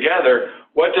risks together,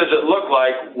 what does it look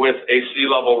like with a sea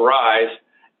level rise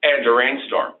and a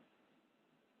rainstorm?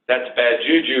 That's bad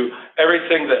juju.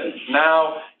 Everything that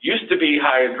now used to be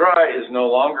high and dry is no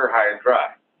longer high and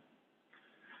dry.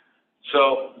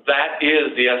 So that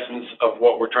is the essence of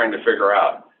what we're trying to figure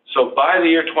out. So by the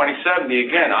year 2070,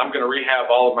 again, I'm going to rehab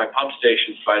all of my pump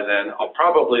stations by then. I'll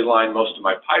probably line most of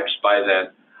my pipes by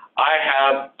then. I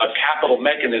have a capital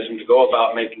mechanism to go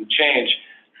about making change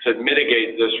to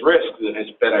mitigate this risk that has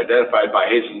been identified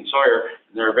by Hazen and Sawyer,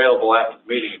 and they're available after the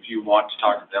meeting if you want to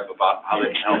talk to them about how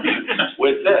they can help you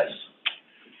with this.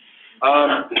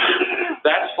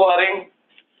 That's flooding,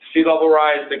 sea level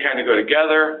rise, they kind of go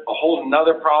together. A whole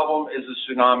nother problem is the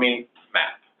tsunami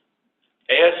map.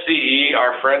 ASCE,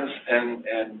 our friends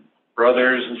and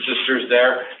brothers and sisters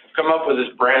there, have come up with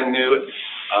this brand new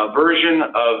version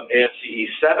of ASCE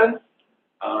 7,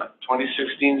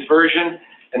 2016's version,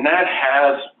 and that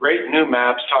has great new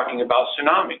maps talking about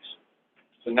tsunamis.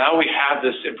 So now we have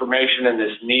this information and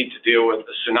this need to deal with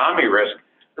the tsunami risk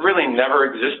that really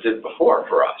never existed before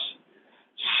for us.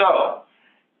 So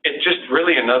it's just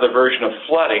really another version of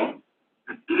flooding,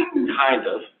 kind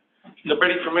of. Is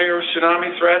everybody familiar with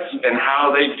tsunami threats and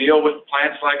how they deal with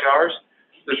plants like ours?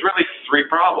 There's really 3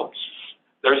 problems.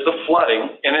 There's the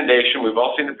flooding, inundation. We've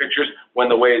all seen the pictures when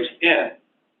the wave's in.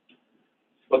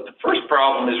 But the first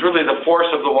problem is really the force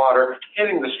of the water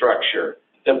hitting the structure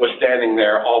that was standing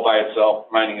there all by itself,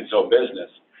 minding its own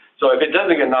business. So if it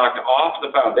doesn't get knocked off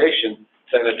the foundation,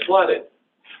 then it's flooded.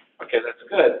 Okay, that's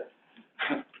good.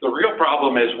 The real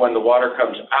problem is when the water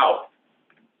comes out.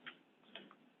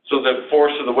 So the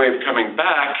force of the wave coming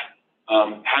back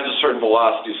has a certain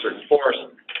velocity, a certain force.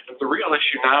 But the real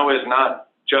issue now is not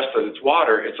just that it's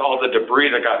water, it's all the debris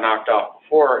that got knocked off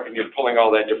before, and you're pulling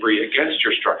all that debris against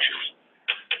your structures.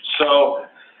 So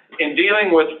in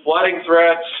dealing with flooding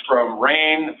threats from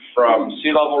rain, from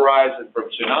sea level rise, and from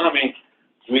tsunami,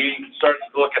 we started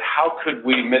to look at how could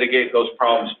we mitigate those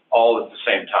problems all at the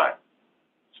same time.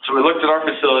 So we looked at our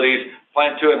facilities,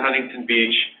 Plant 2 in Huntington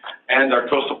Beach, and our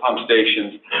coastal pump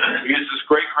stations. We used this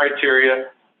great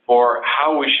criteria for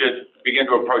how we should begin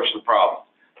to approach the problem.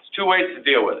 There's 2 ways to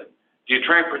deal with it. Do you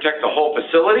try and protect the whole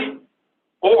facility,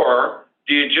 or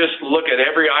do you just look at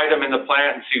every item in the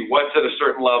plant and see what's at a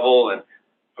certain level and,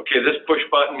 okay, this push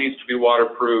button needs to be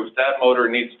waterproof, that motor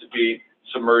needs to be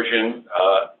submersion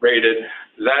rated,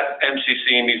 that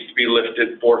MCC needs to be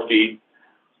lifted 4 feet,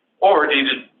 or do you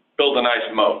just build a nice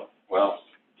moat? Well,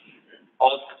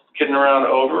 all kidding around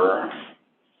over,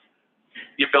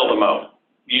 you build a moat.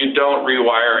 You don't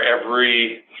rewire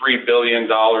every $3 billion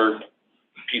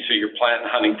piece of your plant in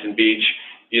Huntington Beach.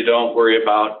 You don't worry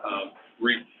about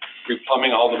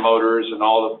replumbing all the motors and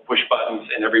all the push buttons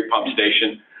in every pump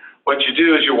station. What you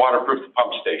do is you waterproof the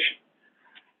pump station.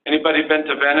 Anybody been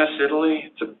to Venice,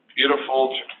 Italy? It's a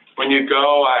beautiful, when you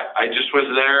go, I just was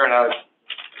there and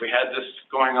we had this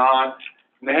going on,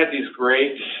 and they had these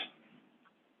great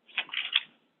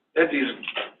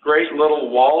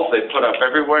little walls they put up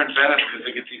everywhere in Venice because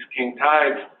they get these king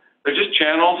tides. They're just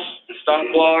channels, stop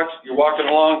blocks, you're walking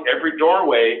along, every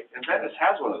doorway in Venice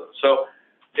has one of those. So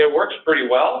it works pretty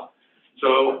well.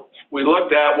 So we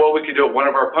looked at what we could do at one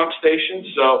of our pump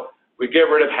stations. So we get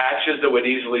rid of hatches that would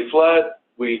easily flood.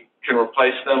 We can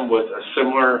replace them with a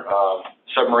similar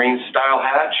submarine style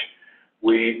hatch.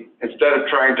 We, instead of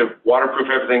trying to waterproof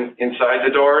everything inside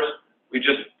the doors, we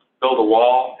just build a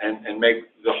wall and make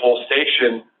the whole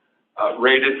station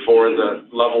rated for the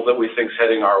level that we think is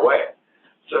heading our way.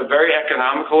 It's a very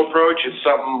economical approach. It's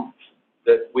something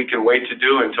that we can wait to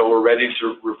do until we're ready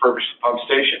to refurbish the pump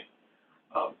station.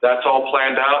 That's all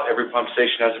planned out. Every pump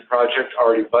station has a project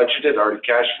already budgeted, already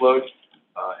cash flowed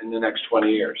in the next 20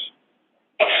 years.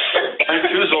 Plant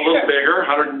 2 is a little bigger,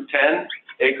 110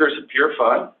 acres of pure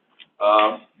fun.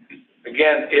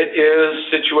 Again, it is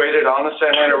situated on the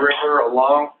Santa Ana River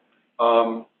along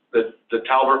the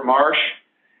Talbert Marsh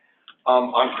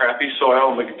on crappy soil,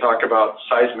 and we can talk about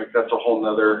seismic. That's a whole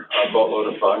nother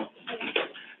boatload of fun.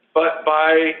 But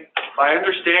by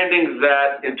understanding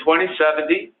that in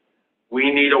 2070, we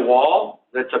need a wall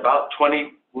that's about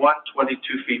 21, 22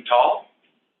 feet tall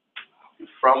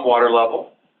from water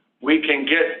level, we can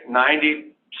get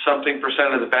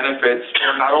 90-something% of the benefits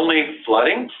of not only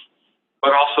flooding,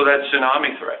 but also that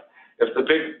tsunami threat. If the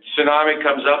big tsunami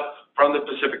comes up from the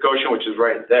Pacific Ocean, which is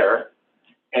right there,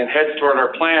 and heads toward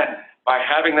our plant, by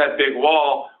having that big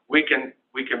wall, we can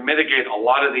mitigate a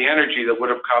lot of the energy that would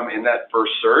have come in that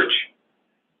first surge.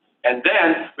 And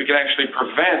then we can actually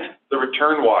prevent the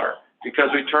return water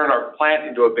because we turn our plant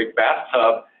into a big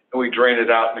bathtub and we drain it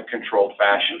out in a controlled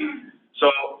fashion. So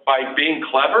by being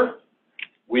clever,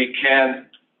 we can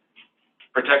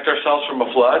protect ourselves from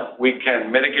a flood, we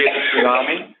can mitigate the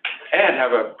tsunami, and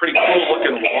have a pretty cool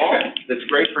looking wall that's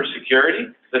great for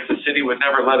security that the city would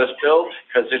never let us build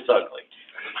because it's ugly.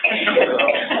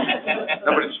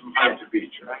 Nobody's from Huntington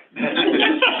Beach, right?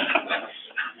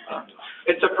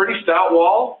 It's a pretty stout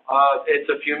wall. It's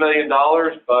a few $1 million,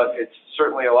 but it's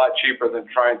certainly a lot cheaper than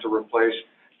trying to replace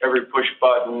every push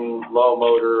button, low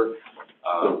motor,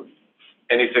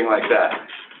 anything like that.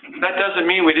 That doesn't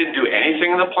mean we didn't do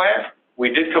anything in the plant. We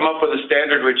did come up with a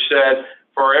standard which said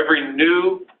for every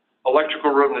new electrical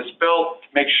room that's built,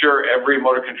 make sure every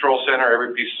motor control center,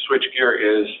 every piece of switchgear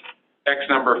is X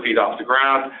number of feet off the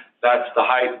ground. That's the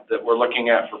height that we're looking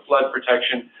at for flood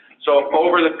protection. So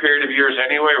over the period of years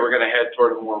anyway, we're going to head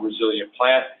toward a more resilient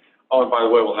plant. Oh, and by the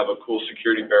way, we'll have a cool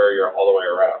security barrier all the way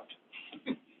around.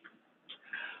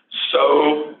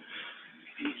 So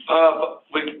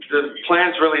the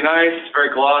plan's really nice. It's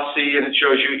very glossy, and it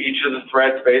shows you each of the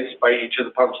threats based by each of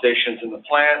the pump stations in the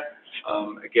plant.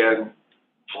 Again,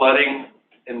 flooding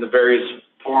in the various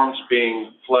forms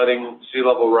being flooding, sea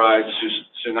level rise,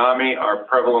 tsunami are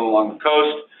prevalent along the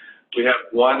coast. We have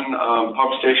one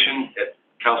pump station at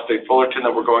Cal State Fullerton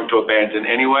that we're going to abandon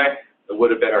anyway. That would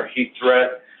have been our heat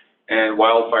threat, and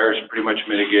wildfires are pretty much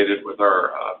mitigated with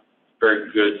our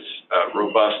very good,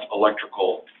 robust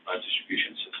electrical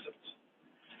distribution systems.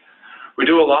 We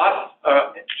do a lot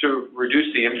to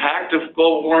reduce the impact of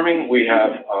global warming. We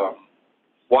have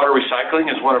water recycling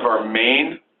is one of our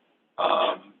main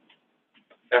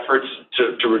efforts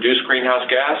to reduce greenhouse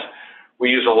gas. We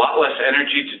use a lot less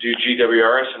energy to do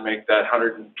GWRS and make that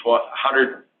 100,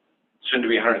 soon to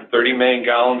be 130 million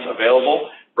gallons available,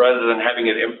 rather than having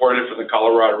it imported from the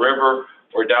Colorado River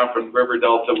or down from the river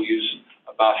delta. We use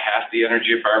about half the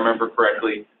energy, if I remember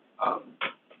correctly.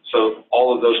 So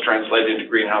all of those translate into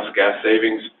greenhouse gas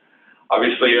savings.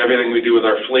 Obviously, everything we do with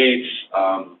our fleets,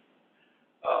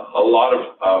 a lot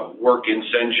of work in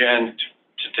Sengen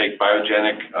to take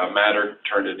biogenic matter,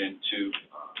 turn it into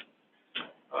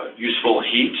useful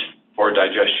heat for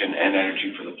digestion and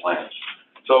energy for the plants.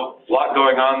 So a lot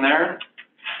going on there,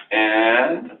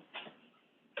 and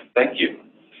thank you.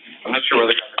 I'm not sure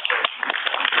whether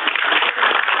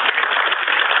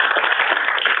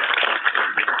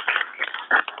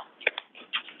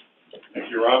Thank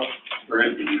you, Rob. Very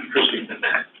interesting.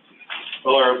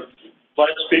 Well, our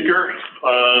last speaker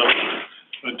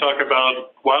will talk about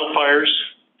about wildfires,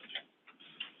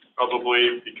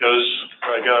 probably because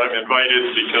I got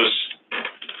invited because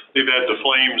they've had the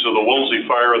flames of the Woolsey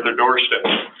fire at their doorstep.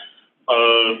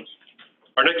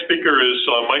 Our next speaker is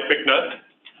Mike McNutt.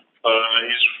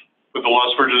 He's with the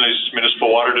Las Virgenes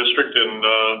Municipal Water District in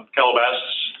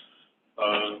Calabasas.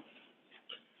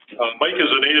 Mike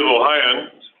is a native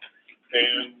Ohioan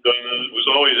and was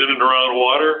always in and around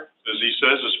water, as he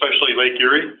says, especially Lake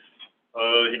Erie.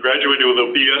 He graduated with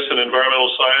a BS in Environmental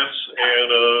Science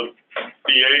and a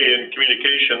BA in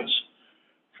Communications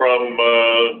from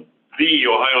the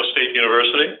Ohio State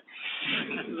University.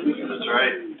 That's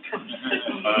right.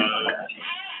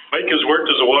 Mike has worked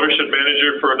as a watershed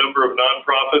manager for a number of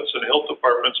nonprofits and health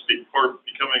departments before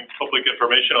becoming public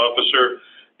information officer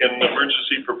in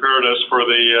emergency preparedness for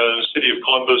the City of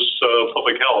Columbus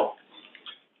Public Health.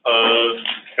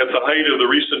 At the height of the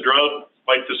recent drought,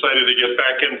 Mike decided to get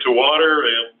back into water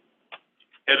and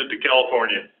headed to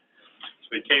California.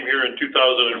 So he came here in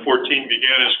 2014,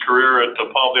 began his career at the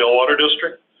Palmdale Water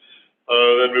District,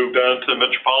 then moved on to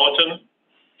Metropolitan,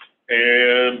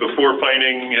 and before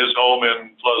finding his home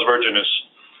in Las Virgenes.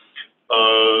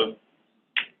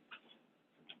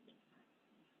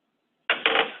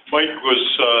 Mike was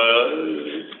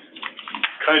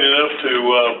kind enough to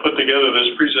put together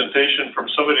this presentation from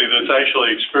somebody that's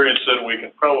actually experienced it, and we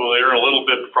can probably learn a little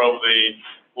bit from the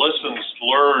lessons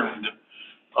learned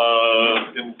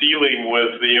in dealing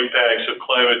with the impacts of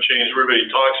climate change. Everybody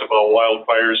talks about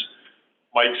wildfires.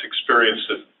 Mike's experienced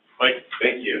it. Mike?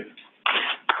 Thank you.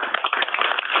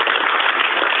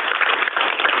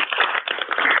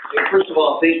 First of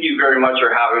all, thank you very much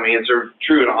for having me. It's a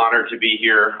true and honor to be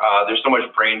here. There's so much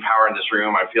brain power in this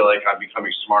room. I feel like I'm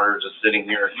becoming smarter just sitting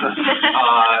here.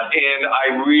 And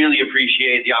I really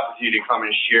appreciate the opportunity to come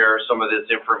and share some of this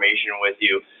information with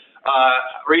you.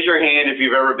 Raise your hand if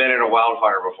you've ever been in a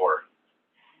wildfire before.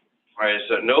 All right,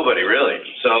 so nobody really.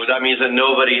 So that means that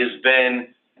nobody has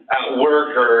been at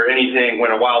work or anything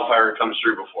when a wildfire comes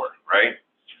through before, right?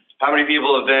 How many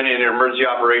people have been in an emergency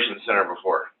operations center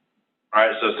before? All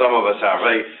right, so some of us have,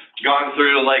 like, gone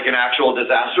through like an actual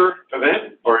disaster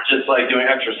event, or just like doing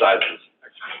exercises?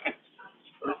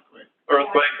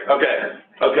 Earthquake? Okay.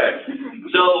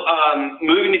 So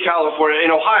moving to California,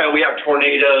 in Ohio, we have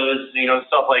tornadoes,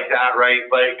 stuff like that, right?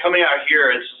 But coming out here,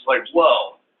 it's just like,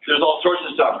 whoa, there's all sorts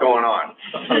of stuff going on.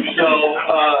 So,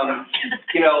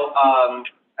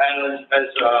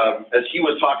 as he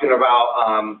was talking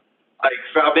about,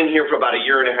 I've been here for about a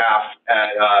year and a half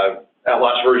at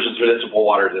Las Virgenes Municipal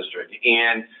Water District.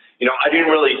 And, I didn't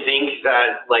really think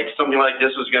that something like this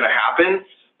was going to happen.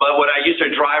 But when I used to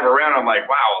drive around, I'm like,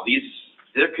 wow,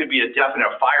 there could be a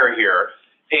definite fire here.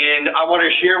 And I want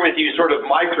to share with you sort of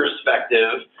my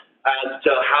perspective as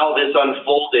to how this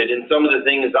unfolded and some of the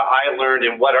things that I learned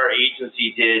and what our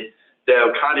agency did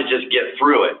to kind of just get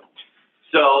through it.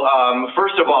 So,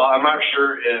 first of all, I'm not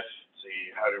sure if, let's see,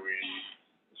 how do we,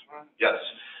 this one? Yes.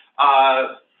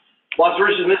 Las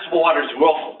Virgenes Municipal Water is a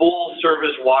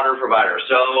full-service water provider.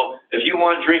 So if you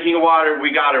want drinking water,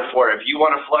 we got it for you. If you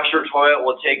want to flush your toilet,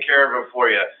 we'll take care of it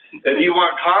for you. If you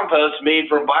want compost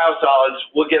made from biosolids,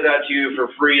 we'll give that to you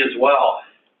for free as well.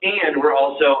 And we're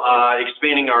also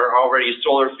expanding our already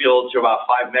solar field to about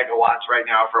 5 megawatts right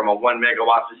now from a 1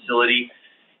 megawatt facility.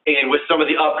 And with some of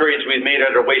the upgrades we've made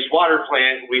at our wastewater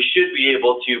plant, we should be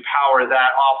able to power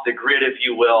that off the grid, if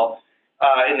you will,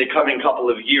 in the coming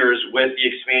couple of years with the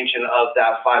expansion of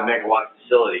that 5 megawatt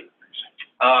facility.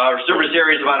 Our service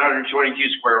area is about 122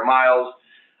 square miles.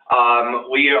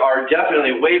 We are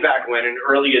definitely way back when an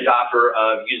early adopter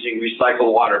of using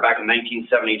recycled water back in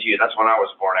 1972. That's when I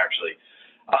was born, actually.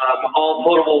 All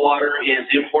potable water is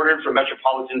imported from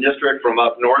Metropolitan District from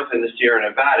up north in the Sierra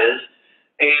Nevadas.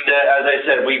 And as I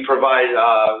said, we provide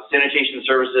sanitation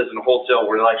services and wholesale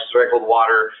recycled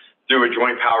water through a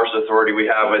joint powers authority we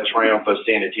have at Triumph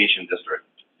Sanitation District.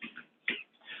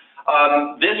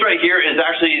 This right here is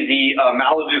actually the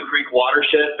Malibu Creek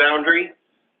watershed boundary.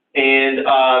 And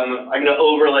I'm going to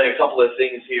overlay a couple of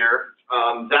things here.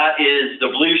 That is, the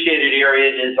blue shaded area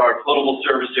is our potable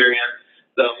service area.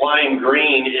 The lime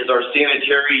green is our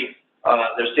sanitary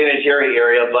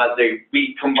area, but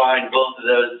we combine both of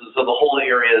those. So the whole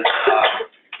area is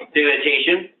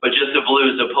sanitation, but just the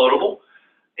blue is the potable.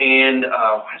 And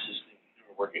why is this thing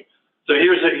never working? So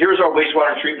here's our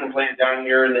wastewater treatment plant down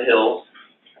here in the hills.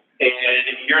 And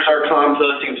here's our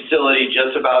composting facility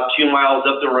just about 2 miles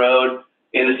up the road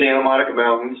in the Santa Monica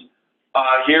Mountains.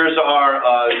 Here's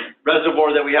our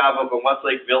reservoir that we have up in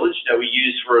Westlake Village that we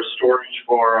use for storage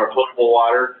for our potable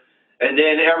water. And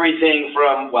then everything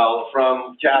from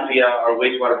Tapia, our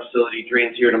wastewater facility,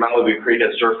 drains here to Malibu Creek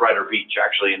at Surfrider Beach,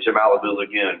 actually, into Malibu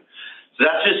Lagoon. So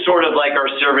that's just sort of like our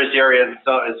service area,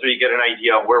 so you get an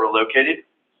idea of where we're located.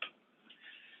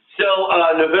 So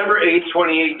November 8th,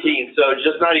 2018, so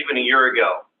just not even a year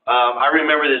ago. I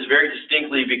remember this very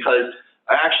distinctly because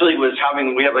I actually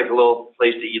we have like a little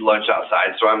place to eat lunch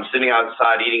outside. So I'm sitting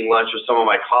outside eating lunch with some of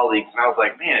my colleagues, and I was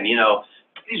like, man, you know,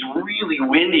 it's really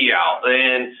windy out.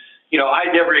 And, you know,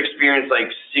 I'd never experienced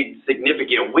like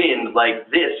significant wind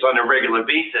like this on a regular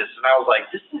basis. And I was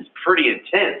like, this is pretty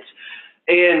intense.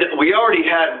 And we already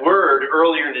had word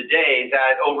earlier in the day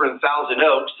that over in Thousand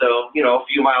Oaks, so, you know, a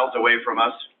few miles away from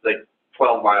us, like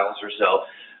 12 miles or so,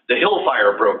 the Hill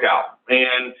Fire broke out.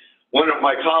 And one of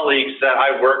my colleagues that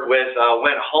I work with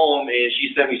went home, and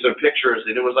she sent me some pictures,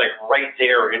 and it was like right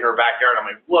there in her backyard. I'm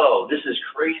like, whoa, this is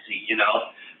crazy, you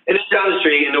know? And it's down the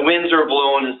street, and the winds are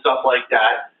blowing and stuff like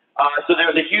that. So there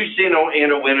was a huge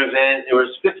and a wind event. There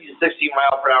was 50 to 60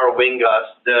 mile per hour wind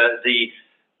gusts.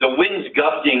 The winds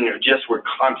gusting just were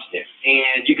constant,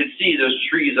 and you could see those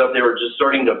trees up there were just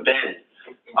starting to bend.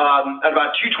 At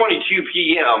about 2:22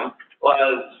 p.m.,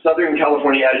 Southern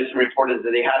California Edison reported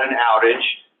that they had an outage,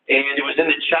 and it was in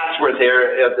the Chatsworth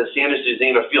area at the Santa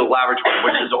Susana Field Laboratory,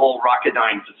 which is a whole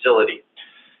Rocketdyne facility.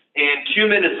 And 2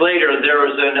 minutes later, there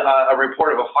was a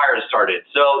report of a fire started.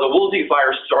 So the Woolsey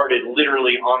fire started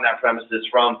literally on that premises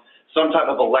from some type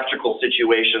of electrical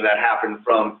situation that happened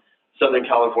from Southern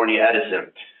California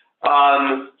Edison.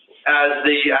 And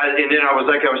then I was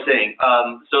saying,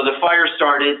 so the fire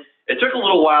started. It took a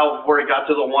little while before it got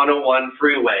to the 101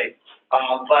 freeway,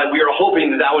 but we were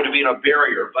hoping that that would have been a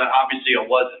barrier, but obviously it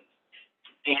wasn't.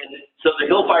 And so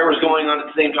the Hill Fire was going on at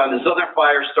the same time. The Southern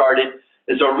Fire started.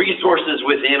 And so resources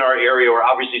within our area were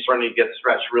obviously starting to get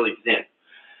stretched really thin.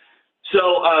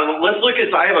 So let's look at,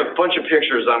 I have a bunch of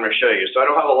pictures I'm going to show you. So I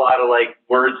don't have a lot of like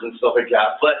words and stuff like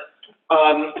that. But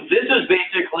this is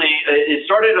basically, it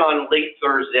started on late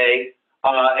Thursday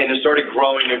and it started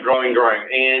growing and growing and growing.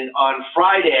 And on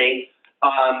Friday,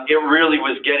 it really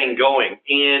was getting going.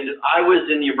 And I was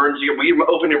in the we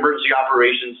opened the Emergency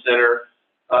Operations Center,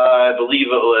 I believe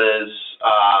it was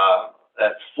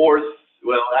at 4th.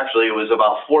 Well, actually, it was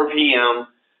about 4 p.m.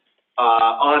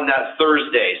 On that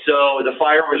Thursday. So the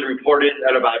fire was reported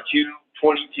at about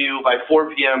 2:22. By 4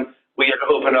 p.m., we had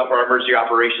to open up our Emergency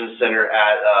Operations Center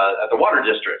at the Water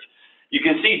District. You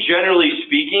can see, generally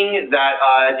speaking, that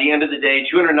at the end of the day,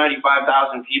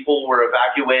 295,000 people were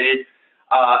evacuated.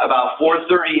 About 4:30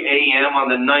 a.m.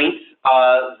 on the 9th,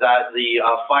 that the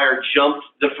fire jumped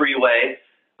the freeway,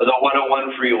 the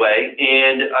 101 freeway,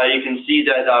 and you can see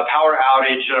that power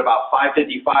outage at about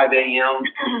 5:55 a.m.,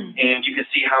 and you can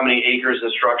see how many acres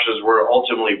and structures were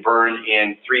ultimately burned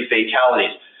and 3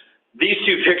 fatalities. These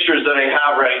 2 pictures that I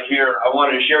have right here, I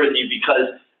wanted to share with you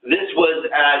because this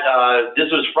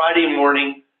was Friday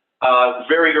morning,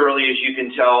 very early as you can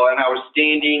tell, and I was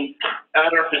standing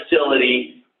at our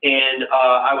facility. And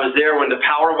I was there when the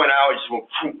power went out,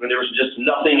 and there was just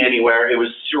nothing anywhere. It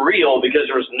was surreal because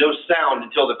there was no sound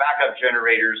until the backup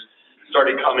generators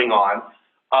started coming on.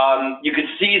 You could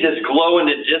see this glow in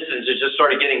the distance. It just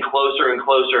started getting closer and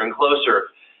closer and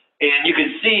closer. And you could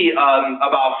see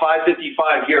about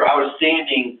 5:55 here, I was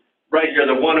standing right here.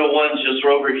 The 101's just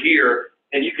over here.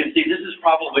 And you can see this is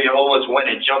probably almost when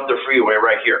it jumped the freeway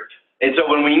right here. And so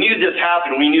when we knew this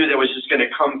happened, we knew that it was just going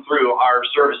to come through our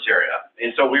service area.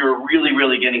 And so we were really,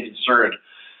 really getting concerned.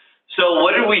 So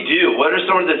what did we do? What are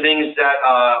some of the things that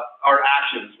are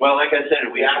actions? Well, like I said,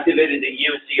 we activated the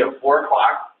EOC at 4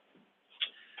 o'clock.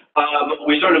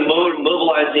 We started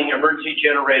mobilizing emergency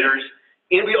generators,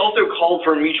 and we also called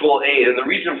for mutual aid. And the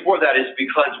reason for that is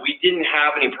because we didn't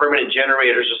have any permanent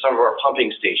generators at some of our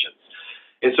pumping stations.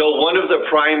 And so one of the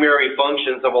primary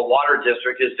functions of a water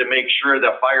district is to make sure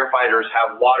that firefighters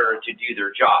have water to do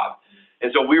their job. And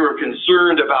so we were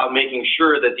concerned about making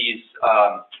sure that these,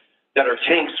 that our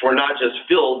tanks were not just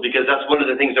filled, because that's one of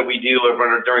the things that we do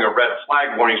during a red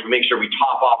flag warnings. We make sure we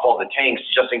top off all the tanks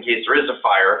just in case there is a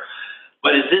fire.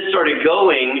 But as this started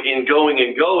going and going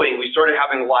and going, we started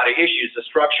having a lot of issues. The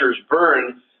structures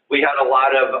burned. We had a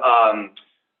lot of,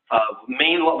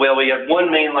 we had one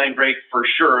mainline break for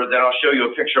sure, then I'll show you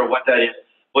a picture of what that is.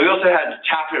 We also had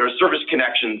service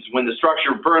connections. When the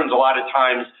structure burns, a lot of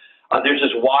times there's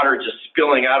just water just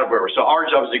spilling out of everywhere. So our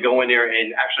job is to go in there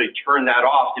and actually turn that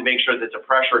off to make sure that the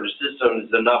pressure in the system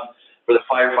is enough for the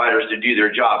firefighters to do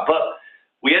their job. But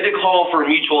we had to call for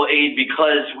mutual aid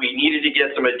because we needed to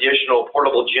get some additional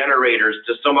portable generators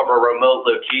to some of our remote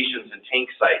locations and tank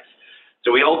sites. So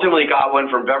we ultimately got one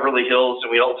from Beverly Hills, and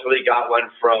we ultimately got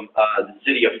one from the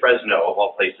city of Fresno, of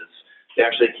all places. They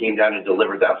actually came down and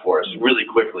delivered that for us really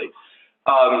quickly.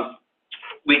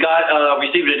 We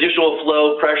received additional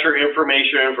flow pressure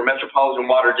information from Metropolitan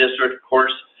Water District, of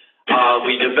course.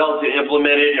 We developed and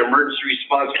implemented emergency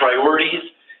response priorities.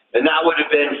 And that would have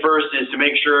been, first is to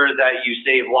make sure that you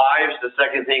save lives. The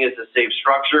second thing is to save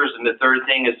structures. And the third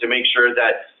thing is to make sure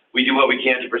that we do what we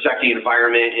can to protect the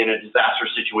environment in a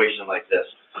disaster situation like this.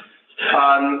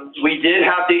 We did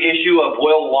have the issue of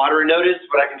boil water notice,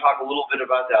 but I can talk a little bit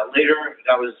about that later.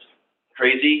 That was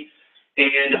crazy.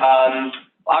 And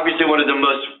obviously one of the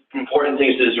most important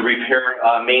things is to repair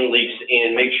main leaks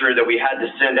and make sure that we had to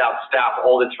send out staff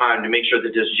all the time to make sure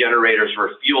that these generators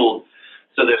were fueled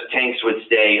so those tanks would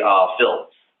stay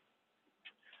filled.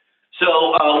 So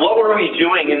what were we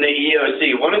doing in the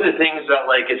EOC? One of the things that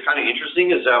is kind of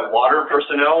interesting is that water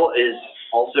personnel is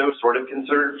also sort of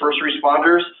considered first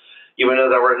responders, even though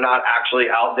that we're not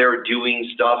actually out there doing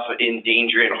stuff in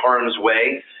danger and harm's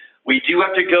way. We do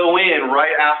have to go in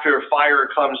right after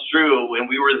fire comes through, and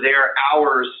we were there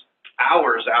hours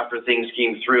after things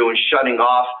came through and shutting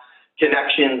off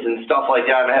connections and stuff like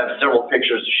that. And I have several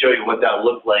pictures to show you what that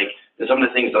looked like and some of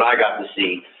the things that I got to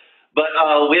see. But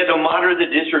we had to monitor the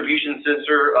distribution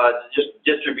system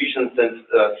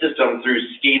through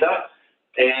SCADA,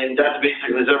 and that's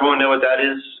basically, does everyone know what that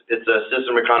is? It's a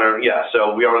system of kind of, yeah,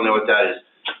 so we all know what that is.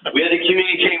 We had to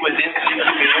communicate with incident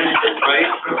command, right?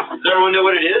 Does everyone know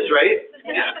what it is, right?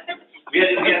 Yeah. We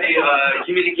had to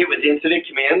communicate with incident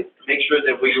command, make sure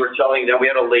that we were telling them, we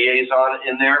had a liaison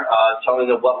in there, telling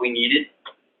them what we needed.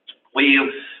 We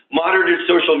monitored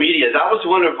social media. That was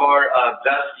one of our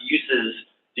best uses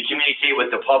to communicate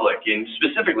with the public, and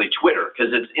specifically Twitter,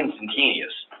 because it's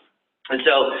instantaneous. And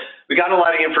so we got a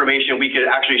lot of information. We could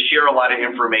actually share a lot of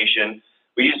information.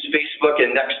 We used Facebook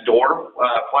and Nextdoor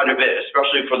quite a bit,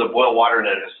 especially for the boil water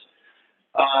notice.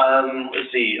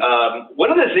 Let's see.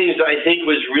 One of the things that I think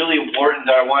was really important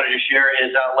that I wanted to share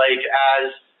is that,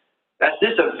 as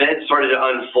this event started to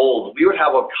unfold, we would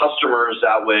have customers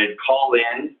that would call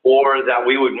in or that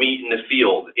we would meet in the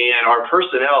field. And our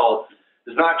personnel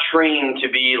is not trained to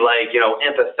be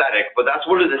empathetic, but that's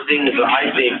one of the things that I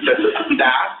think that the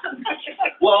staff,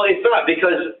 well, it's not,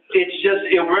 because it's just,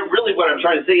 really what I'm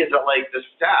trying to say is that the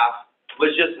staff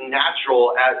was just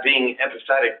natural at being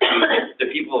empathetic to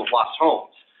people who've lost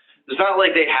homes. It's not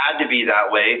like they had to be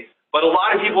that way. But a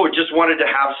lot of people just wanted to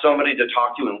have somebody to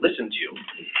talk to and listen to.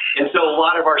 And so a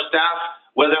lot of our staff,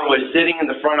 whether it was sitting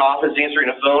in the front office answering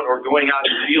a phone or going out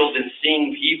in the field and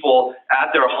seeing people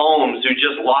at their homes who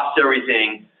just lost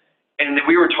everything, and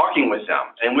we were talking with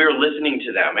them, and we were listening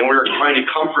to them, and we were trying to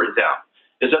comfort them.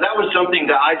 And so that was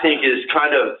something that I think is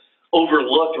kind of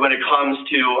overlooked when it comes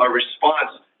to a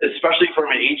response, especially from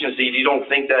an agency. You don't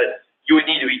think that you would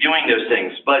need to be doing those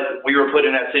things, but we were put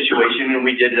in that situation, and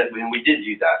we did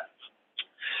do that.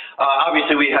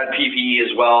 Obviously, we had PPE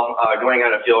as well going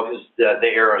out of field because the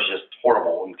air is just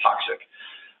horrible and toxic.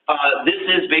 This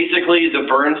is basically the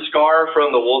burn scar from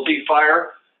the Woolsey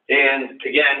fire. And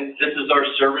again, this is our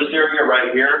service area right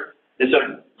here. It's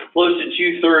close to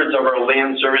 2/3 of our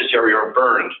land service area are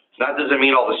burned. That doesn't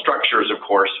mean all the structures, of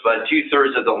course, but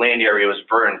 2/3 of the land area was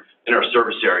burned in our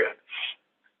service area.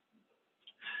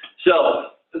 So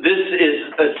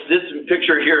this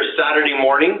picture here is Saturday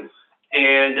morning.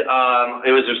 And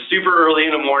it was super early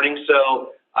in the morning,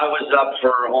 so I was up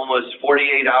for almost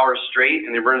 48 hours straight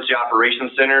in the Emergency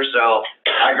Operations Center. So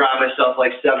I grabbed myself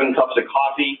 7 cups of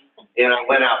coffee, and I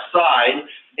went outside,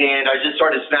 and I just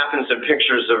started snapping some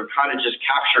pictures of kind of just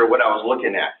capture what I was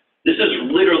looking at. This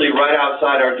is literally right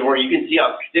outside our door. You can see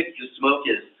how thick the smoke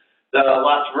is. The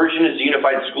Las Virgenes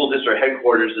Unified School District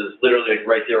headquarters is literally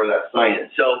right there where that sign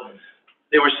is. So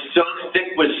it was so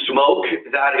thick with smoke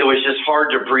that it was just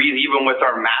hard to breathe, even with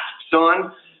our masks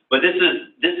on. But this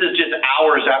is just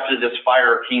hours after this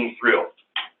fire came through.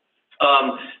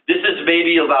 This is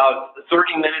maybe about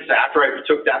 30 minutes after I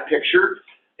took that picture.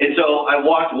 And so I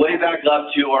walked way back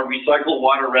up to our recycled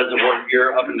water reservoir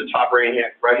here up in the top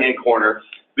right-hand corner.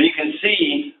 But you can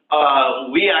see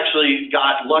we actually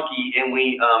got lucky and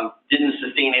we didn't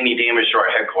sustain any damage to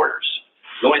our headquarters.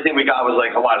 The only thing we got was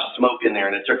a lot of smoke in there,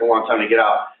 and it took a long time to get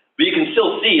out. But you can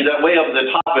still see that way up the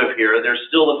top of here, there's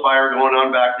still a fire going on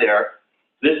back there.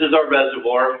 This is our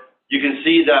reservoir. You can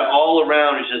see that all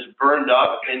around is just burned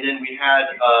up, and then we had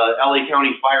LA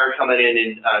County Fire coming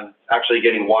in and actually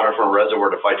getting water from a reservoir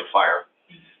to fight the fire.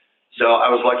 So I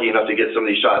was lucky enough to get some of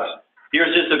these shots.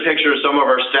 Here's just a picture of some of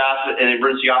our staff in the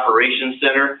Emergency Operations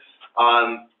Center.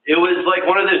 It was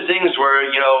one of those things where,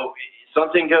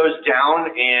 something goes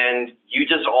down and you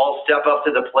just all step up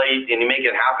to the plate and you make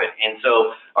it happen. And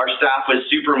so our staff was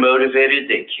super motivated.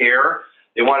 They care.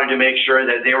 They wanted to make sure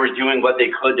that they were doing what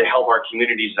they could to help our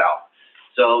communities out.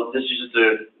 So this is just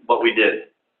what we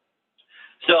did.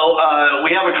 So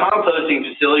we have a composting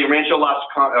facility, Rancho Las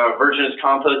Virgenes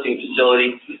composting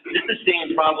facility. This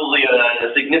sustained probably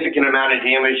a significant amount of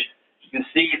damage. You can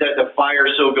see that the fire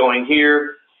is still going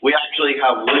here. We actually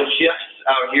have wood chips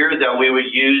out here that we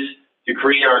would use to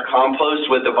create our compost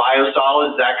with the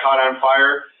biosolids that caught on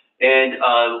fire.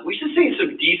 And we sustained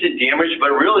some decent damage,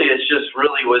 but really it's just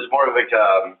really was more of like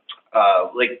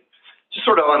just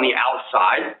sort of on the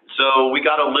outside. So we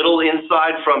got a little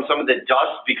inside from some of the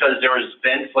dust because there was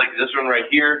vents like this one right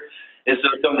here. And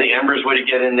so some of the embers would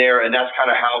get in there, and that's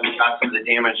kind of how we got some of the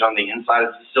damage on the inside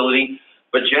of the facility.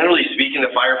 But generally speaking,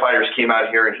 the firefighters came out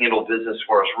here and handled business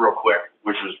for us real quick,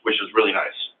 which was really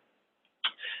nice.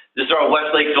 This is our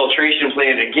Westlake filtration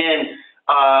plant. Again,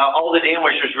 all the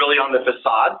damage was really on the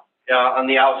facade, on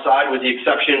the outside, with the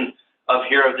exception of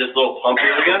here of this little pump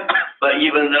area. But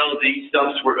even though these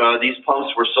pumps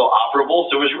were still operable,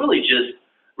 so it was really just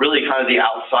kind of the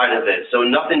outside of it. So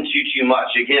nothing too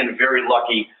much. Again, very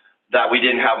lucky that we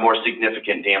didn't have more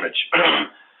significant damage.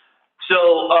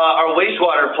 So our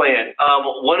wastewater plant,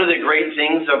 one of the great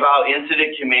things about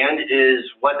Incident Command is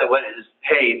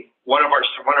hey, one of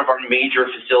our major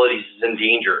facilities is in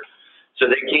danger. So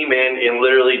they came in and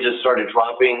literally just started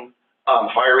dropping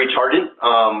fire retardant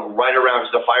right around,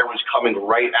 because the fire was coming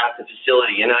right at the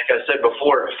facility. And like I said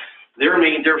before, their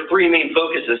three main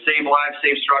focuses: save lives,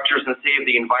 save structures, and save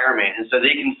the environment. And so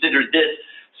they considered this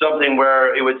something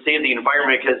where it would save the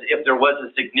environment, because if there was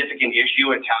a significant issue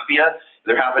at Tapia,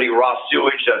 they're happening raw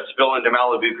sewage spill into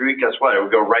Malibu Creek, guess what? It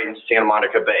would go right into Santa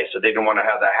Monica Bay. So they didn't want to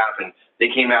have that happen.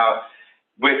 They came out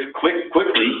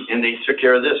quickly, and they took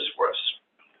care of this for us.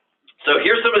 So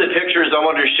here's some of the pictures I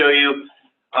wanted to show you.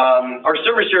 Our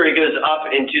service area goes up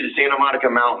into the Santa Monica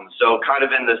Mountains, so kind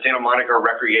of in the Santa Monica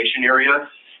recreation area.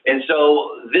 And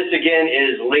so this again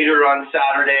is later on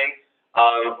Saturday.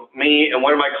 Me and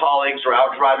one of my colleagues were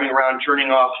out driving around turning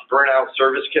off burnout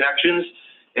service connections.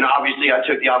 And obviously I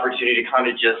took the opportunity to kind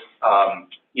of just,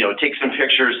 take some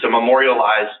pictures to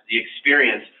memorialize the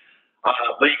experience.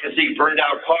 But you can see burned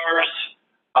out cars,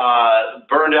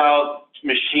 burned out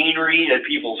machinery at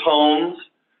people's homes,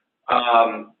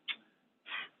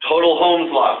 total homes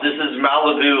lost. This is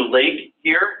Malibu Lake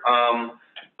here,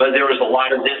 but there was a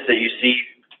lot of this that you see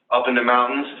up in the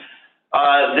mountains.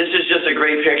 This is just a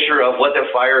great picture of what the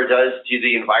fire does to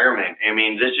the environment. I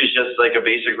mean, this is just like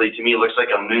basically, to me, looks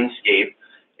like a moonscape,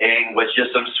 and with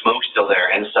just some smoke still there.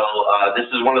 And so this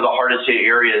is one of the hardest hit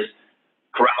areas,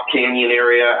 Corral Canyon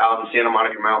area out in Santa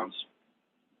Monica Mountains.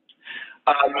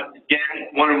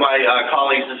 Again, one of my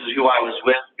colleagues, this is who I was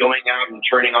with, going out and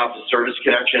turning off the service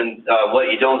connection.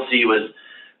 What you don't see was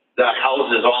the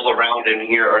houses all around in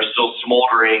here are still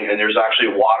smoldering, and there's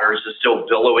actually water is still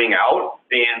billowing out.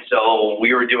 And so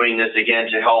we were doing this again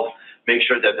to help make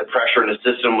sure that the pressure in the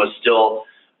system was still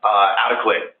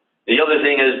adequate. The other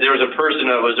thing is there was a person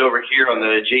that was over here on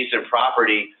the adjacent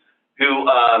property who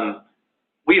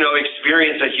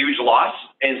experienced a huge loss.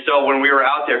 And so when we were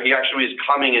out there, he actually was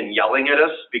coming and yelling at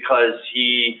us because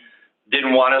he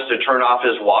didn't want us to turn off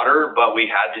his water, but we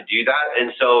had to do that.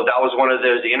 And so that was one of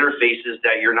those interfaces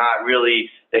that you're not really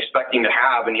expecting to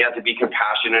have, and you have to be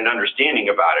compassionate and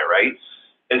understanding about it, right?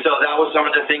 And so that was some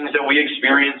of the things that we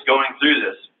experienced going through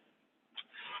this.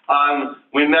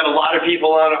 We met a lot of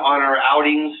people on our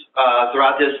outings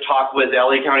throughout this talk with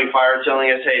LA County Fire, telling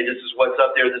us, hey, this is what's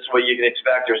up there, this is what you can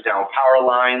expect, there's down power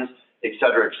lines, et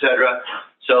cetera, et cetera.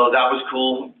 So that was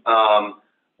cool.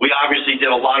 We obviously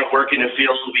did a lot of work in the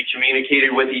field. We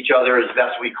communicated with each other as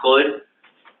best we could.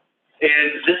 And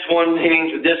this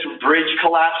bridge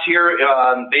collapse here,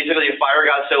 basically the fire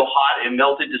got so hot it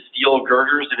melted the steel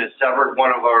girders and it severed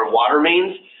one of our water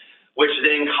mains, which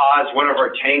then caused one of our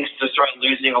tanks to start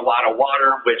losing a lot of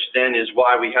water, which then is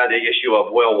why we had the issue of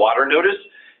boil water notice.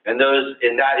 And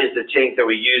that is the tank that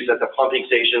we use at the pumping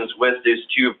stations with those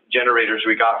two generators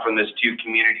we got from those two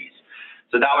communities.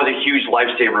 So that was a huge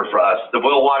lifesaver for us. The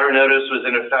boil water notice was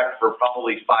in effect for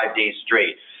probably 5 days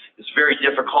straight. It's very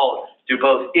difficult to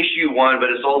both issue one,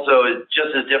 but it's also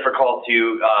just as difficult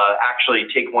to actually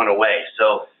take one away.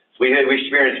 So we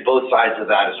experienced both sides of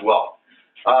that as well.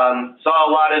 Saw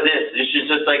a lot of this. This is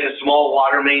just like a small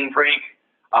water main break.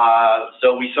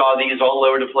 So we saw these all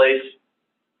over the place.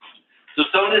 So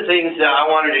some of the things that I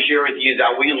wanted to share with you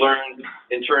that we learned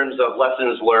in terms of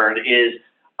lessons learned is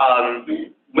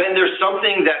when there's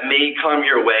something that may come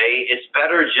your way, it's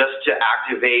better just to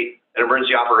activate an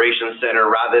emergency operations center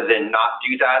rather than not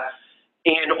do that.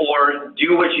 and or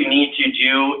do what you need to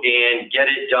do and get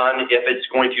it done if it's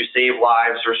going to save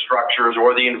lives or structures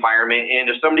or the environment. And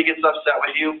if somebody gets upset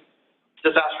with you,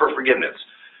 just ask for forgiveness,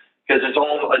 because it's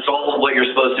all what you're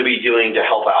supposed to be doing to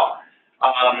help out.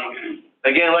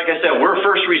 Again, like I said, we're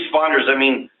first responders. I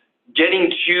mean, getting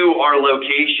to our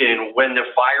location when the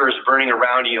fire is burning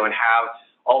around you and have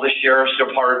all the sheriff's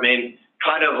department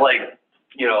kind of like,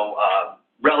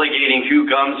 relegating who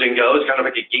comes and goes, kind of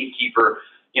like a gatekeeper,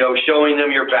 showing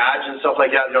them your badge and stuff like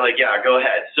that. And they're like, yeah, go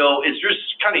ahead. So it's just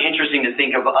kind of interesting to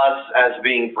think of us as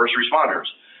being first responders.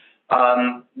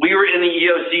 We were in the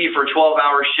EOC for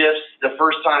 12-hour shifts. The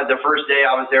first day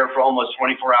I was there for almost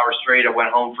 24 hours straight. I went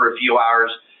home for a few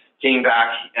hours, came back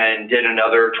and did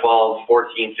another 12,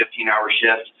 14, 15-hour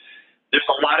shift. There's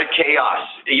a lot of chaos.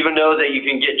 Even though that you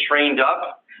can get trained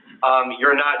up,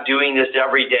 you're not doing this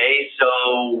every day.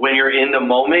 So when you're in the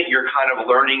moment, you're kind of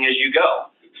learning as you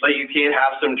go. But you can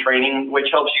have some training, which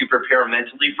helps you prepare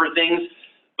mentally for things.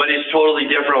 But it's totally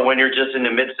different when you're just in the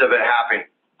midst of it happening.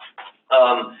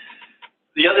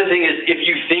 The other thing is, if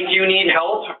you think you need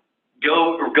help,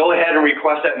 go ahead and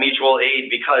request that mutual aid,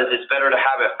 because it's better to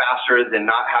have it faster than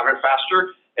not have it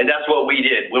faster. And that's what we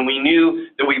did. When we knew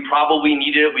that we probably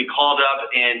needed it, we called up,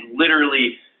 and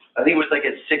literally, I think it was like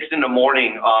at 6 in the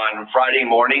morning on Friday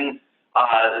morning,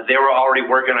 they were already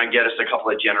working on getting us a couple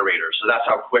of generators. So that's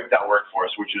how quick that worked for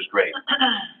us, which was great.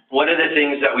 One of the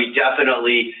things that we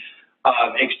definitely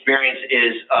experience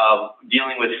is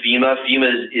dealing with FEMA.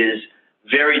 FEMA is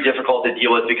very difficult to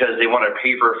deal with because they want a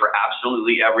paper for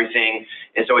absolutely everything.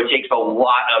 And so it takes a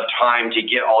lot of time to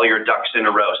get all your ducks in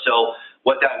a row. So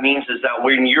what that means is that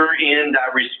when you're in that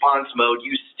response mode,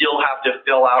 you still have to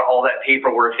fill out all that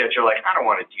paperwork that you're like, I don't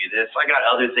want to do this. I got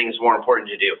other things more important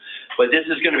to do. But this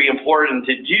is going to be important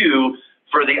to do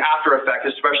for the after effect,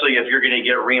 especially if you're going to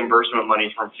get reimbursement money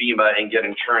from FEMA and get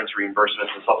insurance reimbursements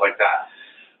and stuff like that.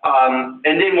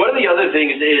 And then one of the other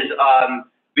things is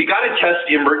we got to test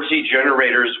the emergency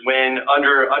generators when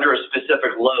under a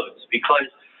specific loads, because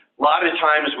a lot of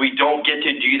times we don't get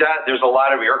to do that. There's a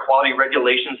lot of air quality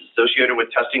regulations associated with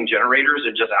testing generators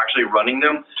and just actually running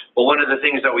them. But one of the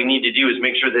things that we need to do is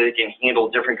make sure that it can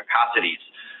handle different capacities.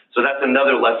 So that's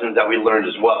another lesson that we learned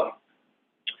as well.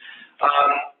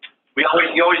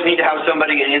 You always need to have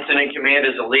somebody in incident command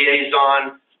as a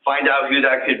liaison, find out who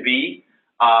that could be.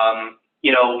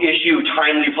 Issue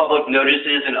timely public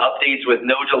notices and updates with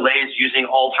no delays using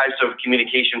all types of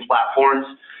communication platforms.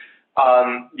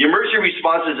 The emergency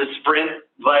response is a sprint,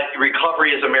 but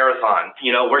recovery is a marathon.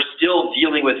 We're still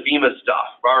dealing with FEMA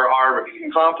stuff. Our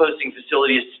composting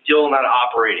facility is still not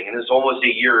operating, and it's almost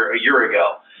a year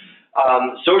ago.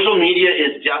 Social media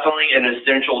is definitely an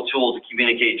essential tool to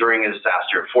communicate during a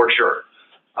disaster, for sure.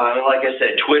 Like I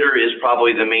said, Twitter is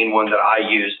probably the main one that I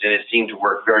used, and it seemed to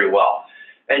work very well.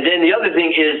 And then the other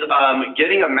thing is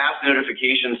getting a mass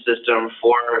notification system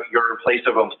for your place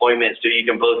of employment, so you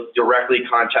can both directly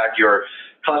contact your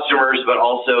customers, but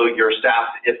also your staff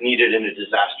if needed in a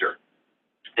disaster.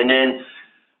 And then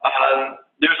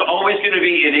there's always going to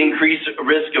be an increased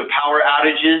risk of power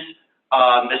outages,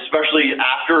 especially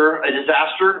after a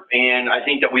disaster. And I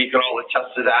think that we can all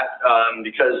attest to that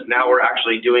because now we're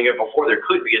actually doing it before there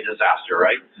could be a disaster,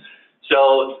 right?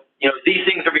 So, these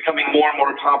things are becoming more and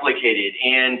more complicated.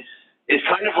 And it's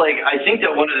kind of like, I think that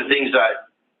one of the things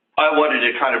that I wanted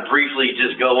to kind of briefly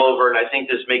just go over, and I think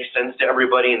this makes sense to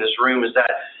everybody in this room, is that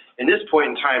in this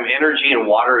point in time, energy and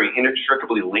water are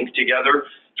inextricably linked together.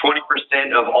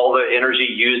 20% of all the energy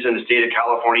used in the state of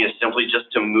California is simply just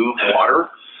to move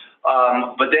water.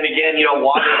 But then again,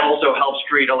 water also helps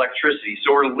create electricity.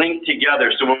 So we're linked together.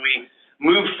 So when we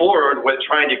move forward with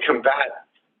trying to combat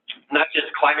not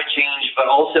just climate change, but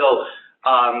also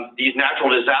these natural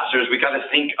disasters, we got to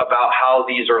think about how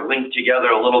these are linked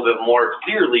together a little bit more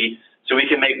clearly so we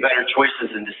can make better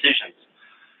choices and decisions.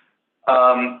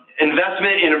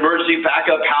 Investment in emergency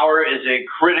backup power is a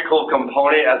critical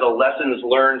component as a lessons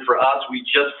learned for us. We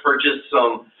just purchased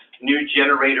some new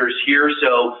generators here,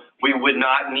 so we would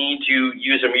not need to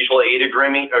use a mutual aid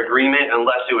agreement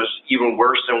unless it was even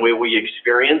worse than what we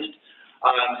experienced.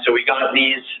 So we got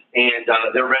these, and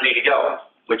they're ready to go,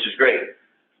 which is great.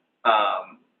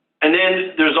 And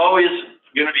then there's always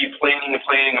going to be planning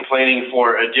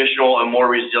for additional and more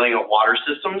resilient water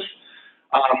systems.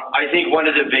 I think one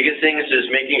of the biggest things is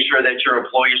making sure that your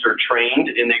employees are trained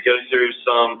and they go through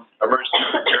some emergency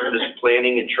preparedness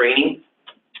planning and training.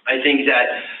 I think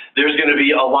that there's going to be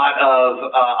a lot of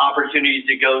opportunities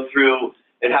to go through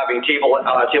and having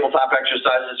tabletop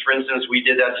exercises. For instance, we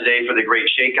did that today for the Great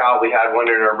Shakeout. We had one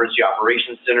in our Emergency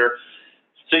Operations Center.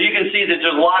 So you can see that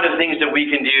there's a lot of things that we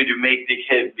can do to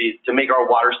make our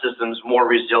water systems more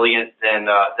resilient than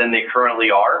they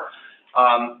currently are.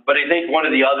 But I think one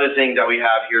of the other things that we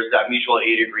have here is that mutual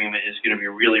aid agreement is going to be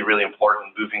really, really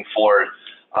important moving forward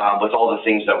with all the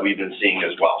things that we've been seeing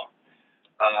as well.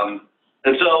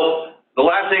 And so the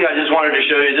last thing I just wanted to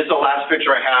show you, this is the last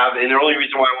picture I have, and the only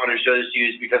reason why I wanted to show this to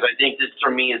you is because I think this,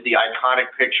 for me, is the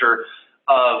iconic picture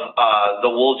of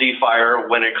the Woolsey fire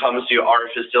when it comes to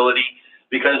our facility,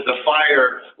 because the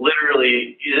fire,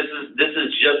 literally, this is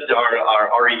just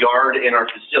our yard, and our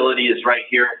facility is right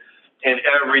here, and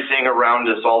everything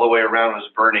around us, all the way around, was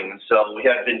burning. And so we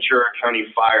had Ventura County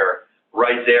Fire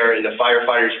right there, and the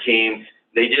firefighters came.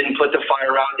 They didn't put the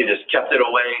fire out, they just kept it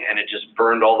away, and it just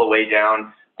burned all the way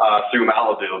down through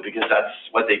Malibu, because that's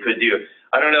what they could do.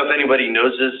 I don't know if anybody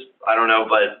knows this, I don't know,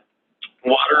 but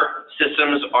water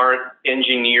systems aren't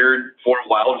engineered for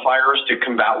wildfires, to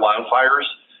combat wildfires.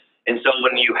 And so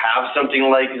when you have something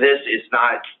like this,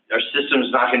 our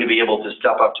system's not going to be able to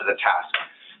step up to the task.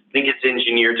 I think it's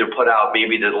engineered to put out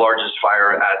maybe the largest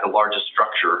fire at the largest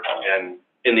structure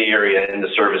in the area, in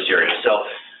the service area. So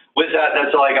with that,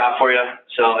 that's all I got for you.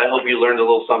 So I hope you learned a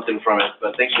little something from it,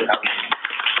 but thanks for having me.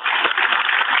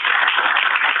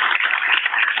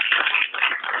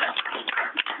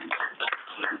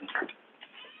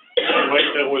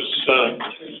 That was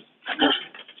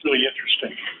really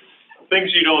interesting.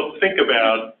 Things you don't think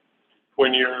about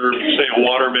when you're, say, a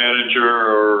water manager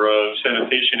or a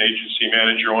sanitation agency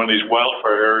manager in one of these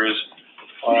wildfire areas,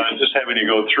 just having to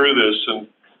go through this and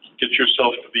get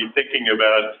yourself to be thinking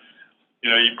about,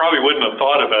 you probably wouldn't have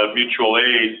thought about mutual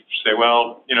aid. Say,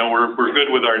 well, we're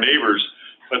good with our neighbors,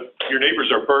 but your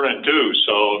neighbors are burning too.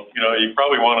 So, you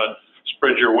probably want to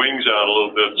spread your wings out a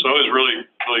little bit. So it was really,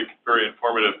 really very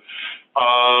informative.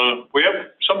 We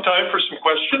have some time for some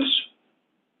questions.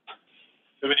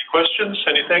 Have any questions?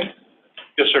 Anything?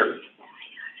 Yes, sir.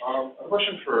 A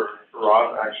question for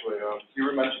Rob, actually. You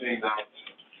were mentioning that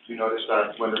you noticed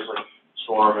that when there's like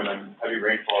storm and then heavy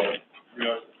rainfall, that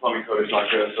the plumbing code is not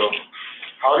good. So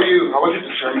how would you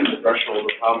determine the threshold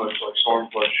of how much like storm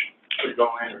flush should go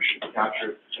in or should be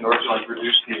captured in order to like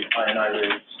reduce the I&I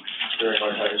rates during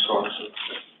like heavy storms?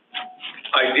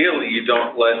 Ideally, you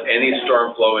don't let any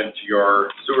storm flow into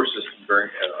your sewer system during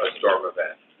a storm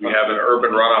event. We have an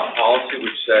urban runoff policy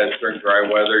which says during dry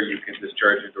weather you can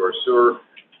discharge into our sewer.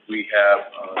 We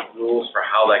have rules for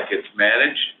how that gets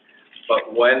managed.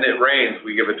 But when it rains,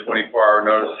 we give a 24-hour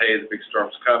notice, hey, the big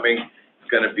storm's coming.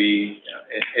 It's going to be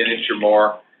an inch or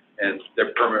more, and their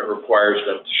permit requires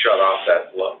them to shut off that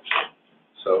flow.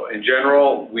 So in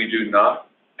general, we do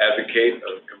not advocate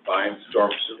a combined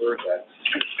storm sewer. That's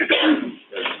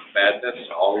madness.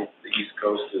 All the East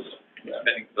Coast is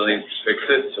spending billions to fix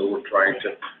it, so we're trying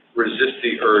to resist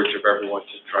the urge of everyone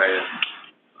to try and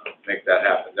make that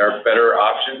happen. There are better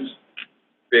options,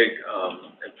 big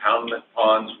impoundment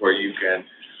ponds where you can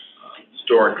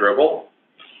store and dribble.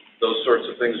 Those sorts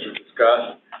of things are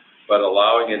discussed, but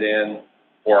allowing it in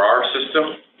for our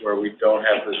system where we don't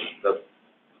have the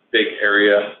big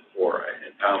area for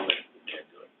impoundment, we can't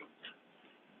do it.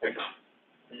 Thanks.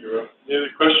 Any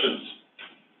other questions?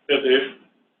 Yeah, Dave?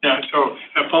 Yeah, so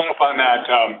following up on that,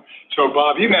 so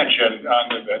Bob, you mentioned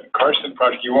on the Carson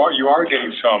project, you are getting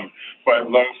some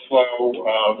low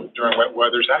flow during wet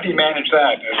weathers. How do you manage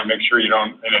that to make sure you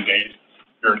don't inundate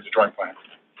your drawing plant?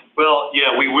 Well,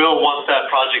 yeah, we will once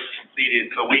that project's completed.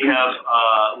 So we have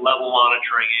level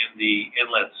monitoring in the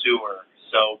inlet sewer.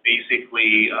 So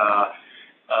basically,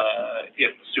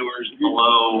 if the sewer is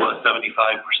below a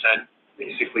 75%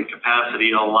 basically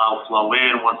capacity, it'll allow flow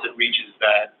in. Once it reaches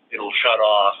that, it'll shut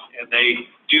off. And they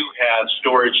do have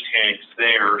storage tanks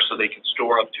there so they can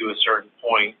store up to a certain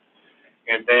point.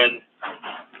 And then,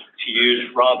 to use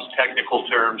Rob's technical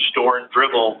term, store and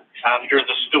dribble, after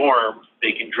the storm,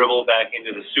 they can dribble back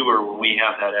into the sewer when we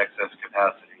have that excess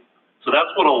capacity. So that's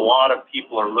what a lot of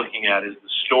people are looking at, is the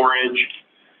storage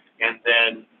and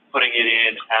then putting it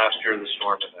in after the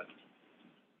storm event.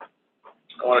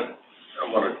 I want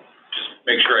to just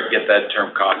make sure I get that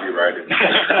term copyrighted.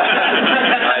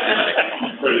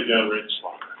 Put it down, Rich.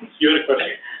 You had a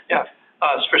question? Yeah,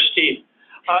 it's for Steve.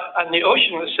 On the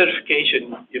ocean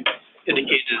acidification, you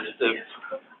indicated that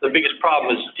the biggest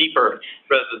problem is deeper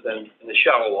rather than in the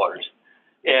shallow waters.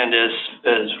 And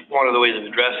as one of the ways of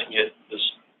addressing it is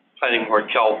planting more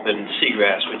kelp and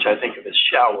seagrass, which I think of as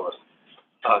shallower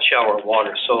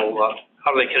water. So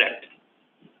how do they connect?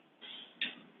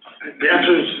 The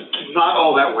answer is not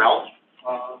all that well.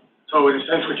 So in a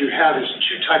sense, what you have is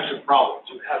two types of problems.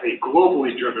 You have a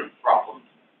globally driven problem,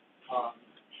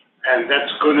 and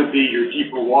that's going to be your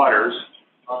deeper waters.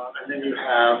 and then you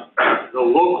have the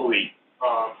locally,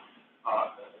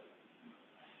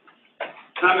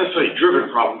 not necessarily driven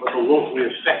problem, but the locally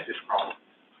affected problem.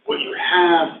 What you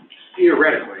have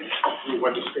theoretically, through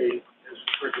what the state has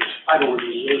referred to as tidal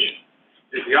remediation,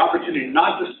 is the opportunity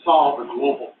not to solve the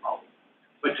global problem,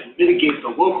 but to mitigate the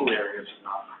local areas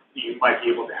enough that you might be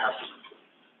able to have some.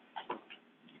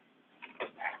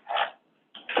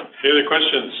 Any other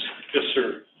questions? Yes,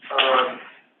 sir.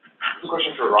 A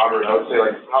question for Robert. I would say,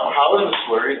 like, how is the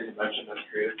slurry that you mentioned that's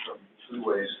created from food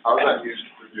waste, how is that used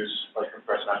to produce, like,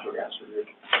 compressed natural gas for you?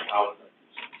 How is that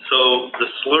used? So the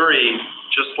slurry,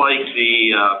 just like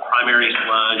the primary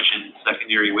sludge and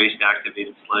secondary waste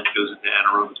activated sludge goes into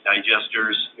anaerobic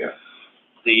digesters, Yeah.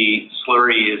 the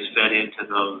slurry is fed into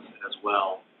those as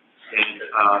well. And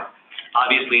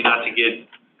obviously, not to get,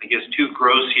 I guess, too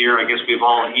gross here, I guess we've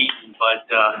all eaten, but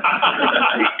the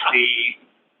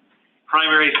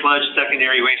primary sludge,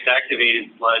 secondary waste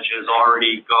activated sludge has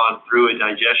already gone through a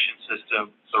digestion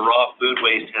system. The raw food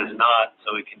waste has not,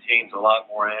 so it contains a lot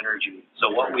more energy.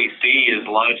 So what we see is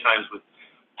a lot of times with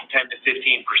 10 to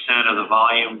 15% of the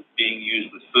volume being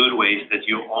used with food waste, that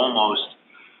you almost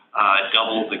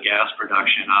double the gas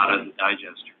production out of the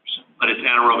digesters. But it's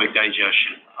anaerobic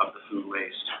digestion of the food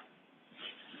waste.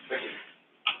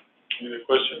 Any other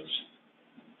questions?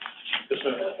 Yes,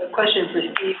 ma'am. A question for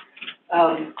Steve.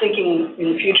 Thinking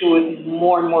in the future with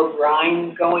more and more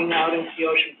brine going out into the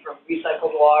ocean from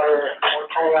recycled water, more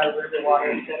Colorado River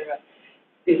water, et cetera,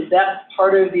 is that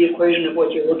part of the equation of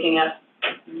what you're looking at?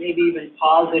 Maybe even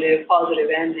positive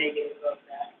and negative of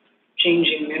that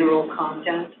changing mineral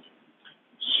content?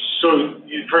 So,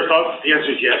 first off, the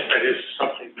answer is yes, that is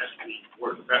something that we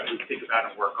think about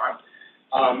and work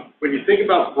on. When you think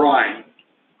about brine,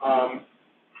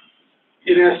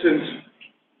 in essence,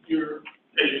 as you're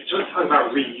talking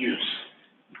about reuse,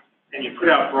 and you put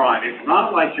out brine, it's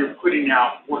not like you're putting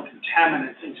out more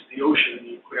contaminants into the ocean than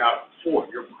you put out before.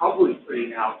 You're probably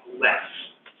putting out less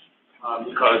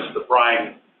because the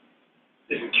brine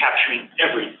isn't capturing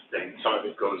everything. Some of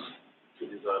it goes to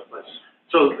these other places.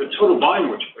 So the total volume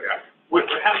which you put out, what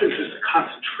happens is the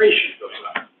concentration goes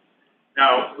up.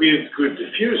 Now, with good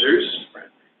diffusers,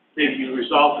 maybe you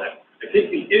resolve that. I think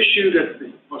the issue that's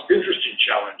the most interesting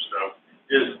challenge, though,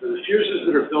 is the diffusers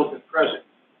that are built at present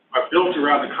are built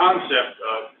around the concept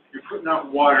of you're putting out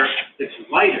water that's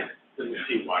lighter than the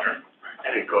seawater,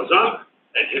 and it goes up,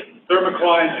 and hits the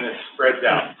thermocline, and it spreads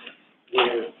out.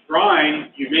 With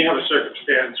brine, you may have a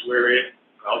circumstance where it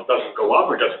doesn't go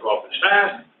up or doesn't go up as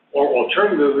fast, or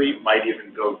alternatively, might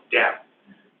even go down.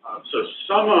 So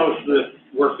some of the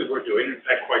work that we're doing, in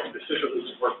fact, quite specifically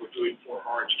some work we're doing for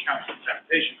Orange County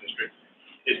Sanitation District,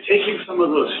 is taking some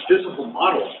of those physical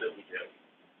models that we did,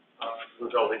 we're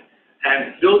building,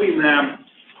 and building them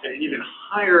at an even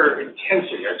higher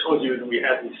intensity. I told you that we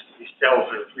had these cells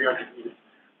that are 300 meters.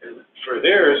 And for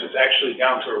theirs, it's actually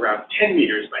down to around 10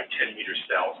 meters by 10 meter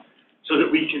cells, so that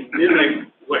we can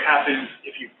mimic what happens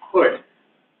if you put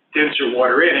denser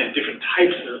water in and different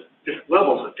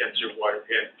levels of denser water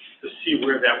in to see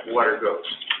where that water goes.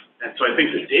 And so I think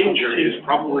the danger is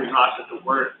probably not that the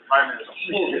environment as a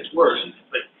whole gets worse,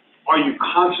 but are you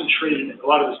concentrating, a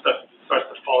lot of the stuff that starts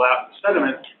to fall out in the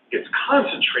sediment gets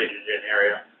concentrated in an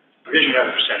area, then you have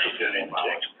a potential to an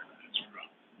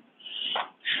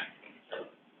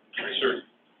Sure.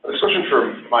 This question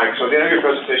for Mike. So at the end of your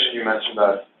presentation, you mentioned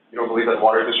that you don't believe that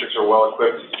water districts are well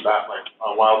equipped to combat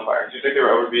wildfires. Do you think there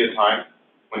would ever be a time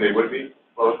when they would be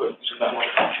well equipped to combat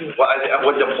wildfires? Well,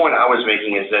 what the point I was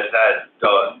making is that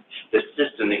the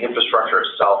system, the infrastructure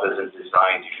itself isn't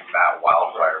designed to combat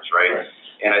wildfires, right?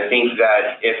 And I think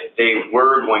that if they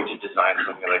were going to design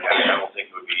something like that, I don't think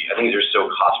it would be, I think they're so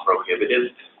cost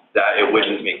prohibitive that it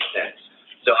wouldn't make sense.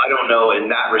 So I don't know in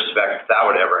that respect if that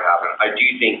would ever happen. I do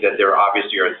think that there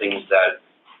obviously are things that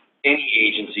any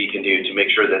agency can do to make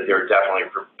sure that they're definitely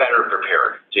better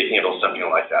prepared to handle something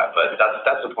like that. But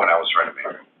that's the point I was trying to make.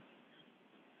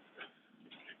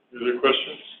 Other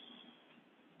questions?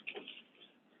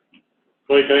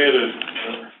 Blake, I had a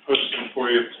question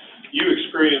for you. You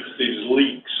experienced these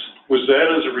leaks. Was that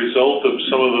as a result of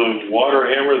some of the water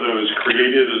hammer that was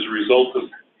created as a result of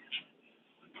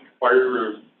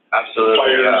fire? Absolutely,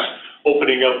 fires, yeah.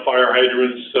 Opening up fire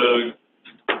hydrants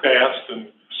fast and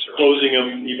closing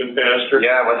them even faster?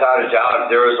 Yeah, without a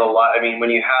doubt. There was a lot. I mean, when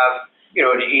you have,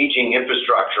 an aging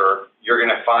infrastructure, you're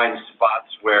going to find spots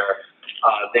where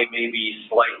they may be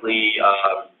slightly,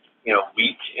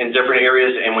 weak in different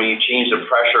areas. And when you change the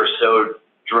pressure so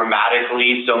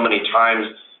dramatically, so many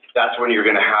times, that's when you're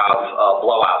going to have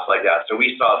blowouts like that. So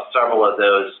we saw several of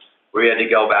those where we had to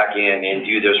go back in and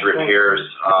do those repairs,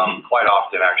 quite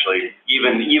often, actually,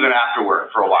 even after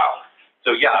work for a while.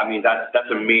 So yeah, I mean,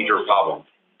 that's a major problem.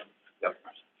 Yep.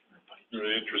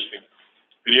 Really interesting.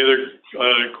 Any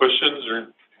other questions or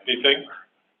anything?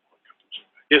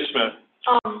 Yes, ma'am.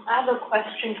 I have a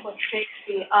question for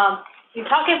Tracy. You're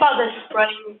talking about the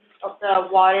spreading of the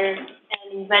water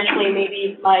and eventually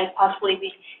maybe might possibly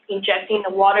be injecting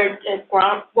the water at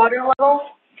groundwater level.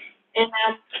 And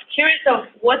I'm curious of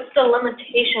what's the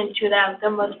limitation to that? There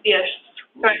must be a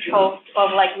threshold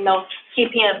of like,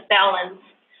 keeping a balance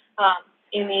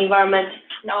in the environment.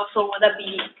 And also, would that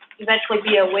eventually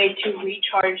be a way to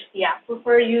recharge the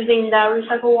aquifer using that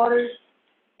recycled water?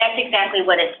 That's exactly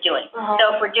what it's doing.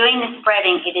 So if we're doing the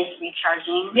spreading, it is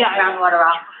recharging the Yeah. groundwater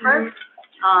aquifer.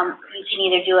 You can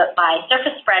either do it by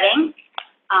surface spreading,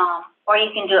 or you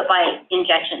can do it by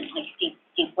injection, like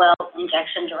deep well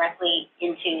injection directly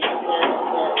into the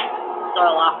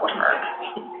soil aquifer.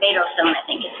 Betosone, I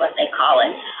think is what they call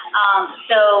it.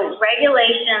 So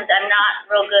regulations, I'm not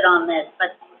real good on this,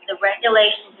 but the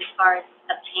regulations as far as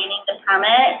obtaining the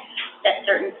permit set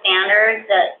certain standards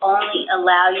that only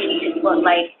allow you to put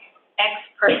like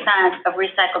X% of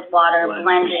recycled water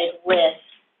blended with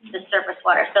the surface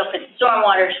water. So if it's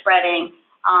stormwater spreading,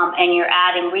 and you're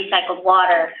adding recycled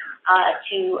water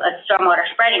to a stormwater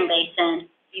spreading basin,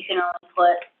 you can only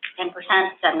put 10%,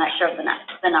 I'm not sure of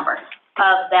the number,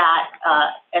 of that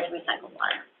as recycled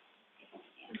water.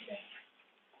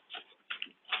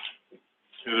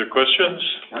 Any other questions?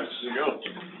 Yes, you go.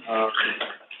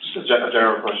 Just a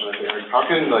general question, I think. How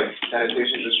can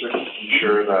sanitation districts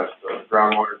ensure that the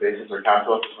groundwater basins are capped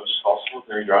up as much as possible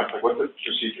during drought? What's the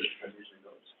procedure that usually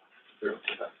goes through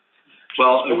with that?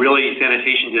 Well, really,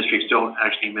 sanitation districts don't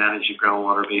actually manage the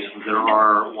groundwater basins. There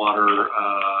are water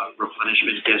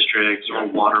replenishment districts or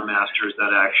water masters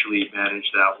that actually manage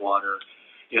that water.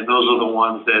 And those are the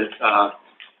ones that,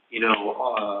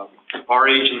 our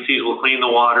agencies will clean the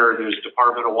water. There's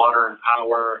Department of Water and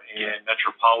Power, and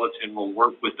Metropolitan will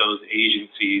work with those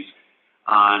agencies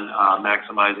on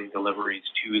maximizing deliveries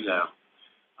to them.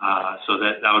 So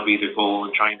that would be the goal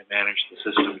in trying to manage the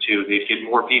system too. They get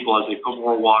more people as they put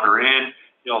more water in.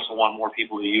 They also want more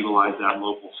people to utilize that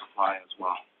local supply as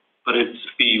well. But it's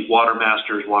the water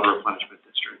masters, water replenishment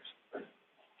districts.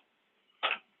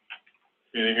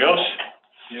 Anything else?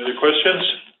 Any other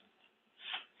questions?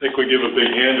 I think we give a big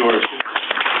hand to our